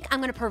really think I'm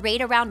gonna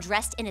parade around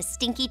dressed in a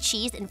stinky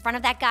cheese in front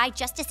of that guy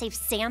just to save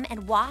Sam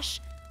and Wash?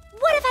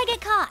 What if I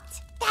get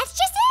caught? That's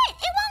just it.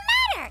 It won't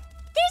matter.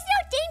 There's no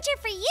danger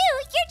for you.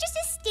 You're just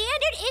a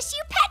standard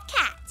issue pet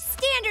cat.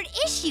 Standard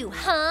issue,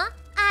 huh?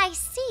 I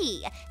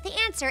see. The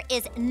answer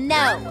is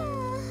no.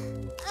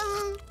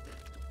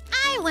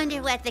 I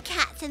wonder what the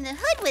cats in the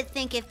hood would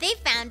think if they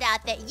found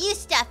out that you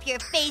stuff your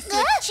face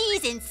with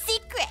cheese in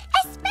secret.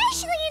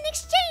 Especially in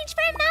exchange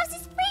for a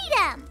mouse's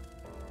freedom.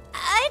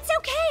 It's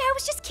okay, I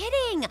was just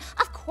kidding.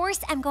 Of course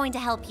I'm going to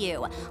help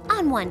you.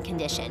 On one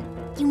condition,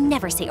 you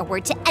never say a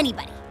word to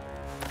anybody.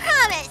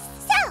 Promise.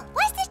 So,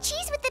 what's the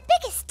cheese with the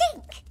biggest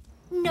stink?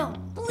 No,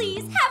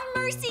 please, have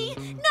mercy.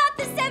 Not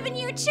the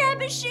 7-year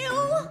Chabashu.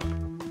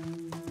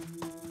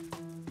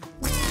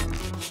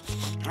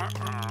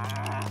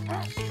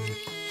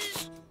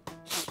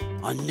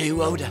 A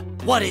new odor.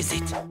 What is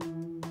it?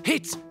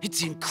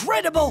 It's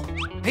incredible.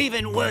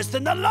 Even worse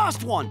than the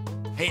last one.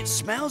 It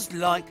smells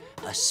like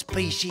a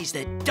species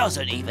that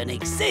doesn't even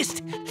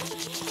exist.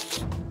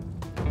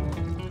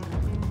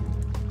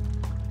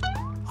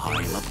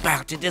 I'm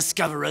about to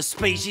discover a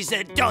species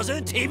that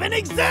doesn't even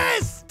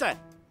exist.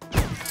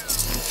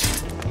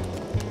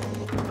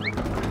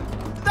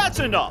 That's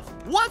enough.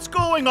 What's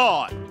going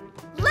on?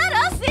 Let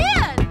us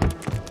in!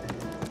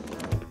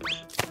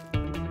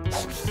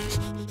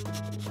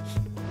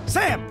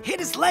 Sam, hit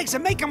his legs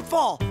and make him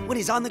fall. When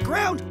he's on the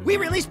ground, we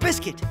release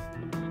Biscuit.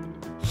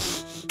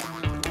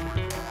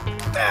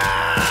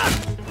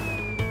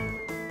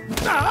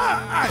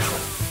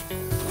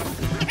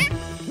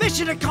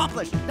 Mission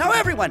accomplished. Now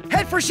everyone,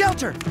 head for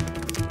shelter.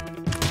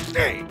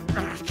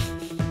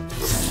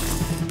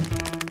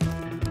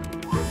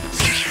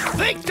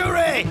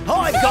 Victory!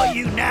 I've got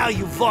you now,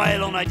 you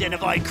vile,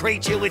 unidentified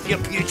creature with your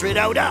putrid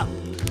odor.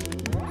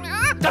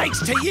 Thanks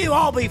to you,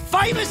 I'll be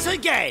famous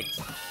again.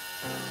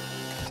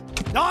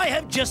 I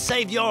have just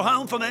saved your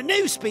home from a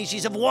new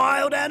species of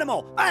wild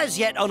animal, as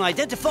yet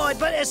unidentified,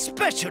 but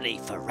especially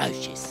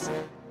ferocious.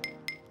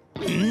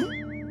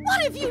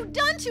 What have you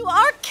done to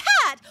our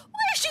cat? Why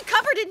is she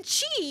covered in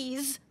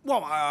cheese?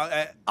 Well,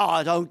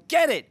 I don't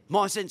get it.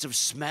 My sense of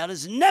smell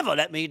has never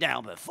let me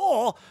down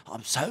before.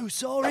 I'm so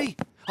sorry.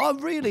 I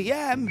really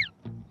am.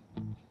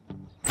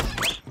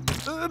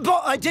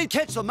 But I did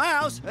catch the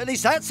mouse. At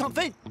least that's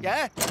something,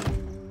 yeah?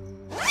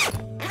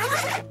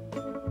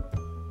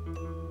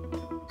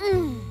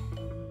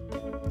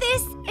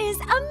 This is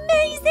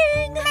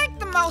amazing! Make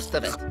the most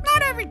of it.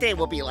 Not every day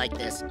will be like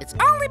this. It's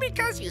only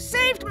because you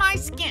saved my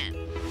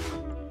skin.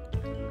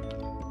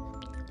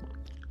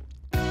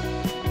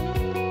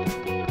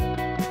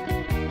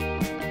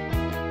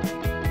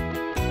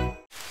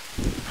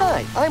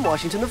 Hi, I'm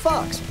Washington the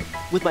Fox.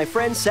 With my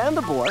friend Sam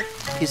the Boar,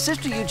 his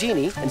sister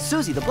Eugénie, and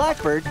Suzie the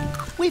Blackbird,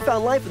 we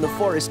found life in the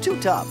forest too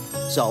tough,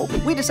 so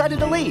we decided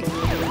to leave.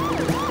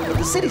 But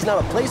the city's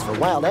not a place for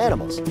wild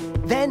animals.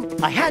 Then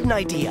I had an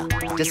idea.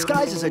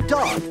 Disguised as a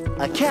dog,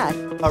 a cat,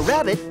 a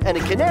rabbit, and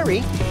a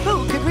canary,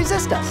 who could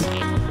resist us?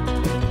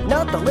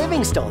 Not the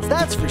Livingstones,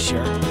 that's for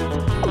sure.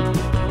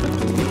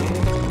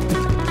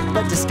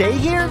 But to stay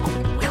here,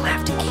 we'll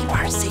have to keep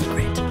our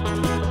secret.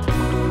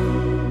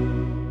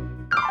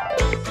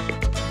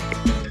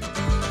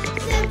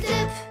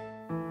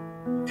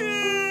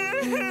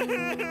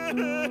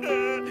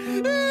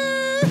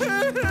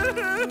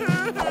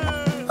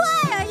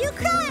 Why are you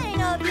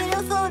crying, oh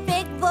beautiful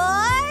big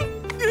boy?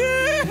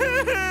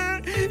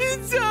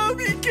 It's all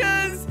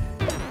because...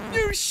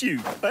 Oh, shoot.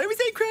 Why was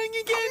I crying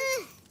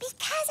again?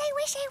 Because I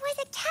wish I was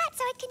a cat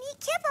so I can eat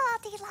kibble all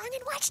day long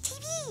and watch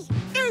TV.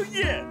 Oh,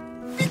 yeah.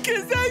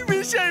 Because I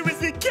wish I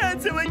was a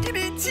cat so I can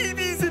eat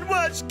TVs and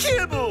watch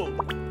kibble.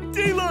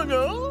 Day long,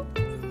 oh?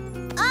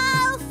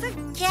 Oh,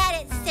 forget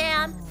it,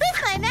 Sam.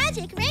 With my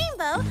magic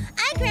rainbow,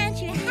 I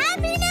grant you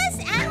happiness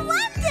and wonder.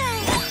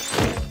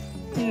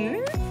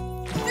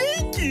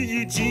 Thank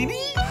you,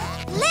 Eugénie.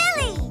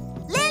 Lily!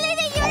 Lily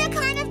the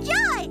unicorn of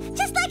joy,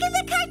 just like in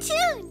the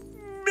cartoon.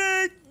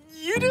 But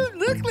you don't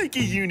look look like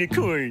a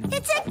unicorn.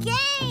 It's a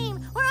game.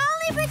 We're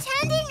only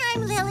pretending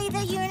I'm Lily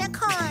the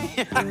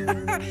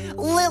unicorn.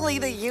 Lily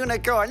the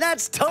unicorn.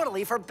 That's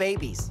totally for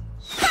babies.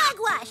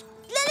 Hogwash!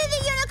 Lily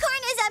the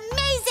unicorn is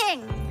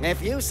amazing.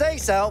 If you say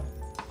so.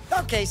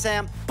 Okay,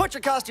 Sam, put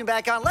your costume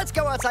back on. Let's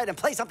go outside and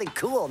play something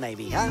cool,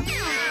 maybe, huh?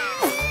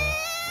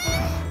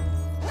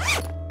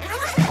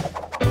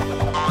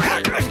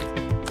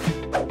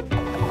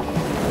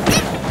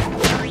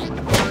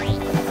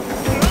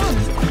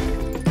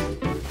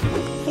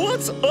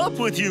 What's up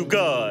with you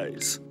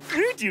guys?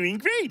 You're doing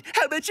great.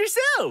 How about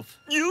yourself?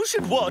 You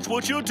should watch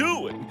what you're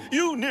doing.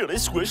 You nearly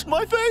squished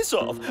my face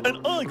off, and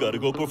I gotta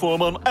go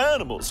perform on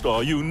Animal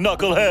Star, you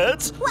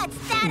knuckleheads. What's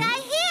that I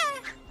hear?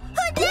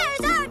 Who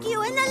dares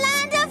argue in the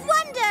land of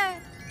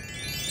wonder?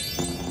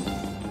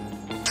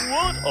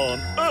 What on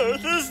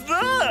earth is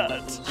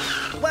that?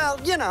 Well,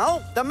 you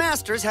know, the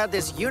Masters had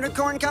this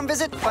unicorn come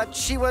visit, but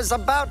she was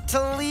about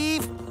to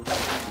leave.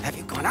 Have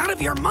you gone out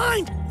of your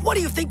mind? What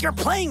do you think you're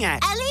playing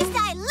at? At least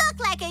I look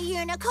like a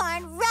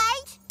unicorn,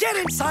 right? Get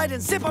inside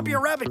and zip up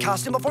your rabbit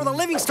costume before the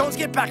Livingstones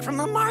get back from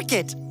the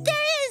market.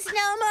 There is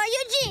no more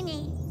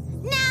Eugénie.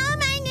 Now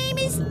my name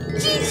is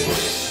Gigi,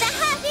 the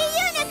happy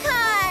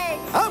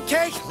unicorn.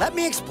 Okay, let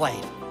me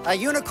explain. A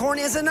unicorn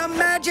is an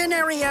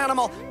imaginary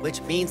animal,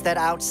 which means that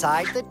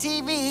outside the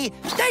TV,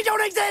 they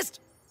don't exist.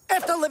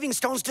 If the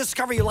Livingstones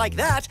discover you like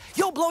that,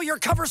 you'll blow your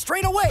cover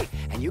straight away,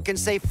 and you can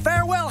say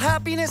farewell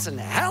happiness and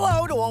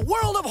hello to a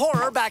world of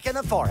horror back in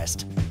the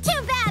forest.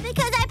 Too bad,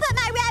 because I put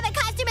my rabbit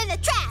costume in the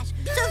trash.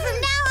 So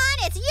from now on,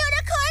 it's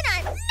unicorn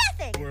or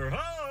nothing. We're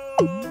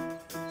home.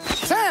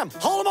 Sam,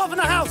 haul him off in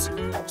the house.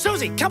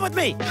 Suzie, come with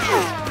me.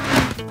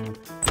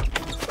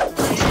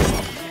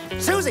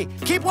 Suzie,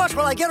 keep watch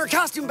while I get her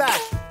costume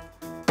back.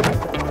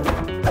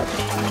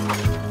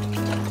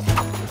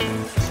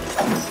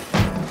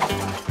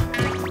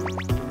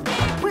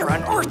 Where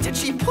on earth did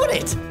she put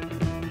it?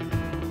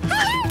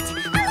 Alert!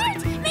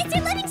 Alert!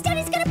 Mr. Livingstone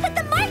is gonna put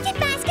the market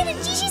basket in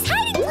Gigi's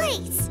hiding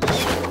place.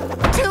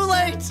 Too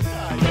late!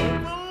 I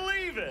don't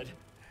believe it.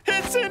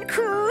 It's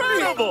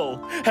incredible.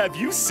 Have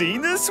you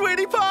seen this,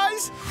 sweetie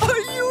pies?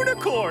 A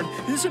unicorn.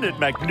 Isn't it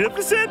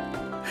magnificent?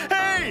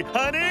 Hey,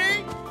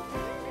 honey.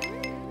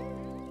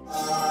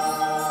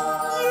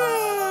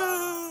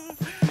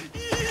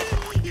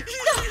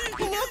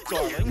 Look,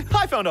 darling,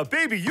 I found a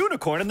baby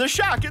unicorn in the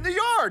shack in the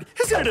yard.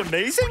 Isn't it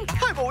amazing?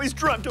 I've always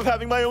dreamt of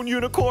having my own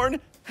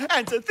unicorn.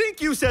 And to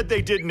think you said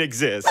they didn't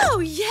exist. Oh,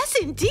 yes,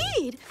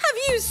 indeed. Have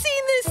you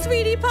seen this,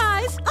 sweetie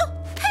pies? Oh,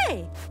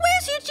 hey,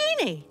 where's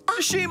Eugénie?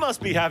 She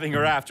must be having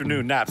her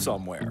afternoon nap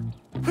somewhere.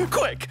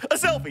 Quick, a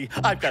selfie.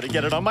 I've got to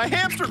get it on my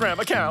Hamstergram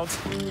account.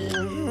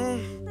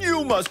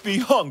 You must be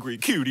hungry,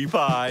 cutie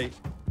pie.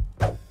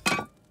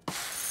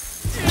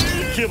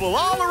 Kibble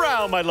all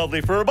around, my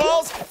lovely fur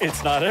balls.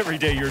 It's not every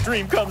day your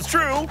dream comes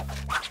true.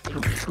 So,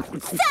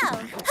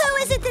 who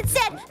is it that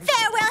said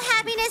farewell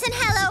happiness and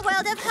hello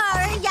world of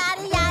horror,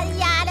 yada, yada,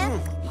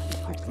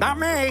 yada? Not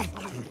me.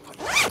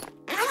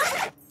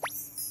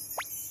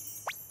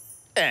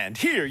 And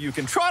here you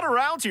can trot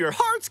around to your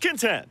heart's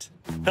content.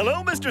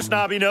 Hello, Mr.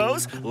 Snobby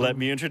Nose. Let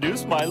me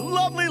introduce my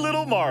lovely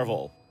little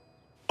marvel.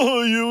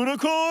 A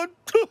unicorn?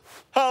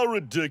 How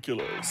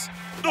ridiculous.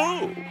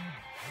 Oh.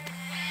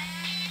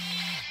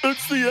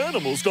 It's the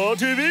Animal Star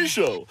TV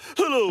show.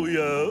 Hello,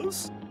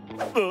 yes?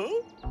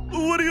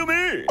 What do you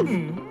mean?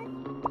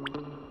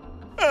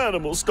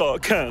 Animal Star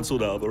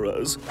canceled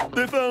Alvarez.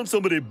 They found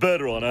somebody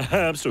better on a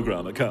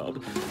Hamstergram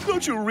account.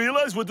 Don't you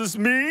realize what this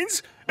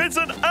means? It's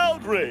an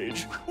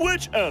outrage.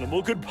 Which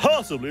animal could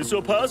possibly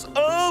surpass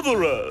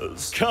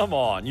Alvarez? Come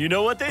on, you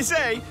know what they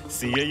say.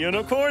 See a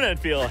unicorn and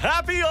feel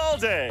happy all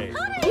day.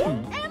 Honey,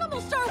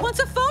 Animal Star wants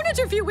a phone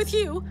interview with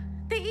you.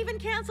 They even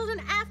canceled an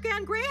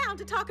Afghan Greyhound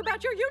to talk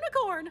about your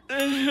unicorn.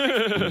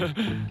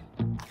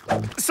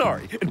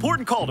 Sorry,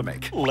 important call to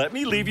make. Let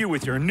me leave you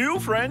with your new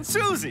friend,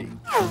 Suzie.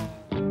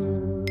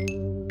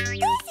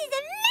 This is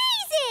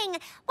amazing!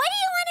 What do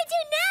you want to do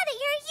now that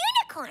you're a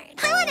unicorn?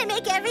 I want to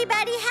make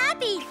everybody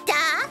happy,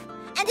 duh!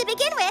 And to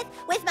begin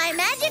with my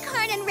magic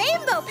horn and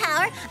rainbow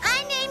power,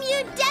 I name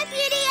you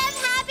Deputy of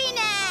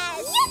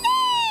Happiness!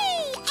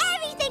 Yippee!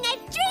 Everything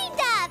I've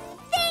dreamed of!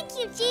 Thank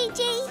you,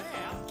 Gigi!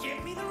 Give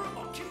me the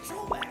remote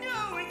control back.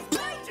 No, it's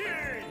my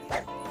turn!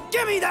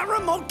 Give me that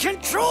remote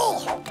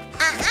control!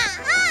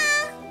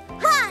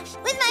 Wash,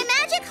 with my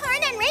magic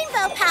horn and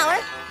rainbow power,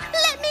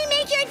 let me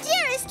make your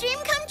dearest dream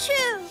come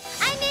true.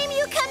 I name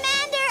you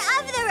Commander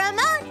of the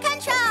Remote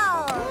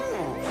Control.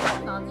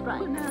 On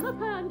strike. Banana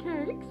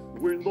pancakes.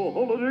 Win the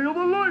holiday of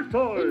a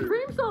lifetime. And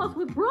cream sauce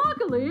with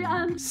broccoli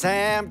and...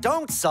 Sam,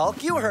 don't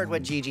sulk. You heard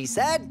what Gigi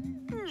said.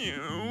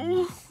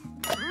 With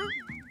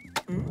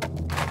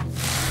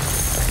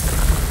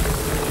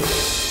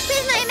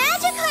my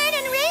magic horn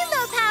and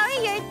rainbow power,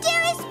 your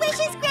dearest wish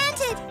is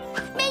granted.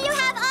 May you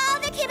have all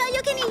the kibble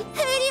you can eat.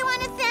 Who do you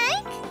want to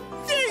thank?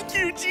 Thank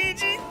you,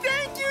 Gigi.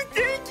 Thank you,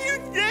 thank you,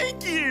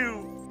 thank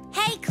you.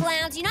 Hey,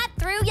 clowns, you not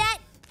through yet?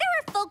 There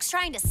are folks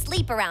trying to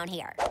sleep around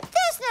here.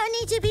 There's no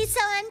need to be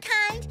so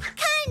unkind.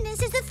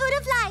 Kindness is the food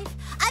of life.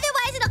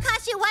 Otherwise, it'll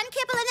cost you 1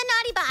 kibble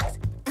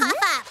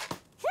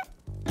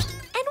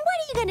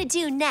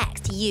do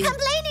next, you?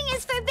 Complaining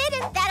is forbidden.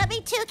 That'll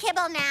be 2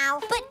 kibble now.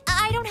 But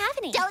I don't have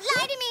any. Don't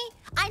lie to me.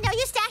 I know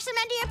you stashed them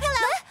under your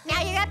pillow.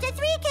 Now you're up to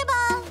 3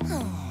 kibble.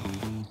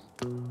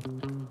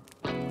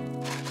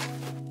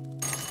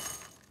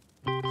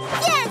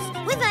 Yes,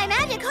 with my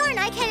magic horn,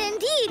 I can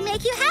indeed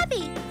make you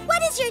happy.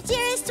 What is your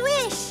dearest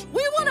wish?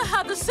 We want to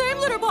have the same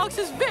litter box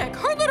as Vic.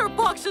 Her litter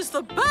box is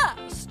the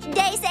best.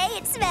 They say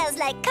it smells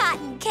like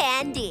cotton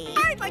candy.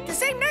 I'd like the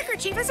same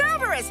neckerchief as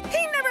Alvarez.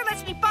 He never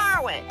lets me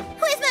borrow it.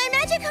 With my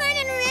magic horn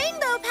and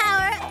rainbow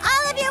power,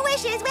 all of your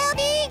wishes will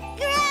be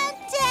granted.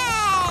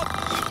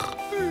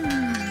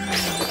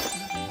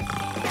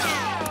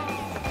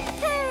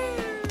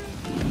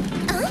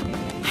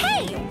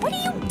 Hey, what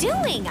are you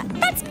doing?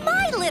 That's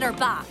my litter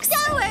box.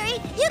 Don't worry,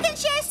 you can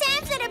share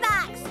Sam's litter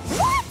box.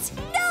 What?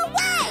 No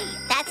way!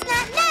 That's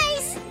not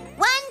nice.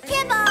 1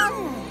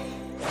 kibble.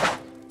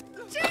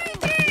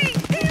 Gigi!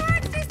 He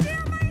wants to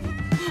steal my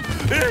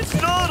hat! It's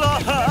not a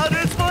hat,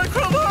 it's my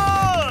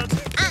cravat!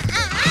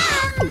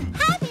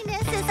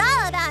 Happiness is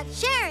all about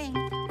sharing.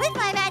 With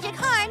my magic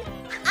horn,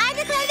 I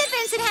declare that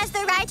Vincent has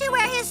the right to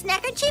wear his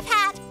neckerchief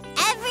hat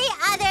every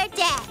other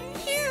day.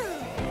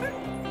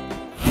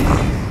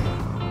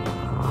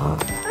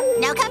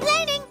 No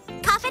complaining.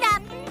 Cough it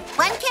up.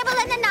 1 kibble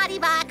in the naughty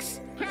box.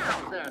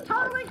 They're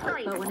totally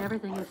free. But when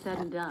everything is said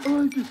and done,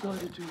 I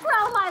decided to.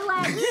 Throw my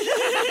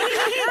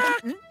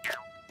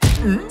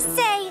legs.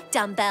 Say,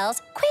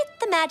 dumbbells, quit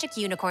the magic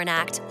unicorn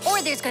act,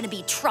 or there's gonna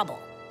be trouble.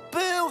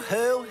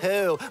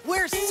 Boo-hoo-hoo.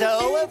 We're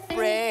so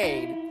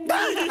afraid.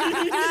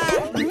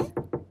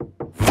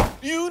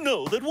 You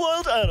know that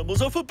wild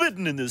animals are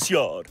forbidden in this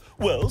yard.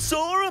 Well, so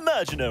are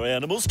imaginary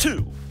animals,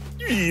 too.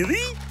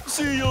 Really?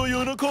 See your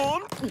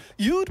unicorn?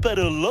 You'd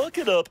better lock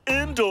it up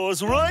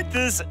indoors right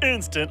this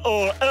instant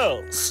or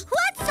else.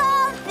 What's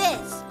all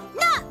this?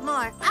 Not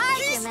more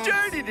arguments. He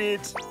started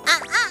it.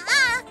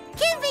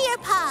 Give me your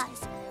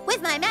paws.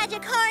 With my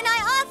magic horn,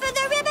 I offer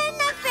the ribbon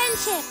of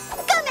friendship.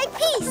 Go make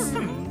peace,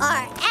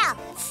 or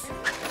else.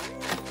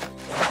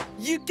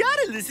 You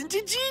gotta listen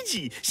to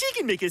Gigi. She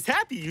can make us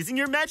happy using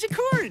your magic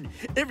horn.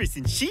 Ever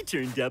since she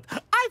turned up,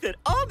 I've had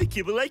all the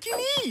kibble I can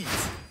eat.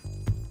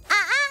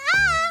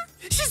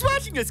 She's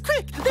watching us.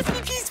 Quick, let's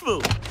be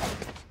peaceful.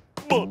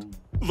 But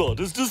that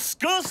is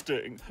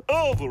disgusting.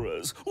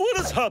 Alvarez, what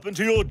has happened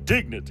to your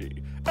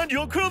dignity and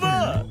your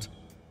cravat?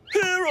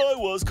 Here I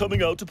was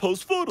coming out to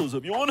post photos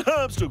of you on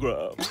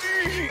Hamstergram.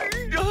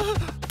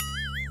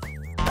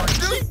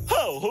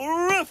 How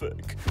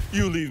horrific!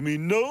 You leave me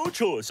no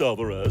choice,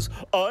 Alvarez.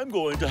 I'm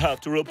going to have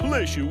to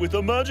replace you with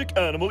a magic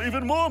animal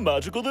even more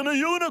magical than a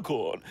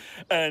unicorn.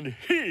 And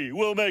he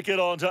will make it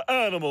onto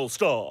Animal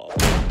Star.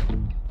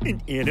 An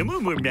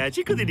animal more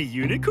magical than a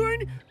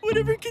unicorn?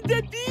 Whatever could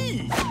that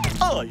be?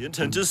 I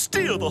intend to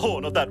steal the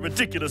horn of that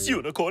ridiculous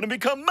unicorn and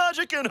become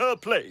magic in her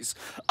place.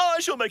 I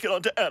shall make it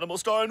onto Animal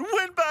Star and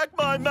win back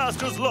my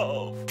master's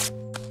love.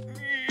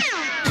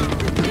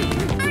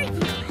 Are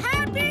you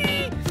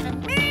happy?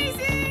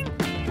 Amazing?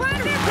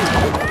 Wonderful?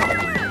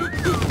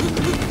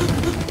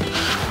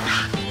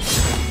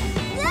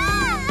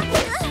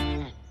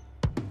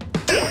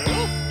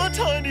 A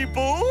tiny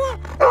boar?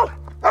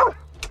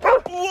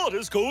 What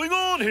is going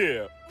on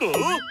here? A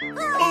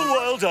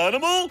wild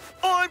animal?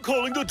 I'm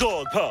calling the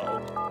dog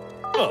pound.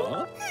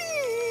 Oh.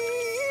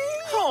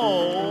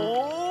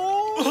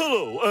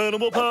 Hello,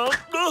 Animal Pound.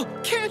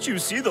 Can't you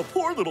see the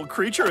poor little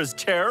creature is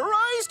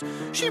terrorized?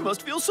 She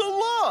must feel so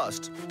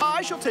lost.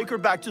 I shall take her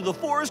back to the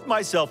forest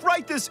myself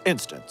right this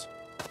instant.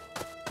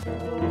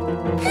 Shutter,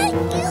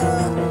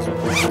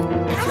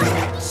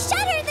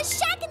 the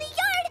shack in the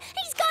yard.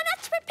 He's gone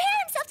off to prepare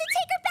himself to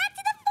take her back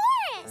to the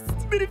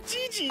forest. But if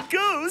Gigi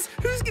goes,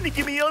 who's gonna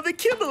give me all the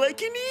kibble I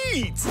can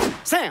eat?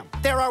 Sam,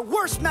 there are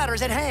worse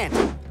matters at hand.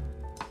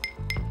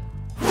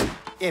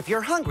 If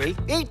you're hungry,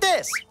 eat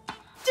this.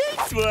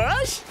 Thanks,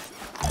 Wash.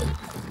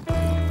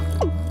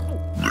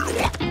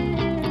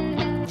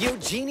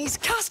 Eugenie's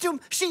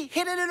costume. She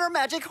hid it in her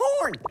magic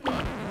horn.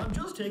 I'm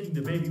just taking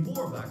the baby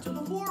boar back to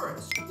the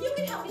forest. You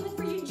can help me look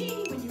for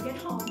Eugénie when you get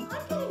home.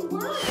 I'm getting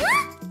worried.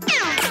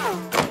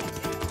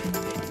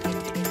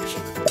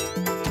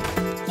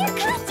 Your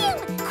costume!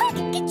 Quick,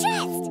 get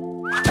dressed!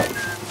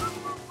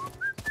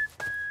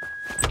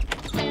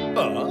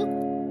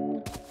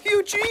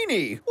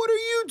 Eugénie, what are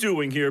you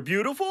doing here,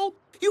 beautiful?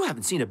 You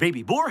haven't seen a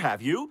baby boar,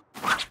 have you?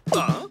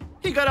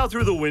 He got out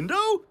through the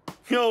window?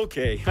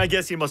 Okay, I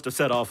guess he must have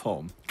set off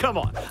home. Come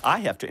on, I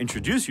have to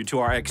introduce you to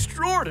our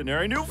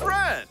extraordinary new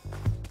friend.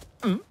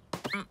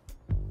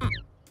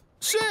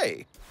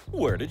 Say,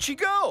 where did she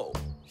go?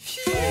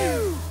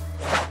 Phew!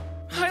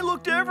 I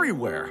looked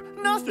everywhere.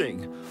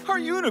 Nothing. Our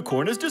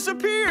unicorn has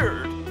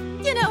disappeared.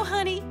 You know,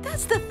 honey,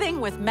 that's the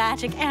thing with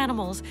magic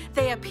animals.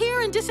 They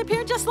appear and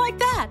disappear just like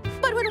that.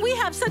 But when we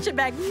have such a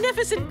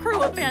magnificent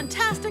crew of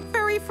fantastic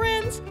furry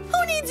friends,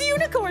 who needs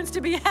unicorns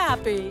to be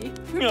happy?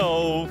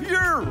 No,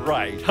 you're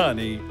right,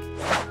 honey.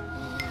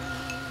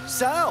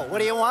 So,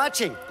 what are you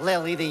watching?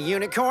 Lily the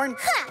unicorn?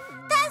 Ha!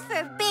 That's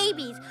for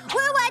babies.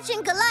 We're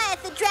watching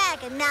Goliath the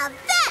dragon. Now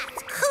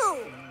that's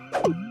cool.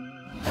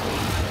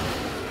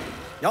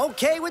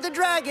 Okay with the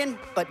dragon,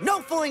 but no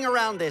fooling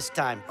around this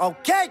time,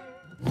 okay?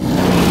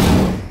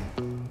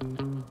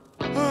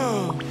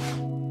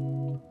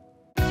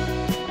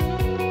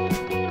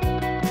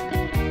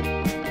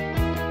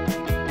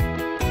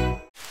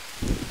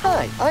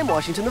 Hi, I'm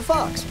Washington the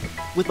Fox.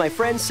 With my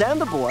friend Sam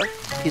the boar,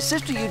 his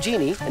sister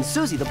Eugénie, and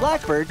Suzie the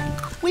blackbird,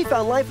 we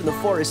found life in the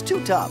forest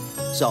too tough,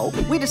 so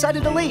we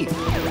decided to leave.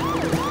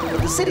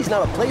 The city's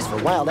not a place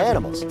for wild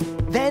animals.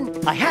 Then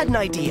I had an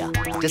idea.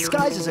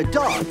 Disguised as a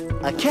dog,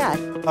 a cat,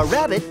 a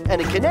rabbit,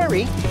 and a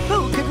canary,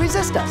 who could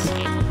resist us?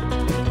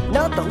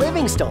 Not the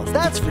Livingstones,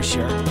 that's for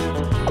sure.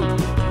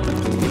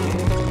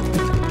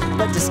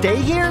 But to stay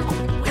here,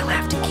 we'll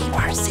have to keep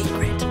our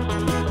secret.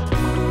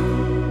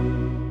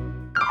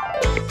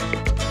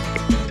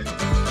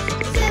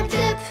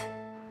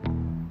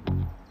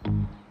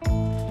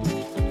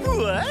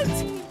 What?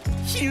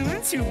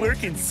 Humans who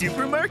work in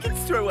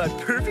supermarkets throw out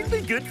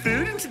perfectly good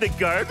food into the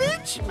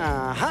garbage?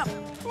 Uh-huh.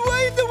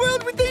 Why in the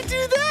world would they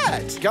do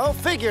that? Go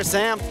figure,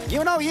 Sam.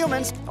 You know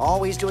humans,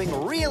 always doing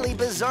really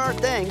bizarre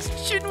things.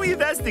 Shouldn't we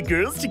have asked the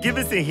girls to give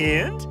us a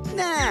hand?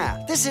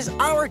 Nah, this is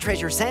our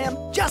treasure, Sam,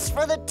 just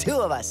for the two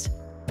of us.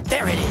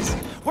 There it is.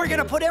 We're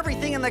gonna put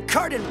everything in the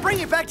cart and bring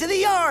it back to the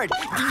yard.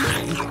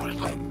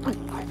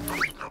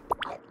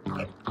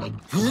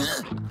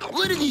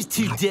 What do these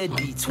two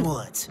deadbeats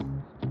want?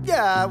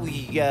 Yeah,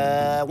 we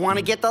want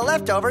to get the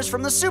leftovers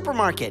from the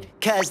supermarket,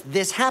 because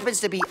this happens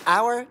to be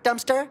our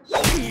dumpster.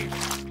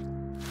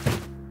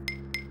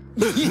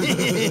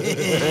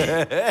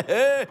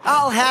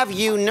 I'll have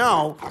you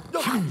know.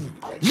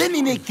 Let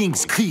me make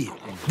things clear.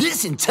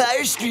 This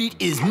entire street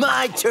is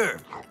my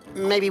turf.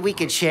 Maybe we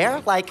could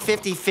share, like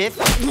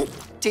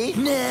 50-50?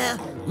 Nah,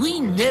 we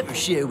never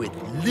share with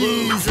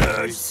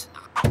losers.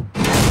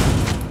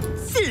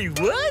 Say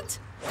what?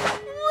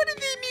 What do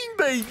they mean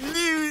by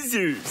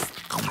losers?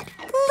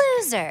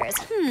 Losers.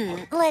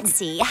 Let's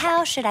see.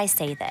 How should I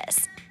say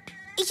this?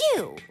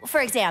 You,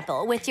 for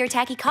example, with your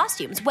tacky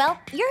costumes, well,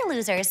 you're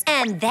losers.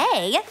 And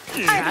they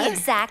are the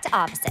exact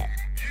opposite.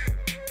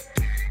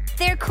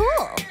 They're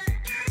cool.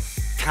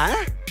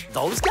 Huh?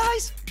 Those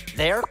guys?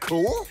 They're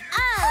cool?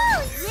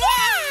 Oh,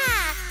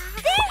 yeah!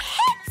 They're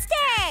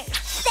hipsters!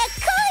 The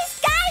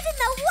coolest guys in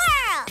the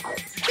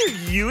world!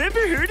 Have you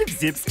ever heard of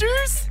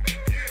zipsters?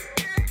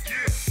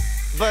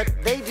 But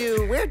they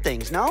do weird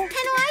things, no? And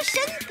why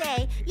shouldn't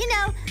they? You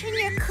know, when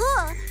you're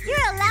cool,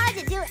 you're allowed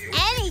to do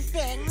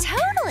anything.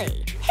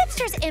 Totally.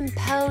 Hipsters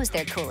impose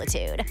their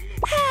coolitude.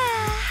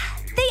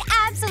 They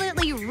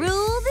absolutely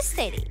rule the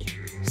city.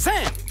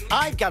 Sam,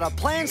 I've got a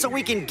plan so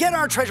we can get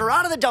our treasure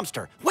out of the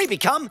dumpster. We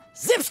become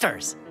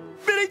zipsters.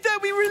 But I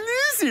thought we were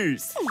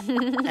losers.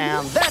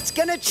 And that's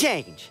gonna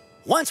change.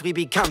 Once we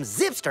become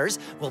zipsters,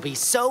 we'll be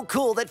so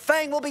cool that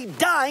Fang will be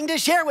dying to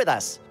share with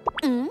us.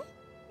 And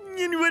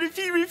what if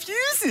he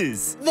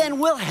refuses? Then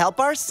we'll help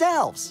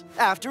ourselves.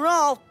 After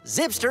all,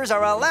 zipsters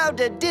are allowed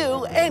to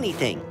do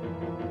anything.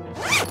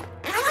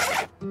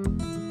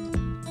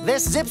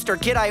 This zipster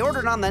kit I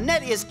ordered on the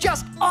net is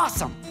just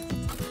awesome.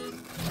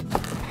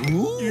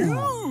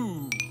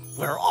 Ooh.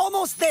 We're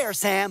almost there,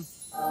 Sam.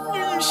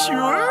 Are you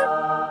sure?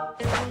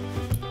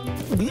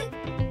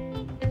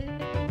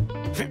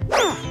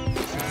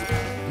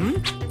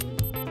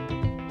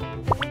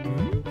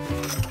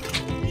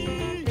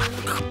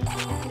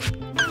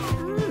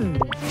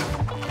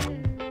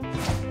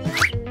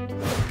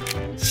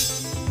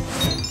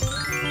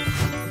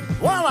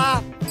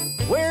 Voila!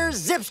 We're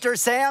zipsters,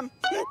 Sam.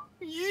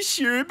 You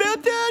sure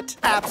about that?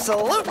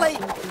 Absolutely.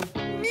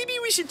 Maybe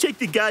we should check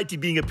the guide to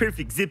being a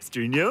perfect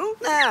zipster, no?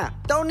 Nah,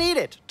 don't need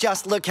it.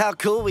 Just look how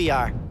cool we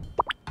are.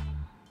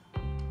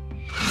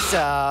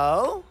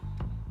 So?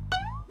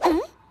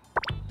 I'm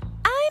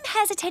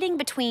hesitating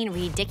between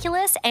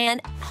ridiculous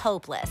and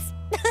hopeless.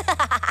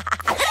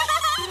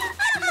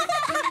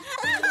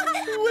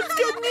 What's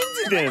gotten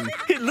into them?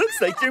 It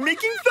looks like they're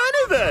making fun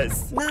of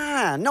us.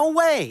 Nah, no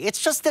way.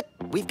 It's just that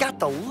we've got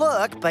the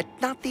look, but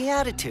not the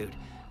attitude.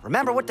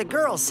 Remember what the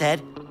girls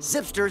said?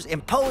 Zipsters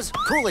impose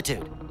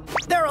coolitude.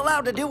 They're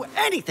allowed to do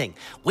anything.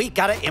 We've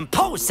got to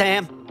impose,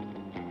 Sam.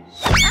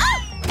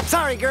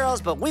 Sorry,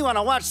 girls, but we want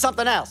to watch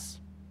something else.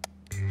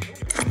 Hey,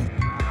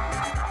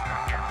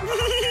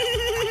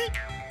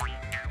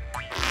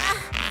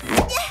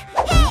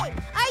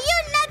 are you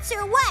nuts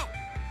or what?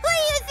 Who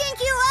do you think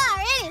you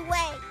are,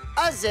 anyway?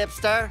 A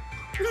zipster.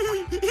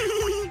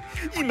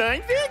 You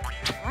mind, Vic?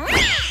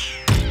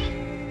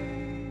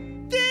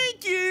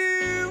 Thank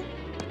you.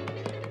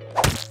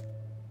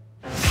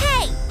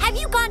 Hey, have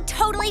you gone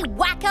totally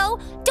wacko?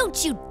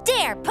 Don't you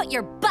dare put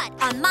your butt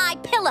on my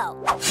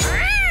pillow. I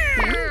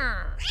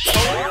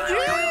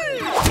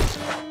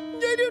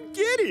don't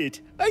get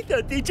it. I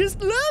thought they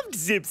just loved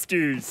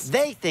zipsters.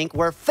 They think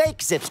we're fake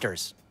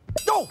zipsters.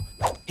 Oh,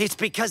 it's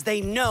because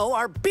they know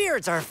our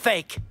beards are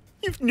fake.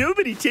 If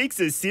nobody takes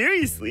us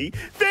seriously,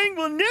 Fang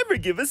will never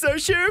give us our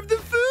share of the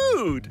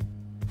food.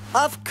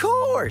 Of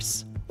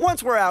course.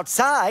 Once we're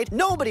outside,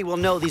 nobody will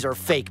know these are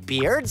fake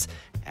beards.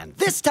 And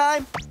this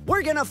time,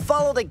 we're gonna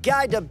follow the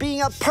guide to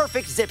being a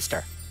perfect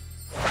zipster.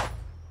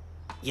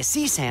 You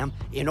see, Sam,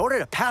 in order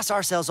to pass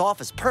ourselves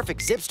off as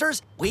perfect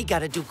zipsters, we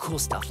gotta do cool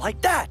stuff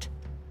like that.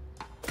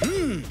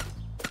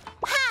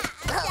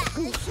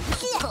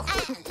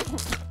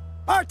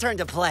 Our turn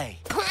to play.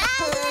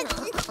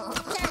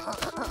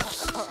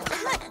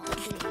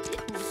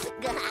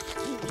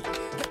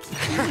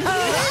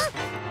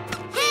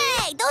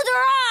 Hey, those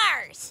are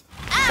ours!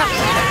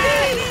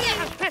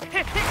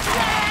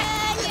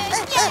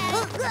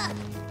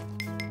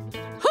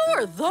 Who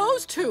are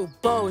those two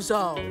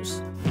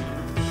bozos?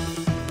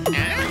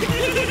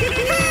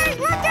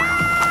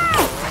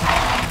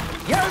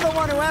 You're the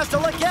one who has to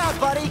look out,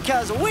 buddy,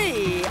 because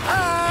we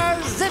are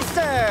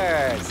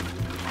zipsters!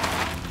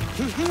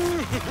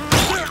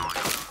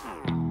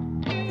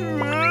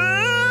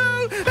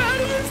 How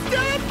do you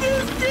stop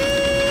this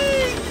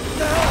thing?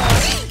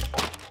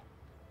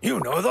 You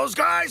know those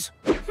guys?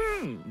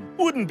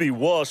 Wouldn't be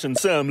Wash and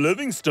Sam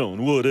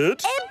Livingstone, would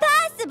it?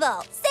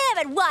 Impossible! Sam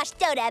and Wash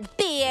don't have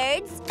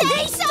beards.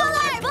 They stole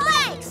our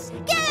bikes!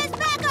 Give us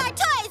back our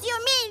toys, you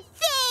mean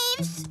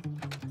thieves!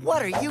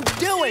 What are you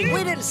doing?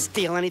 We didn't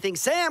steal anything,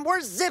 Sam. We're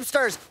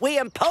zipsters. We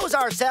impose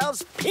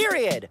ourselves,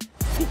 period.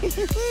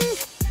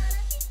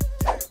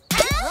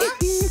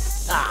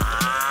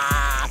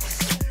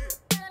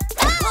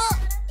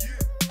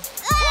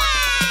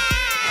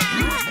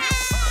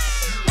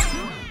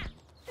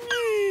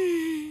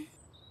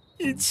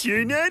 It's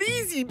sure not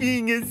easy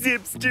being a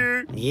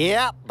zipster.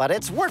 Yeah, but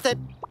it's worth it.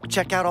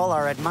 Check out all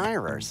our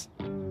admirers.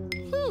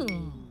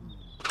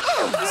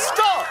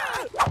 Stop!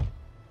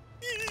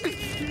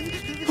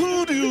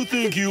 Who do you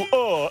think you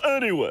are,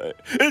 anyway?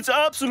 It's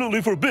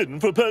absolutely forbidden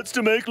for pets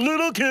to make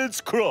little kids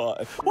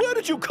cry. Where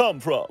did you come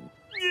from?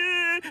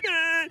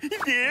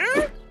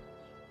 There?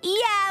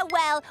 Yeah,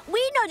 well,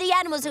 we know the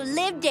animals who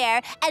live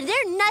there, and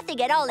they're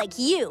nothing at all like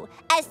you.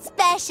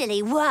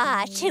 Especially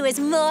Wash, who is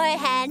more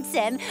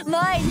handsome,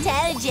 more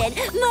intelligent,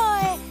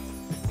 more...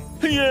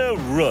 Yeah,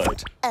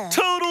 right.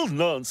 Total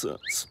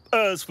nonsense.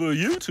 As for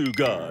you two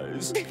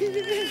guys...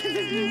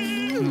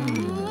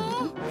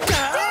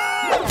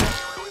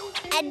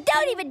 And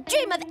don't even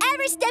dream of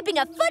ever stepping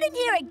a foot in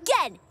here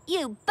again,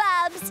 you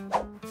bubs.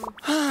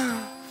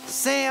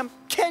 Sam,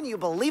 can you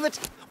believe it?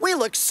 We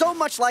look so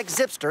much like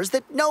zipsters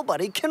that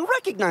nobody can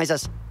recognize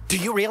us. Do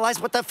you realize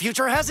what the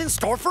future has in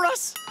store for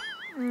us?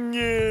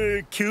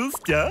 Cool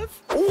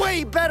stuff?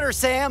 Way better,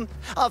 Sam.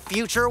 A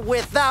future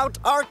without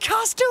our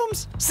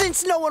costumes.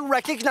 Since no one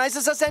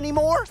recognizes us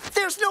anymore,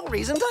 there's no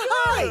reason to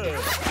hide.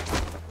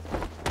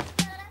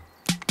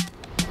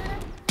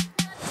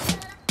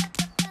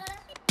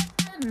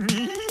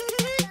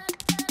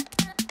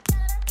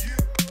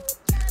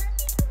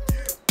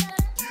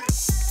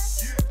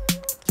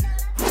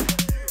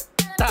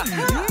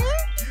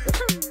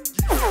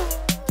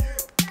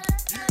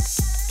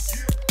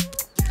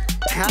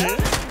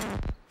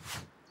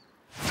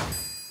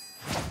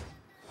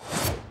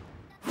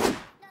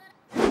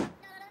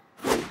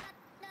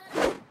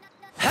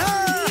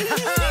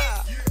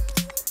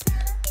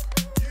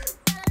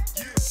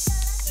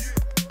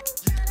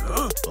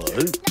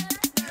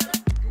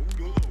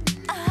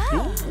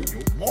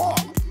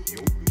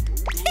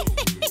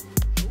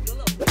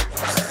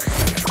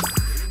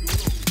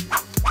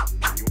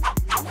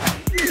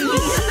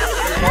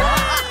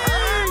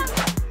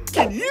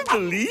 Can you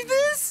believe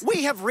this?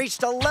 We have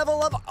reached a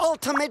level of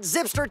ultimate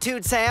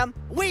zipstertude, Sam.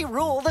 We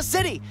rule the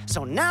city.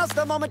 So now's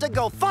the moment to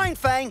go find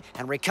Fang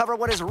and recover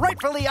what is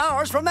rightfully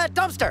ours from that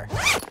dumpster.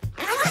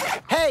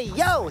 Hey,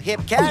 yo,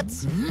 hip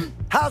cats.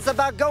 How's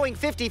about going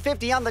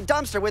 50-50 on the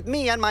dumpster with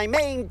me and my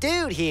main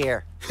dude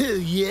here?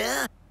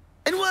 Yeah?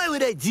 And why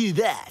would I do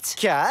that?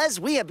 'Cause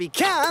we have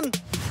become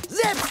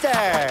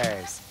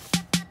zipsters.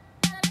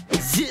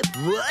 Zip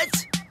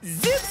what?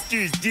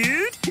 Zipsters,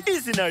 dude!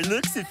 Isn't our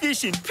look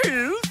sufficient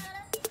proof?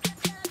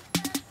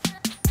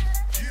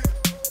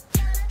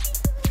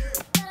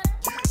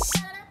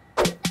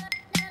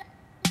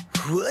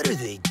 What are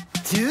they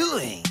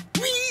doing?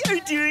 We are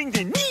doing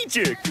the knee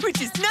jerk,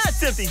 which is not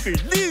something for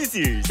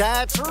losers.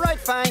 That's right,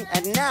 Fang.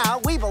 And now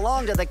we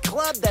belong to the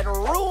club that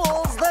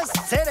rules the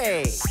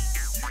city.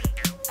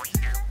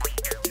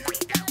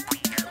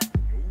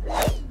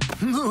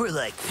 More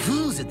like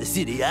fools at the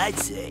city, I'd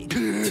say.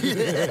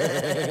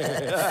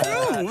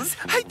 Fools?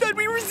 I thought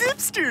we were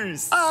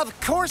zipsters. Of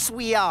course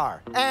we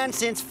are. And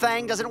since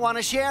Fang doesn't want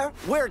to share,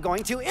 we're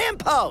going to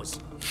impose.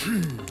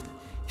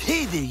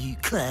 Hey there, you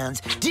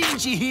clowns.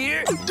 Didn't you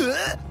hear?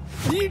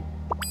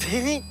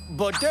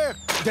 But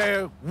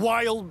they're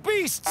wild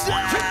beasts.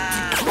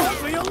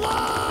 Let me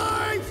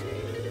alive!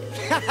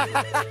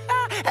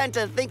 And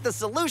to think the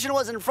solution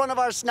was in front of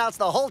our snouts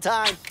the whole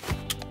time.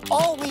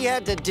 All we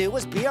had to do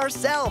was be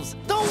ourselves,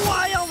 the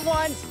wild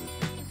ones.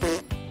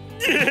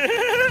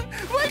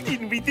 Why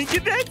didn't we think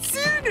of that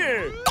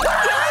sooner?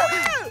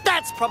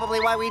 That's probably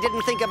why we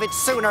didn't think of it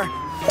sooner.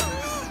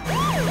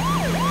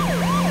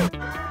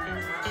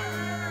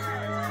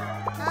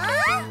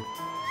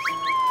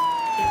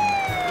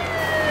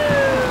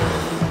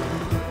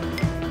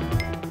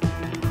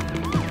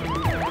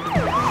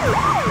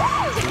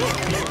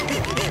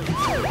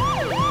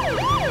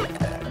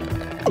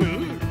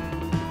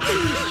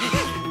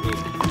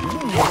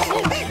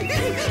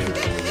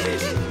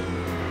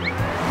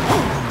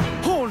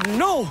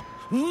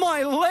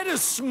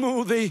 lettuce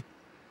smoothie.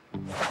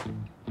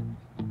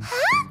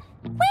 Huh?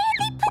 Where did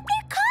they put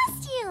their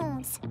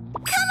costumes?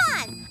 Come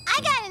on,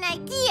 I got an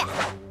idea.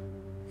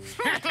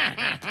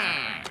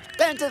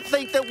 And to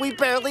think that we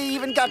barely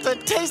even got to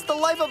taste the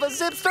life of a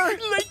zipster.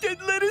 Like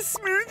that lettuce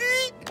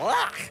smoothie?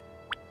 Blah.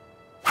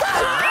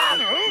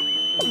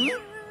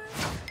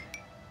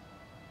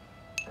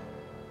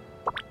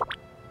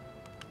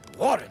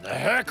 What in the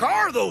heck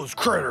are those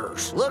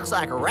critters? Looks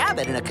like a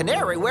rabbit and a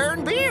canary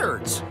wearing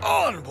beards.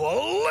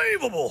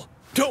 Unbelievable!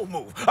 Don't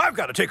move. I've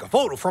got to take a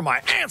photo for my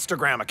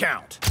Instagram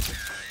account.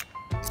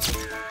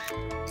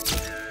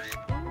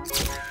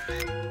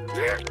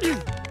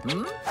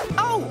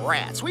 Oh,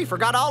 rats, we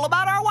forgot all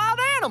about our wild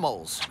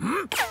animals.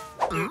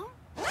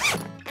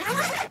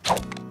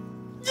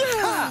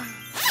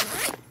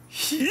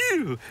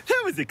 Phew,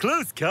 that was a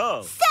close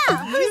call. So,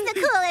 who's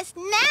the coolest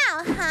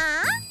now,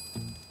 huh?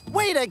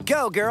 Way to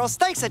go, girls.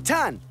 Thanks a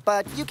ton.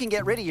 But you can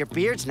get rid of your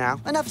beards now.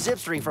 Enough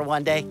zipstering for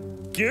one day.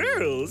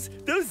 Girls?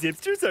 Those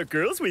zipsters are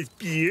girls with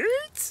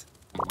beards?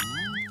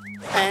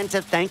 And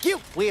to thank you,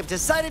 we have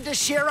decided to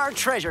share our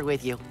treasure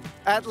with you.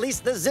 At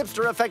least the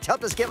zipster effect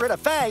helped us get rid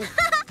of Fang.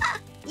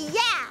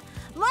 Yeah,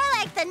 more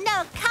like the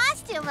no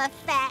costume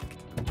effect.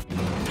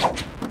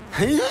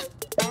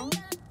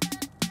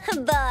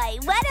 Boy,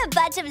 what a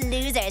bunch of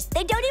losers.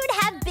 They don't even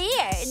have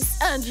beards.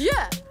 And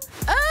yet,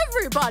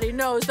 everybody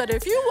knows that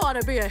if you want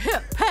to be a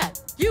hip pet,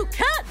 you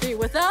can't be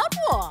without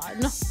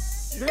one.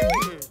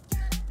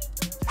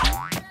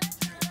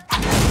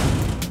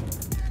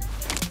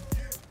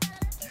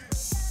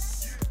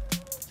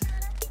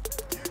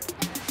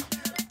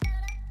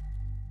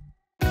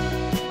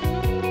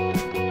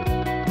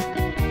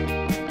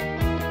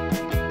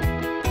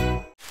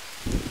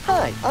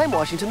 Hi, I'm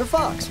Washington the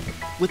Fox.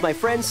 With my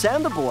friend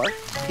Sam the Boar,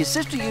 his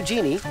sister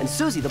Eugénie, and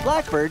Suzie the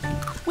Blackbird,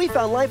 we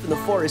found life in the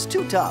forest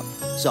too tough,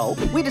 so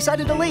we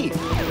decided to leave.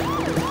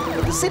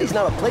 The city's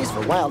not a place for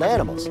wild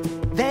animals.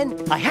 Then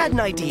I had an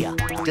idea.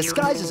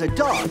 Disguised as a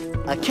dog,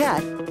 a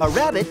cat, a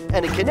rabbit,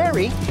 and a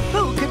canary,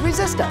 who could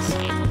resist us?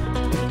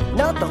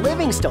 Not the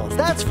Livingstones,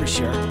 that's for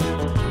sure.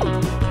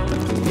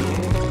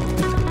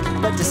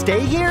 But to stay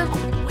here,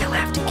 we'll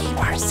have to keep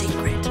our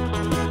secret.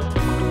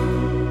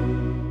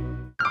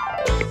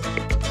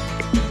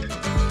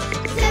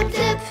 Zip,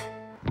 zip.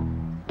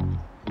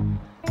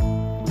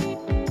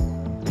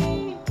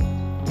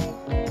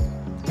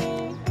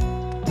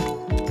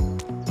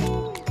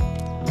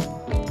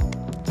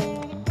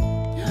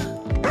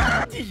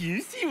 Do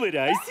you see what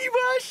I see,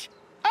 Wash?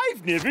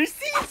 I've never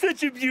seen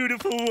such a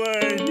beautiful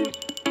one.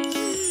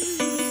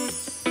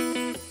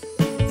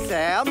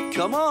 Sam,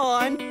 come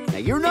on. Now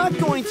you're not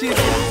going to...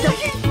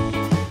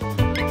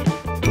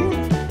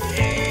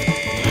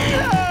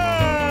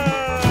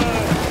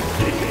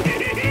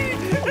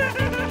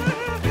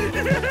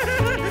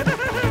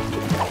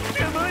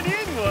 Come on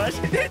in, Wash.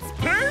 It's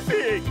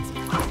perfect.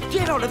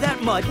 Get out of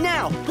that mud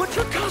now. Put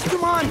your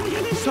costume on.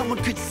 Someone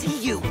could see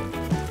you.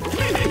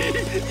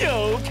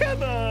 Yo,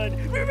 come on.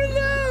 We're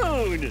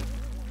alone.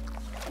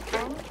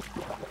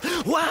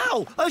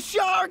 Wow, a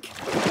shark!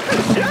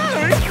 A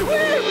shark?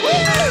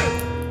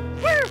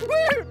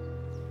 Where?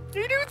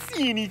 I don't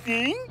see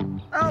anything.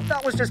 Oh,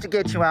 that was just to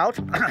get you out.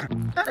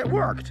 And it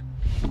worked.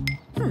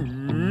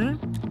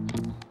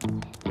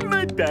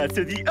 Mud baths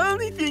are the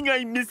only thing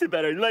I miss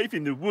about our life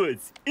in the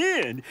woods,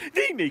 and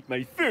they make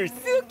my fur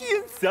silky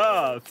and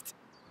soft.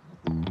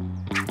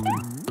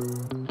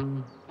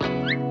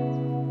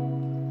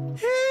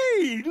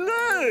 Hey,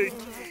 look!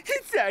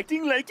 It's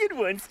acting like it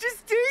wants to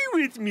stay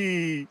with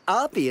me.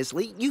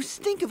 Obviously, you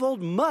stink of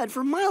old mud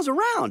for miles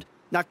around.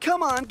 Now,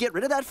 come on, get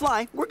rid of that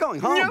fly. We're going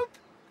home. Nope,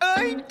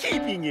 I'm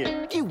keeping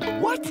it. You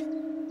what?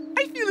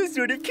 I feel a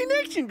sort of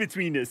connection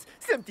between us.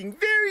 Something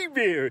very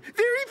rare,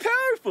 very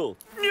powerful.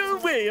 No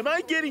way am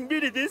I getting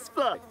rid of this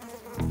fly.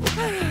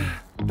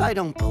 I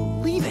don't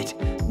believe it.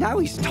 Now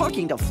he's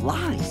talking to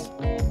flies.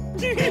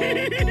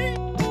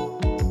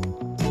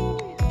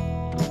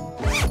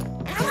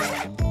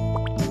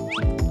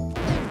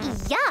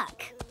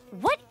 Yuck.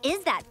 What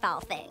is that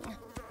foul thing?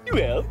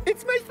 Well,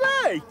 it's my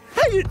fly.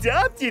 I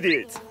adopted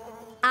it.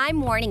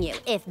 I'm warning you,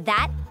 if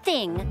that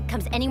thing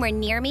comes anywhere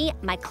near me,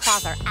 my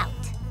claws are out.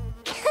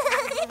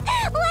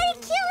 What a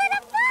cute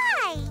little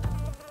fly!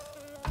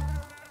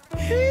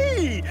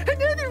 Hey,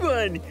 another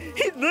one.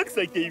 It looks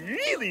like they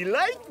really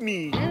like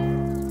me.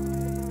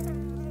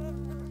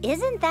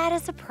 Isn't that a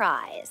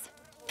surprise?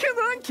 Come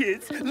on,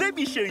 kids. Let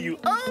me show you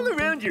all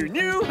around your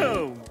new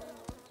home.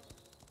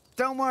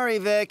 Don't worry,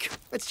 Vic.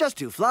 It's just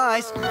 2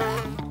 flies.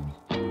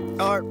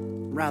 Or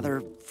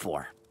rather,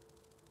 4.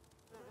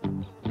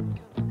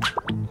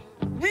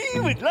 We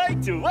would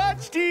like to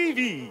watch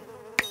TV.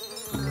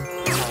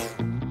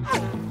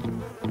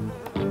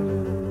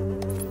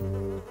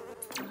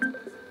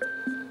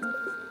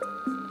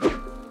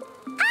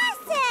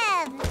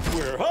 Awesome!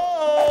 We're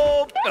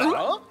home!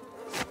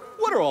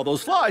 What are all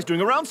those flies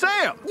doing around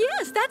Sam?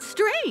 Yes, that's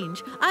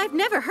strange. I've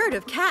never heard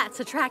of cats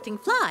attracting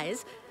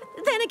flies.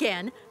 Then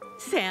again,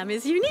 Sam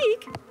is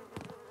unique.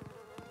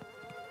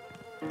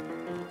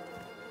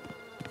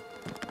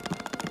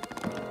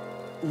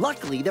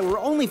 Luckily, there were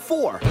only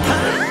 4.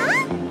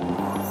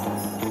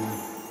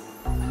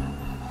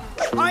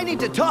 I need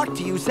to talk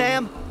to you,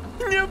 Sam.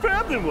 No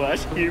problem,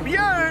 Wash. Here we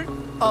are.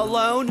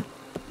 Alone?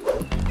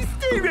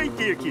 Stay right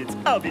there, kids.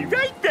 I'll be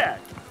right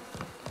back.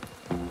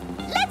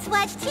 Let's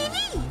watch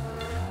TV.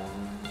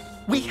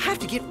 We have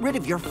to get rid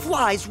of your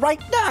flies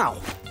right now.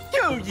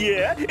 Oh,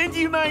 yeah? And do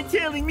you mind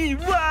telling me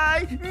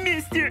why,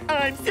 Mister,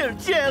 I'm so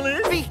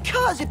jealous?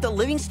 Because if the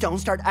living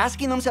stones start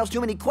asking themselves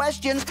too many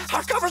questions,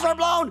 our covers are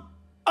blown.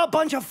 A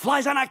bunch of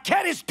flies on a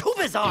cat is too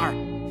bizarre.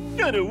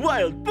 On a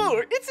wild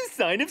boar, it's a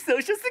sign of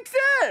social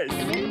success.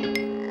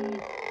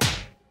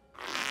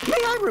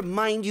 May I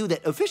remind you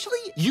that officially,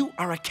 you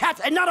are a cat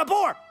and not a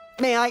boar.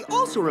 May I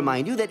also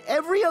remind you that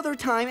every other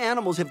time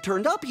animals have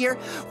turned up here,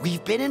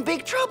 we've been in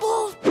big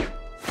trouble.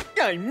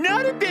 I'm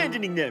not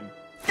abandoning them.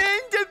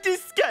 End of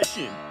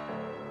discussion.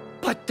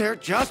 But they're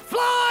just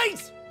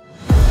flies!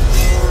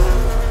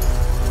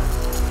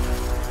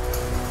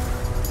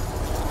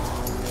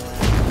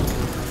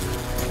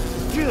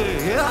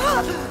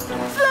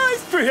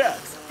 Flies,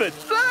 perhaps, but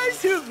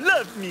flies who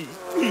love me.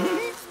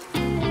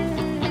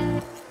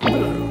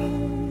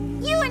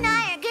 You and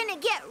I are gonna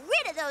get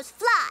rid of those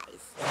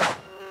flies.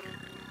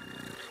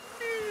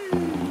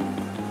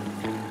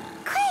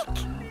 Quick!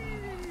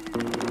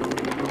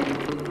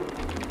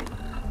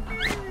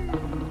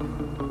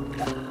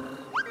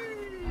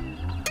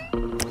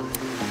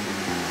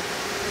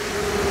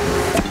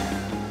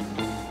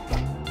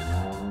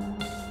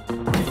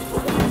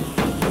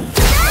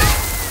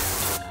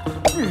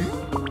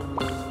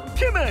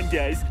 Come on,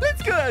 guys,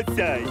 let's go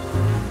outside.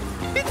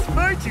 It's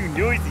far too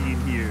noisy in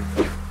here.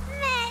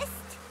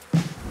 Missed.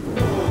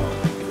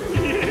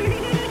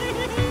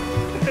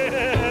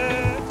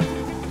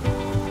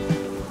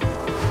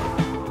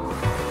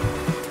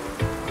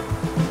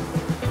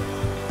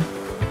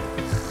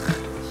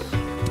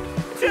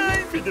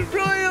 Time for the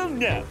royal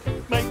nap.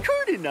 My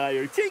coot and I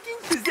are taking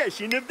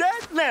possession of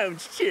that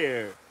lounge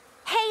chair.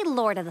 Hey,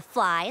 Lord of the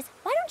Flies,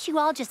 why don't you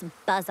all just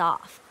buzz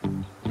off?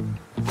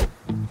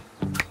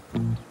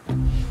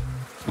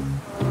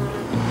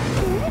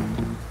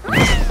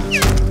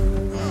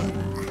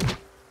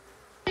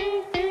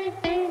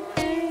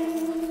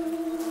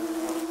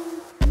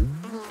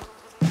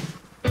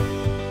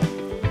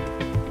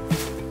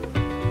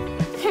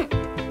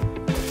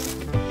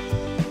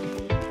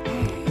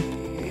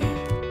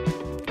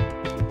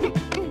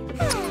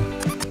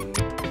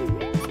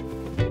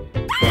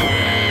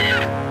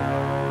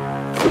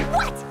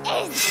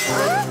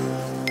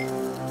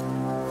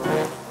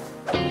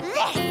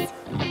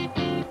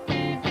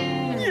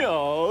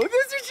 No, those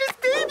are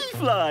just baby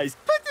flies.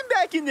 Put them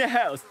back in the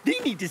house. They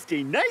need to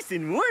stay nice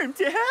and warm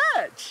to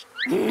hatch.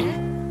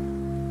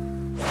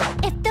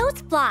 If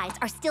those flies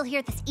are still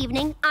here this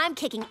evening, I'm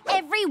kicking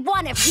every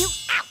one of you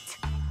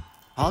out.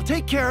 I'll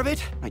take care of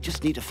it. I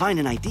just need to find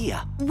an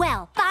idea.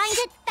 Well, find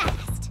it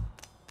fast.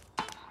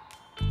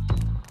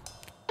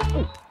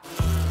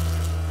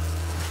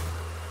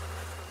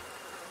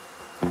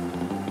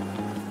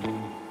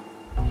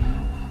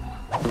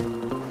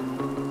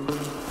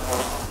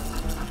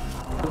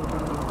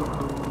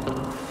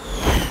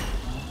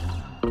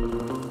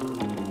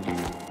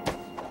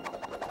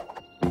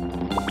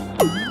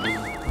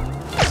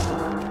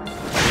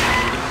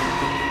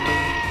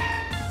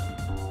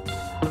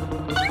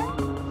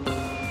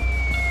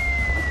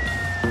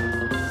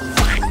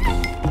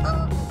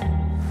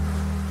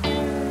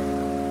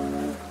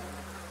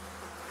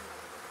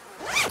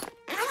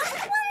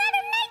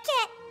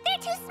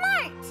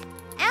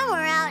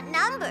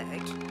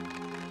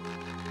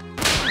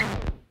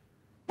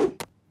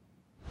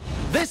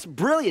 This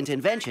brilliant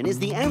invention is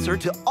the answer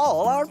to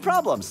all our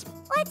problems.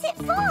 What's it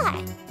for?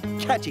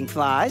 Catching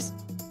flies.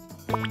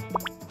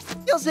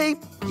 You'll see.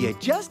 You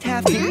just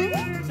have to...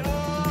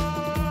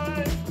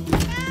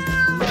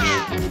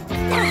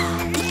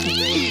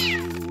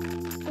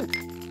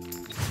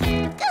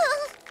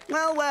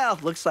 Well, well,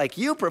 looks like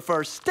you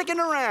prefer sticking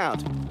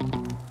around.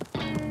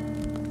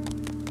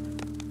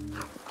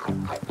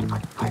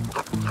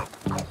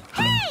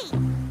 Hey!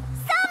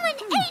 Someone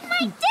ate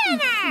my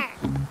dinner!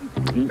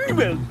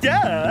 Well,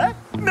 duh!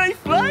 My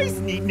flies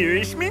need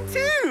nourishment,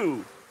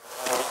 too!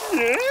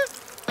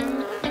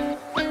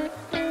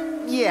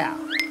 Yeah,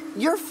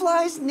 your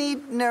flies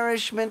need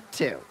nourishment,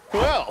 too.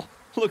 Well,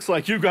 looks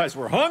like you guys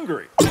were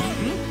hungry.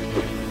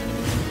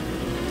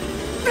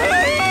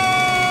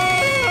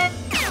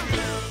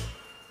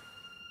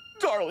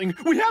 Darling,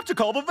 we have to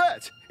call the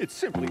vet. It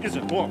simply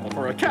isn't normal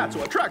for a cat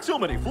to attract so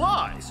many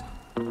flies.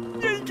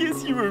 I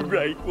guess you were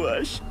right,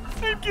 Wash.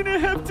 I'm gonna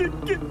have to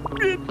get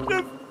rid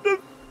of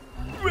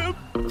well,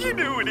 you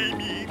know what I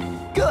mean.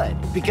 Good,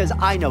 because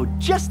I know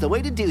just the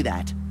way to do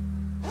that.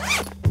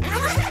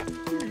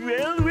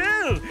 Well,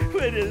 well,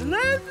 what a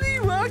lovely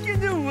walk in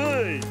the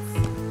woods.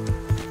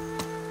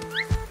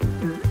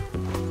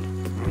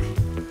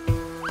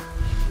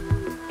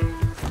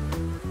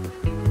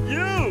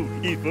 Yo,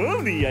 if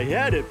only I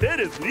had a bed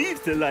of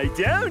leaves to lie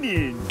down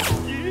in.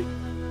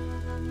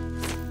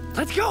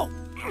 Let's go.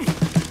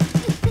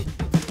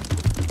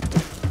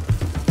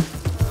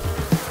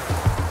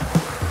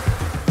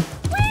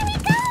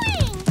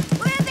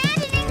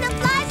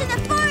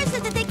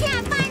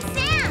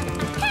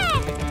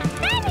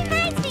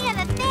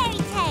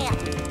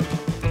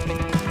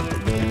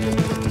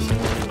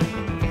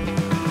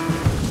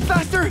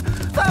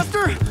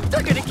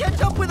 They're gonna catch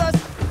up with us!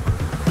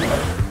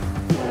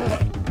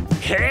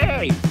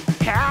 Hey,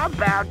 how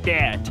about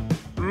that?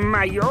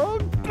 My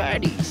old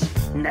buddies.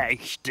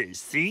 Nice to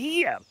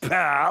see ya,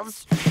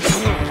 pals.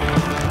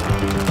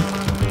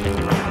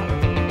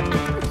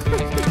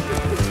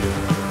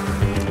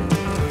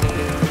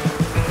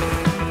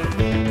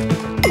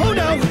 Oh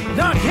no,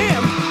 not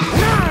him!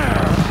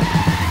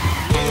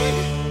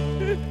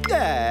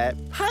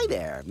 Hi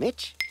there,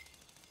 Mitch.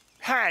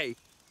 Hey,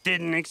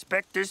 didn't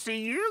expect to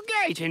see you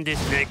guys in this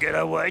neck of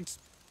the woods.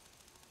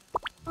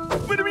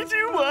 What do we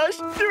do, Wash?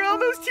 They're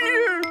almost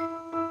here!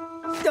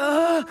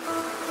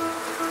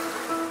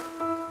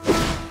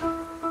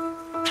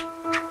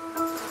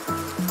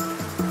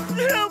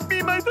 Help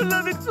me, my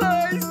beloved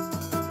flies!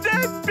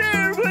 That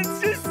bear wants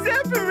to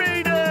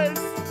separate us!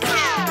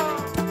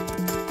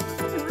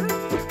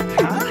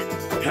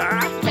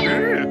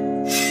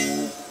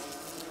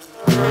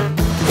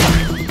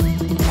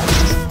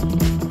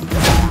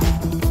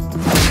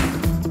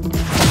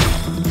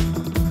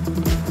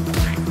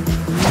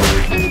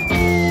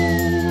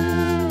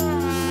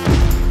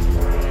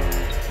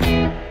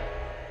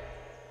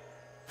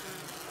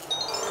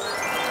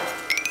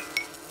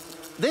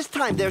 This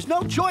time there's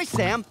no choice,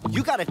 Sam.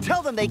 You gotta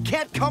tell them they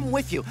can't come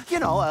with you. You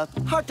know, a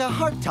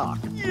heart-to-heart talk.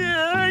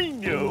 Yeah, I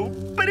know.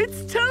 But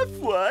it's tough,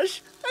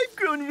 Wash. I've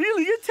grown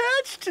really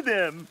attached to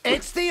them.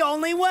 It's the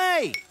only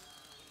way!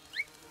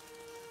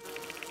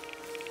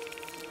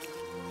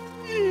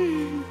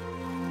 And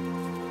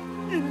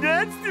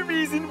that's the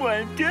reason why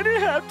I'm gonna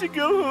have to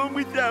go home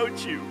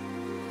without you.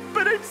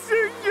 But I'm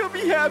certain you'll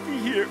be happy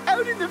here,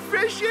 out in the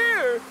fresh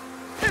air.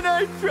 And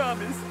I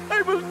promise,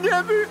 I will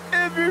never,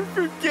 ever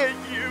forget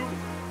you.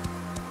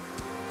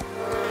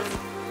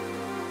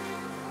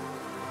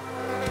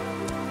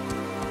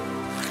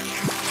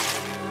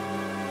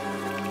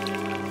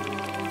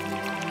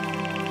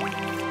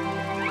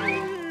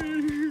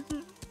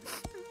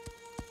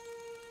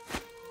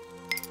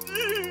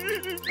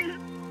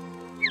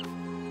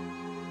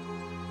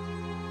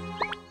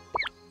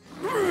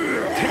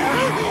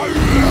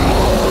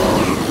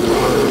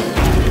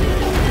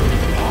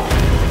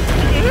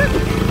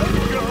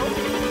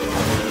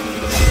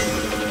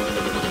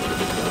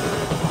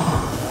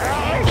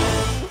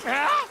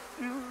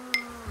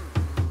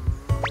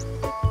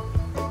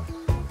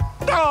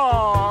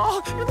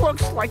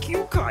 Looks like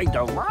you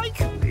kinda like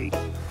me.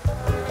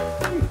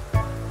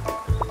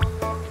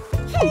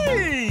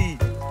 Hey!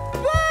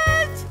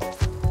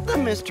 What? The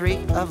mystery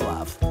of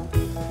love.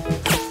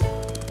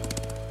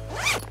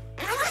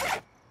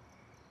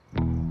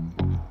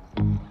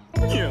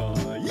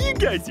 Aw, you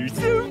guys are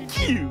so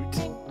cute.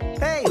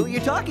 Hey, who you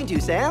talking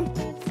to, Sam?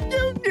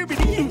 No,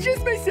 nobody,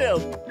 just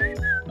myself.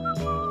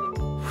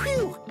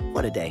 Whew,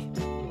 what a day.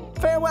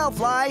 Farewell,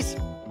 flies.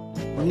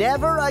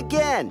 Never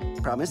again.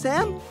 Promise,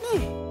 Sam?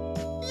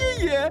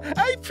 Yeah,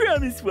 I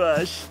promise,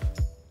 Wash.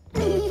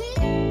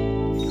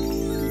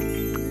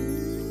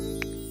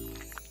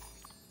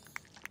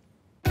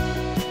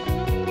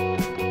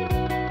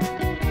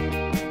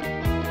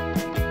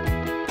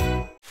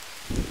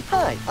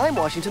 Hi, I'm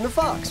Washington the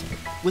Fox.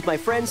 With my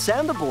friend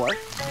Sam the boar,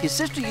 his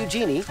sister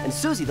Eugénie, and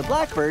Suzie the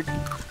blackbird,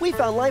 we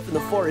found life in the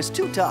forest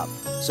too tough.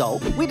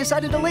 So we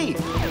decided to leave.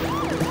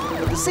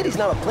 The city's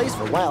not a place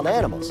for wild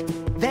animals.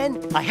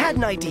 Then I had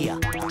an idea.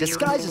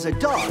 Disguised as a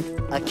dog,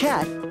 a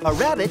cat, a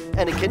rabbit,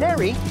 and a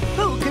canary,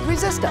 who could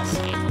resist us?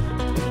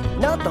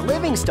 Not the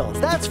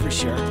Livingstones, that's for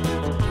sure.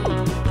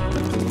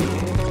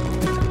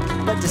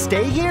 But to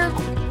stay here,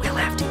 we'll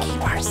have to keep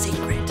our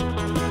secret.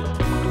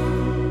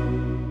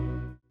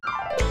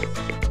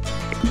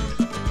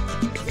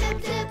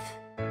 Zip, zip.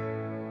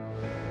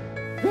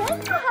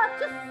 Then you have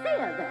to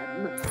steer them.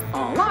 A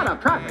lot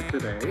of traffic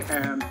today,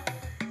 and...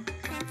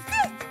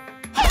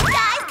 Hey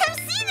guys, come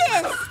see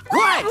this!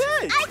 What?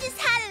 I just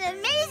had an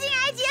amazing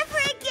idea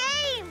for a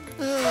game!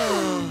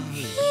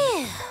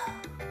 Phew.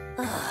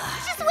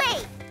 Just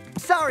wait!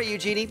 Sorry,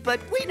 Eugénie, but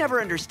we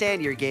never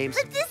understand your games.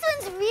 But this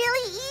one's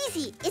really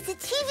easy. It's a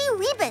TV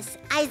rebus.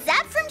 I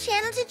zap from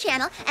channel to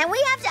channel, and we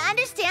have to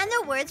understand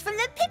the words from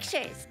the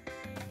pictures.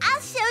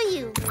 I'll show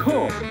you.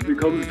 Car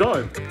becomes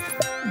dive.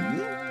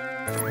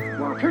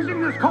 We're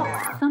kissing this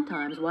car.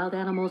 Sometimes wild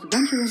animals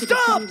venture into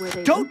Stop! the city where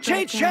they Don't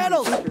change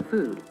channels! for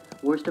food.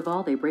 Worst of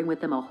all, they bring with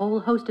them a whole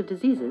host of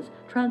diseases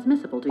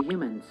transmissible to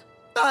humans.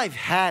 I've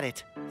had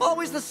it.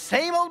 Always the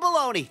same old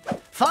baloney.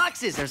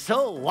 Foxes are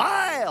so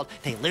wild.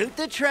 They loot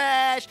the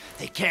trash.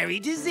 They carry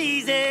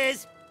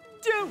diseases.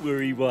 Don't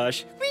worry,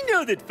 Wash. We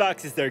know that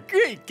foxes are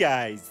great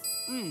guys.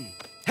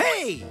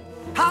 Hey,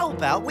 how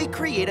about we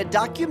create a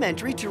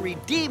documentary to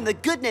redeem the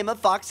good name of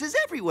foxes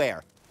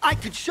everywhere? I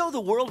could show the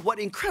world what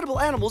incredible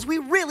animals we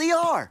really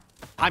are.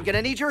 I'm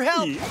gonna need your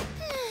help.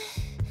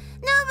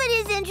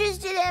 Nobody's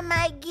interested in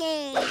my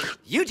game.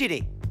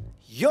 Eugénie,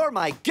 you're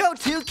my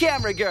go-to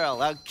camera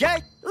girl,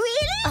 okay?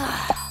 Really?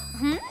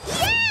 Yay!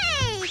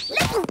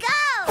 Let's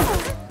go!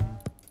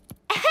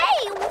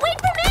 Hey, wait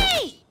for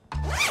me!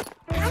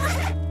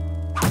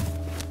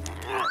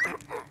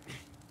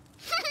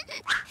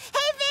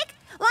 Hey, Vic,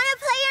 wanna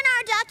play in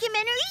our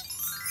documentary?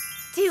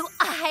 Do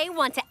I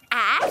want to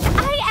act?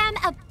 I am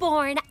a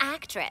born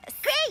actress.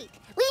 Great!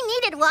 We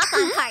needed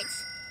walk-on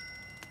parts.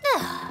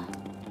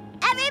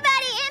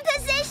 Everybody in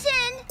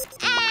position!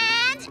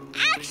 And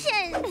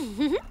action!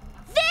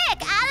 Vic,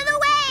 out of the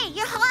way!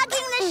 You're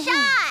hogging the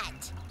shot!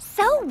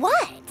 So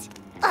what?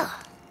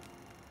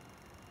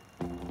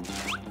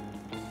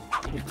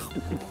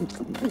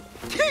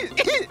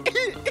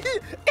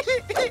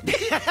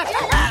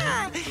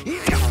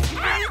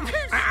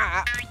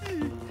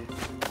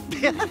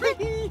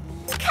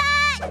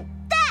 Cut!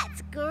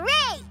 That's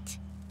great!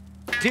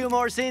 2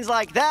 more scenes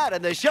like that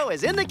and the show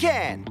is in the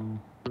can.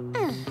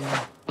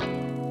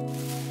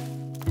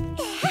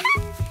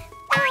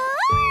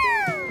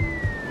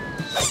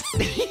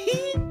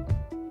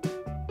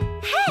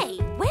 Hey,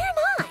 where am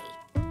I?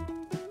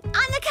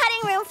 On the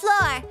cutting room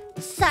floor.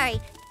 Sorry,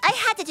 I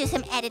had to do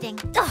some editing.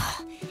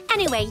 Ugh.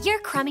 Anyway, your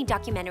crummy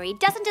documentary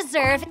doesn't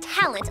deserve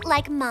talent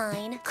like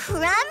mine.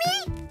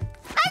 Crummy?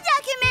 My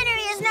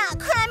documentary is not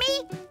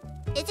crummy.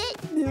 Is it?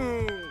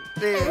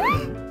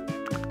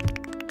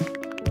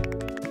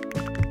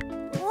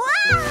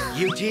 Wow!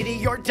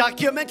 Eugénie, your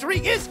documentary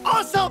is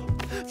awesome!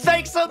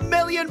 Thanks a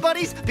million,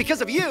 buddies!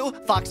 Because of you,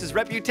 Fox's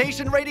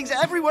reputation ratings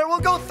everywhere will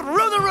go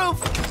through the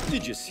roof!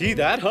 Did you see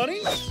that,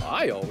 honey?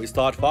 I always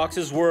thought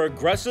foxes were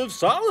aggressive,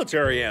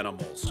 solitary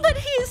animals. But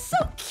he is so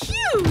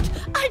cute!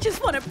 I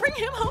just want to bring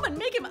him home and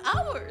make him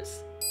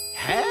ours.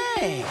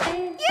 Hey!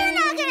 You're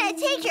not gonna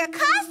take your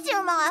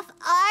costume off,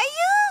 are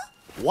you?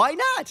 Why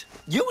not?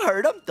 You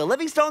heard them. The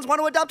Livingstones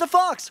want to adopt a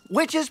fox,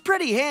 which is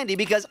pretty handy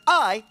because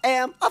I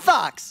am a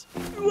fox.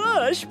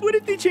 Wash, what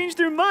if they change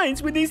their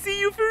minds when they see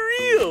you for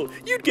real?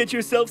 You'd get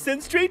yourself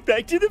sent straight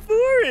back to the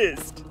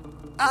forest.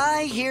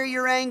 I hear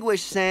your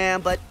anguish,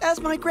 Sam, but as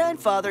my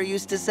grandfather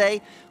used to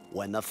say,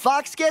 when the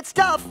fox gets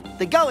tough,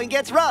 the going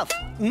gets rough.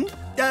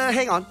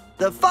 Hang on.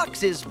 The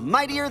fox is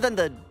mightier than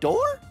the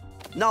door?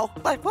 No,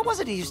 but what was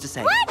it he used to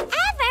say? Whatever!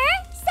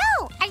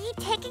 So, are you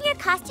taking your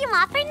costume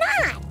off or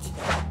not?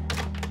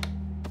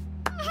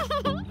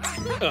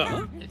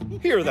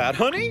 Hear that,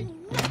 honey?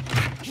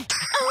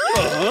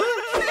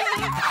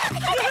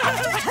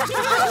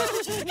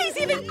 He's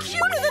even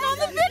cuter than on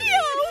the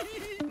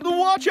video!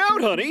 Watch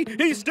out, honey.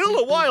 He's still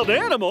a wild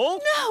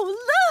animal. No,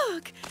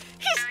 look!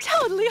 He's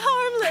totally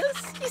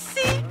harmless. You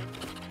see?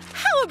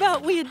 How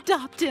about we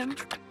adopt him?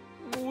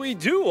 We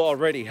do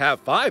already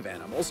have 5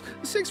 animals.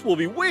 6 will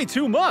be way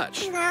too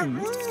much.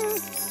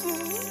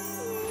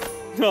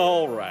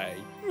 All right.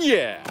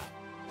 Yeah.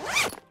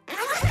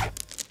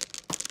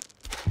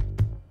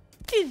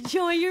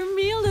 Enjoy your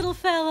meal, little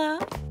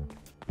fella.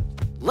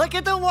 Look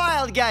at the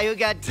wild guy who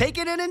got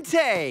taken in and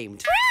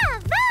tamed.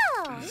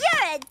 Bravo!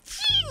 You're a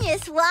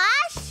genius,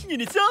 Wash!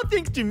 And it's all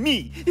thanks to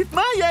me. If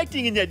my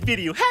acting in that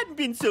video hadn't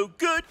been so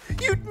good,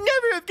 you'd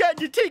never have gotten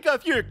to take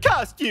off your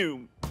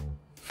costume.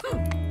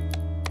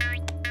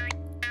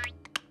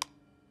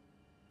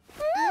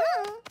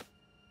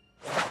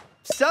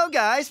 So,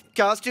 guys,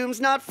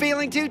 costume's not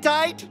feeling too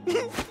tight?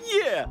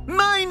 Yeah,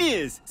 mine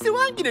is. So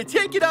I'm gonna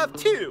take it off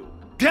too.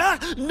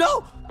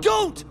 No,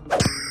 don't!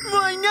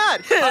 Why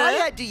not? I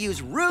had to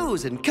use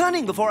ruse and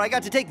cunning before I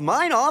got to take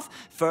mine off.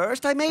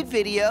 First, I made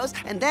videos,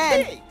 and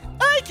then... Hey,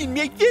 I can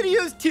make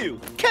videos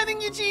too. Coming,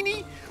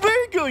 Eugénie?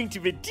 We're going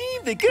to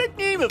redeem the good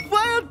name of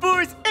wild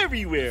boars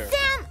everywhere.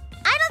 Sam,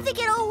 I don't think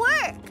it'll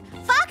work.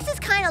 Foxes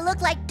kind of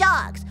look like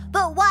dogs,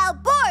 but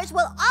wild boars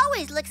will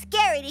always look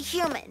scary to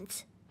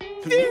humans.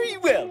 Very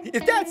well.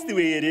 If that's the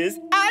way it is,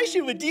 I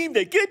shall redeem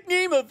the good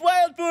name of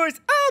wild boars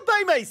all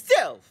by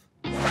myself.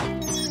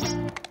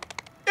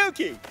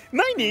 Okay,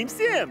 my name's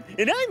Sam,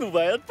 and I'm a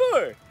wild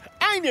boar.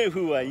 I know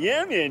who I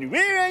am and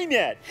where I'm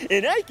at,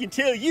 and I can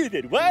tell you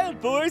that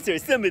wild boars are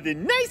some of the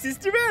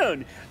nicest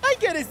around. I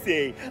gotta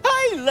say,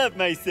 I love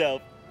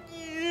myself.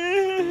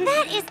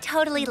 That is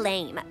totally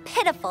lame,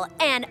 pitiful,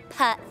 and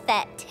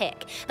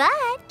pathetic. But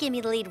give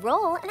me the lead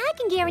role, and I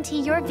can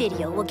guarantee your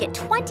video will get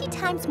 20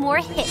 times more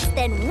hits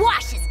than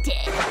Wash's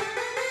did.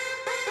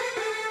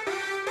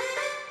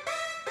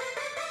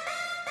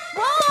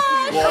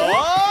 Wash!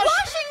 Wash?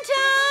 Washington!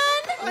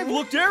 I've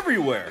looked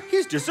everywhere.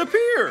 He's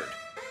disappeared.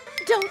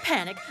 Don't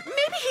panic.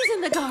 Maybe he's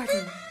in the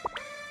garden.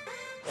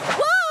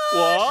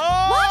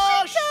 Wash!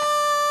 Washington!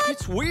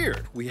 It's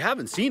weird. We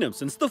haven't seen him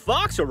since the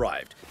fox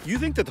arrived. You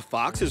think that the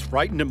fox has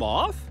frightened him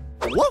off?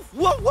 Woof,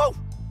 woof, woof!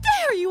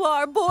 There you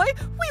are, boy.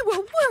 We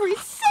were worried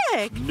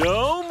sick.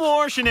 No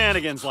more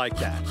shenanigans like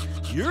that.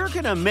 You're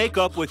gonna make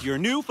up with your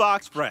new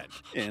fox friend.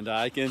 And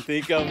I can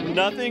think of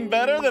nothing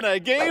better than a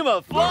game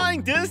of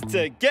flying disc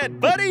to get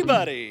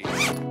buddy-buddy.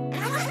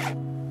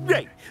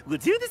 Right, we'll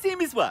do the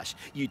same as Wash.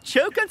 You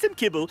choke on some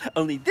kibble,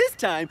 only this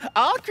time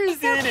I'll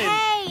cruise in and...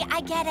 Hey,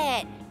 I get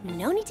it.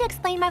 No need to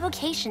explain my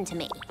vocation to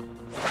me.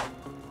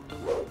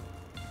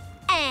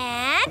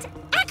 And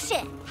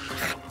action!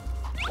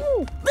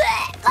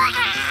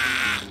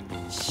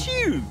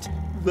 Shoot!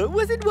 What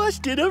was it Wash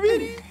did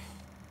already?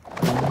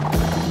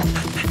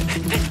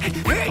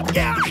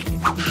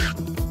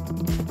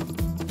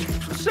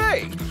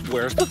 Say,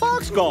 where's the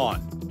fox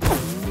gone?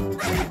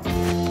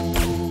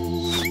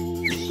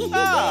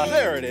 Ah,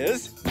 there it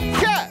is.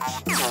 Catch!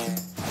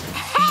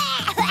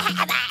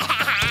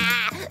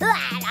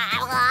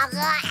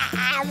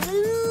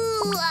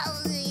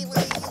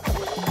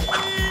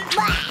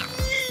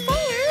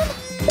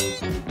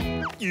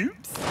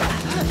 Oops.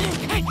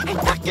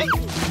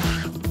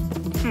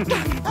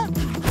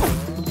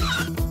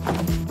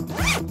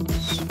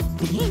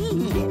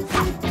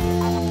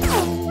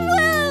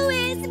 Woo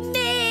is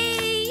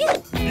me!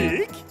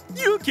 Vic?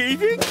 You okay,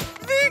 Vic?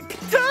 Vic,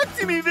 talk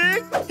to me,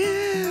 Vic!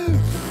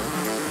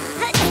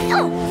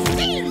 Who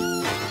do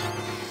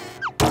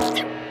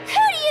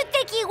you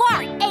think you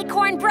are,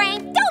 acorn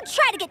brain? Don't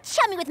try to get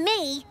chummy with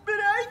me. But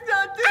I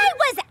thought that... I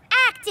was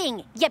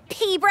acting, you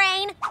pea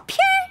brain.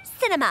 Pure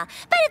cinema.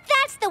 But if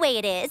that's the way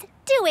it is,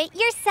 do it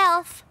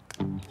yourself.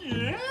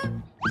 Yeah?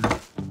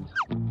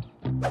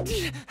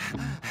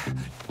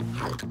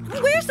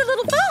 Where's the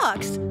little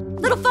fox?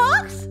 Little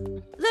fox?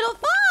 Little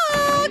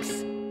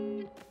fox!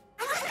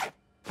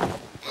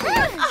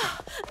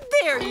 Ah,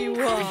 there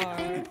you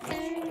are.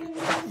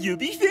 You'll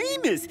be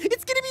famous.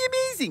 It's gonna be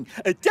amazing.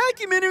 A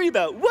documentary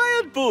about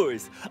wild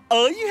boars.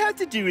 All you have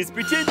to do is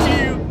pretend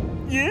to...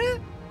 Yeah?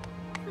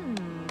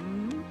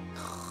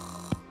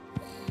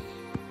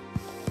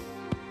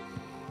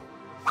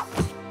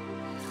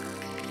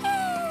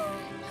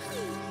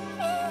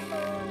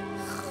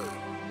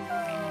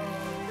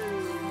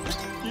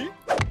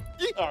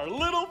 Our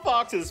little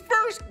fox's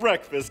first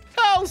breakfast.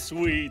 How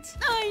sweet.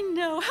 I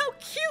know. How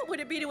cute would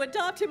it be to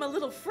adopt him a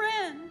little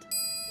friend?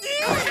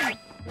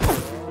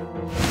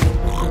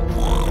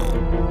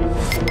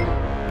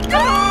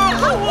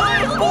 A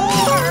wild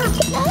boar!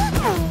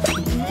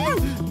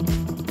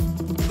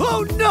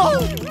 Oh no!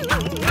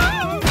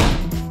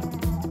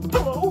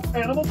 Hello,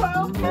 Animal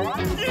Pal?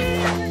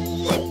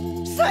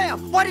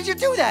 Sam, why did you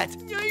do that?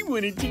 I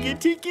wanted to get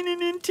taken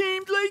in and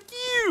tamed like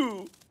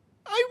you.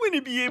 I want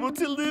to be able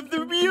to live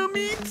the real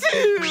me,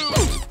 too.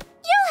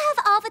 You'll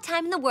have all the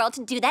time in the world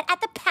to do that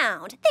at the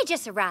pound. They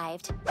just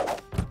arrived.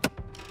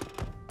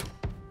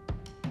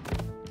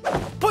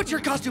 Put your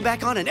costume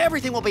back on and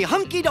everything will be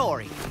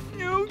hunky-dory.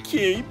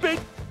 Okay, but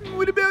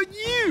what about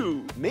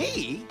you?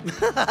 Me?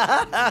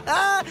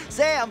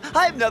 Sam,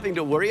 I have nothing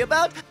to worry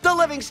about. The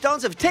Living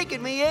Stones have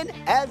taken me in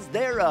as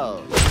their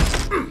own.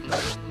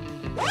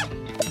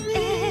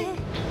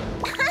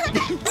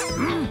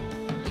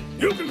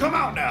 You can come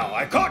out now.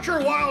 I caught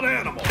your wild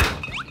animal.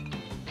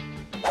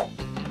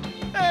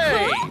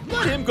 Hey,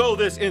 let him go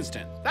this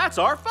instant. That's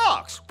our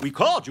fox. We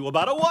called you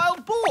about a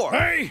wild boar.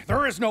 Hey,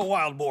 there is no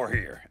wild boar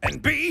here.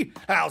 And B,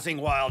 housing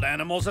wild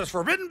animals is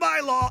forbidden by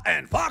law,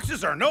 and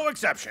foxes are no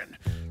exception.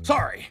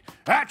 Sorry,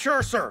 at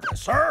your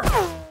service, sir.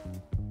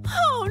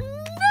 Oh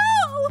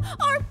no!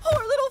 Our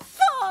poor little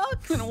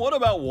fox! And what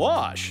about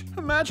Wash?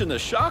 Imagine the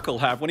shock he'll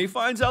have when he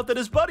finds out that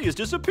his buddy has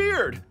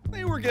disappeared.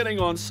 They were getting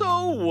on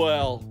so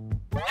well.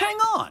 Hang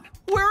on,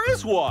 where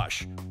is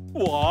Wash?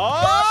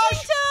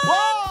 Wash!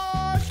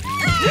 Wash!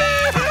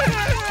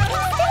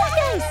 Don't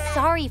feel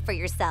sorry for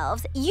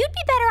yourselves. You'd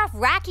be better off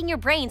racking your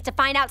brains to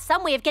find out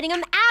some way of getting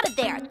them out of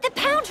there. The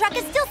pound truck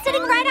is still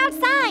sitting right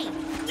outside.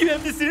 You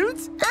have the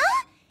suits?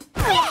 Huh?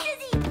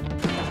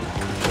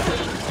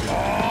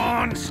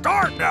 On,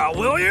 start now,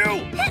 will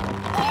you?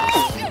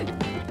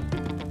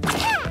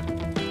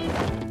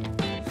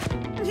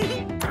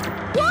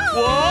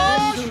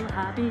 Wash!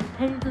 Happy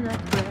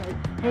hazelnut bread,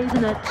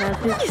 hazelnut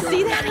You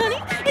see that,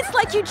 honey? It's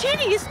like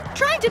Eugénie is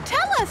trying to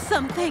tell us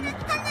something.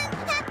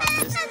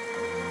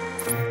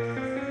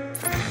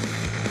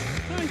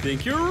 I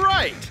think you're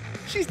right.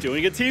 She's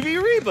doing a TV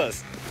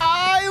rebus.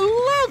 I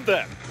love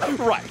them.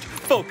 Right,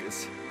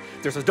 focus.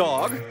 There's a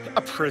dog,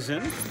 a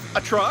prison,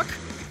 a truck.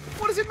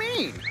 What does it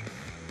mean?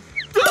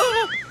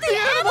 The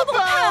animal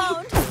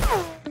pound!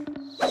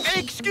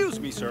 Excuse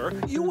me, sir.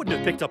 You wouldn't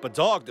have picked up a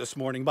dog this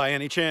morning by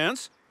any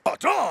chance? A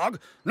dog?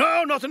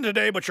 No, nothing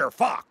today but your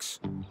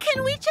fox.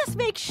 Can we just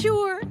make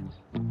sure?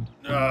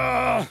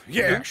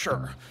 Yeah,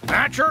 sure.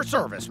 At your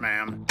service,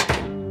 ma'am.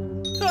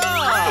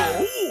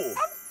 Oh!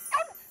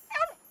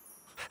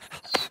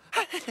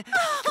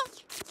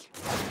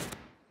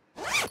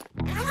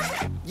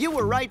 You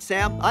were right,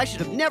 Sam. I should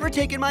have never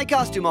taken my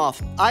costume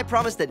off. I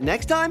promise that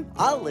next time,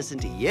 I'll listen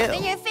to you.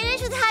 When you're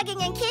finished with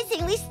hugging and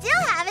kissing, we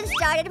still haven't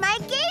started my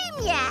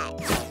game yet.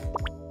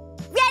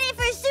 Ready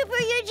for Super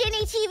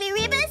Eugénie TV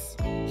Rebus?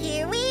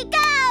 Here we go!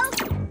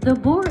 The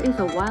boar is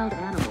a wild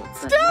animal.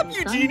 Stop,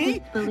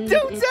 Eugénie!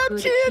 Don't stop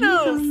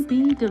channels!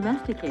 Easily be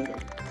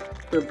domesticated.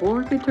 The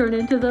boar could turn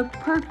into the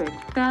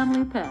perfect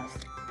family pet.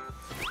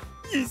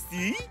 You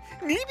see?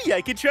 Maybe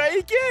I could try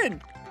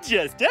again.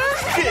 Just a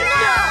bit.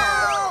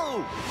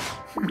 No!